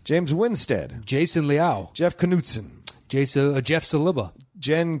Trapani, James Winstead. Jason Liao, Jeff Knutson. Jeff Saliba,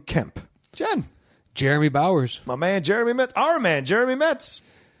 Jen Kemp. Jen. Jeremy Bowers, My man Jeremy Metz. Our man Jeremy Metz.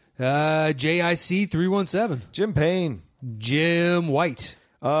 JIC 317, Jim Payne. Jim White,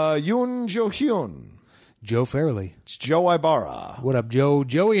 Yoon Jo Hyun. Joe Fairley. Joe Ibarra. What up, Joe?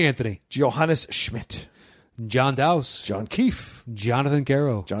 Joey Anthony, Johannes Schmidt. John Dowse, John Keefe. Jonathan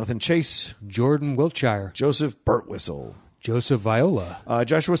Caro, Jonathan Chase. Jordan Wiltshire, Joseph Burtwhistle. Joseph Viola,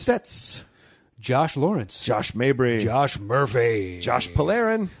 Joshua Stetz. Josh Lawrence, Josh Mabry. Josh Murphy, Josh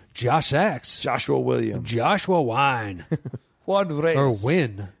Polarin. Josh Sachs, Joshua Williams. Joshua Wine, Juan Reyes. or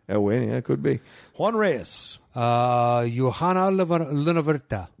Win, Win, yeah, could be. Juan Reyes. Johanna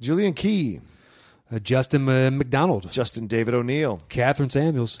Lunaverta, Julian Key. Justin McDonald, Justin David O'Neill. Catherine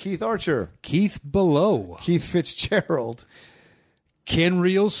Samuels, Keith Archer. Keith Below, Keith Fitzgerald. Ken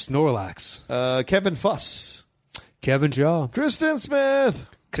Reels Snorlax, Kevin Fuss. Kevin Shaw, Kristen Smith.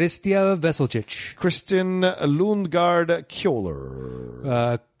 Kristia Veselchich, Kristen Lundgaard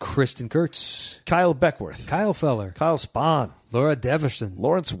Kjoler. Kristen Kurtz, Kyle Beckworth. Kyle Feller, Kyle Spahn. Laura Deverson,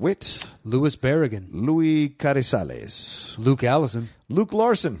 Lawrence Witt. Louis Berrigan, Louis Carizales. Luke Allison, Luke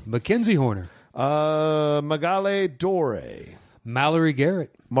Larson. Mackenzie Horner, Magale Dore. Mallory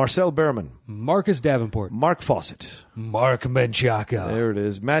Garrett, Marcel Behrman. Marcus Davenport, Mark Fawcett. Mark Menchaca, There it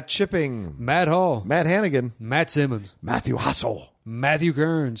is. Matt Chipping. Matt Hall, Matt Hannigan. Matt Simmons, Matthew Hassel. Matthew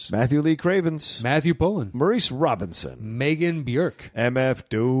Kearns, Matthew Lee Cravens. Matthew Pullen, Maurice Robinson. Megan Bjork, MF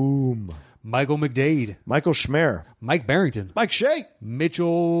Doom. Michael McDade, Michael Schmer. Mike Barrington, Mike Shea.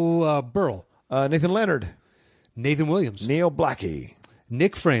 Mitchell Burrell, Nathan Leonard. Nathan Williams, Neil Blackie.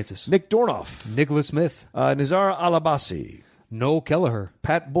 Nick Francis, Nick Dornoff. Nicholas Smith, Nizar Alabasi. Noel Kelleher,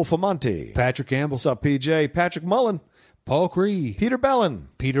 Pat Bulfamonte. Patrick Campbell, What's up, PJ? Patrick Mullen. Paul Cree, Peter Bellin.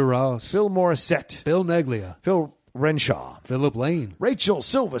 Peter Ross, Phil Morissette. Phil Neglia, Phil Renshaw. Philip Lane, Rachel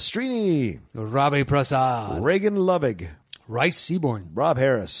Silvestrini. Robbie Prasad, Reagan Lubbock. Rice Seaborn, Rob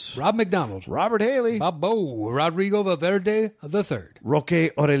Harris. Rob McDonald, Robert Haley. Bobo, Rodrigo Valverde III,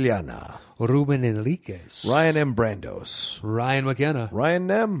 Roque Orellana. Ruben Enriquez, Ryan M. Brandos. Ryan McKenna, Ryan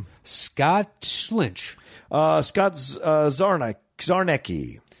Nem. Scott Lynch, Scott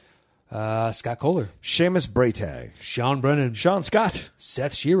Zarnecki. Scott Kohler, Seamus Braytag. Sean Brennan, Sean Scott.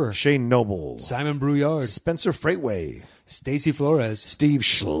 Seth Shearer, Shane Noble. Simon Brouillard, Spencer Freightway. Stacy Flores, Steve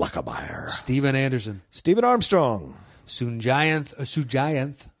Schluckemeyer. Stephen Anderson, Stephen Armstrong. Sujayanth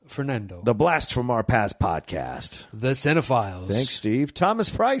Fernando. The Blast from Our Past podcast. The Cinephiles. Thanks, Steve. Thomas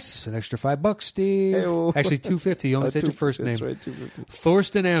Price. It's an extra $5, Steve. Hey-o. Actually, $2.50. You only said your first name. That's right, $2.50.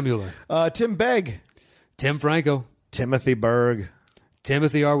 Thorsten Amuller. Tim Begg. Tim Franco. Timothy Berg.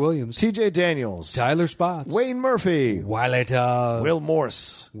 Timothy R. Williams. TJ Daniels. Tyler Spots. Wayne Murphy. Wiley Tug. Will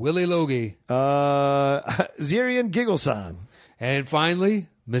Morse. Willie Logie. Zirian Giggleson. And finally,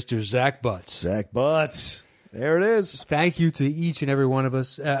 Mr. Zach Butts. Zach Butts. There it is. Thank you to each and every one of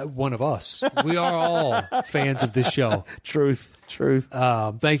us. We are all fans of this show. Truth.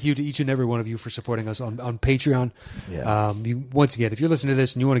 Thank you to each and every one of you for supporting us on Patreon. Yeah. Once again, if you're listening to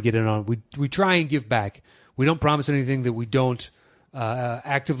this and you want to get in on, we try and give back. We don't promise anything that we don't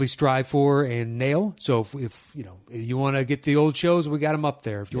actively strive for and nail. So if you want to get the old shows, we got them up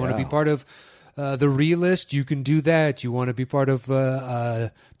there. If you want to be part of the Realist, you can do that. You want to be part of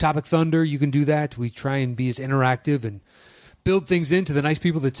Topic Thunder, you can do that. We try and be as interactive and build things into the nice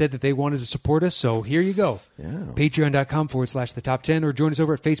people that said that they wanted to support us. So here you go. Yeah. Patreon.com/the top 10, or join us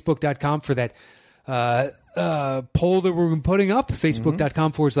over at Facebook.com for that poll that we're putting up.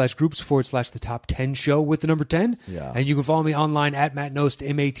 Facebook.com/groups/the top 10 show with the number 10. Yeah. And you can follow me online at Matt Nost,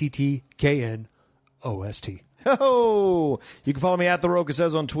 MATTKNOST. Oh, you can follow me at The Rocha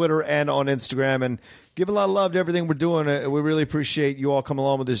Says on Twitter and on Instagram, and give a lot of love to everything we're doing. We really appreciate you all coming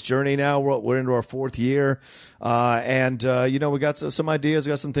along with this journey now. We're into our 4th year, and we got some ideas,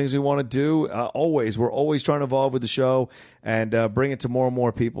 got some things we want to do. We're always trying to evolve with the show and bring it to more and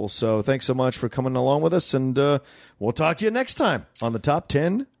more people. So thanks so much for coming along with us, and we'll talk to you next time on the Top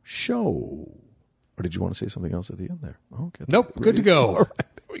 10 Show. Or did you want to say something else at the end there? Okay. Nope, good to go. All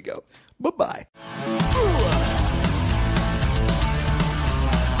right, there we go. Bye-bye.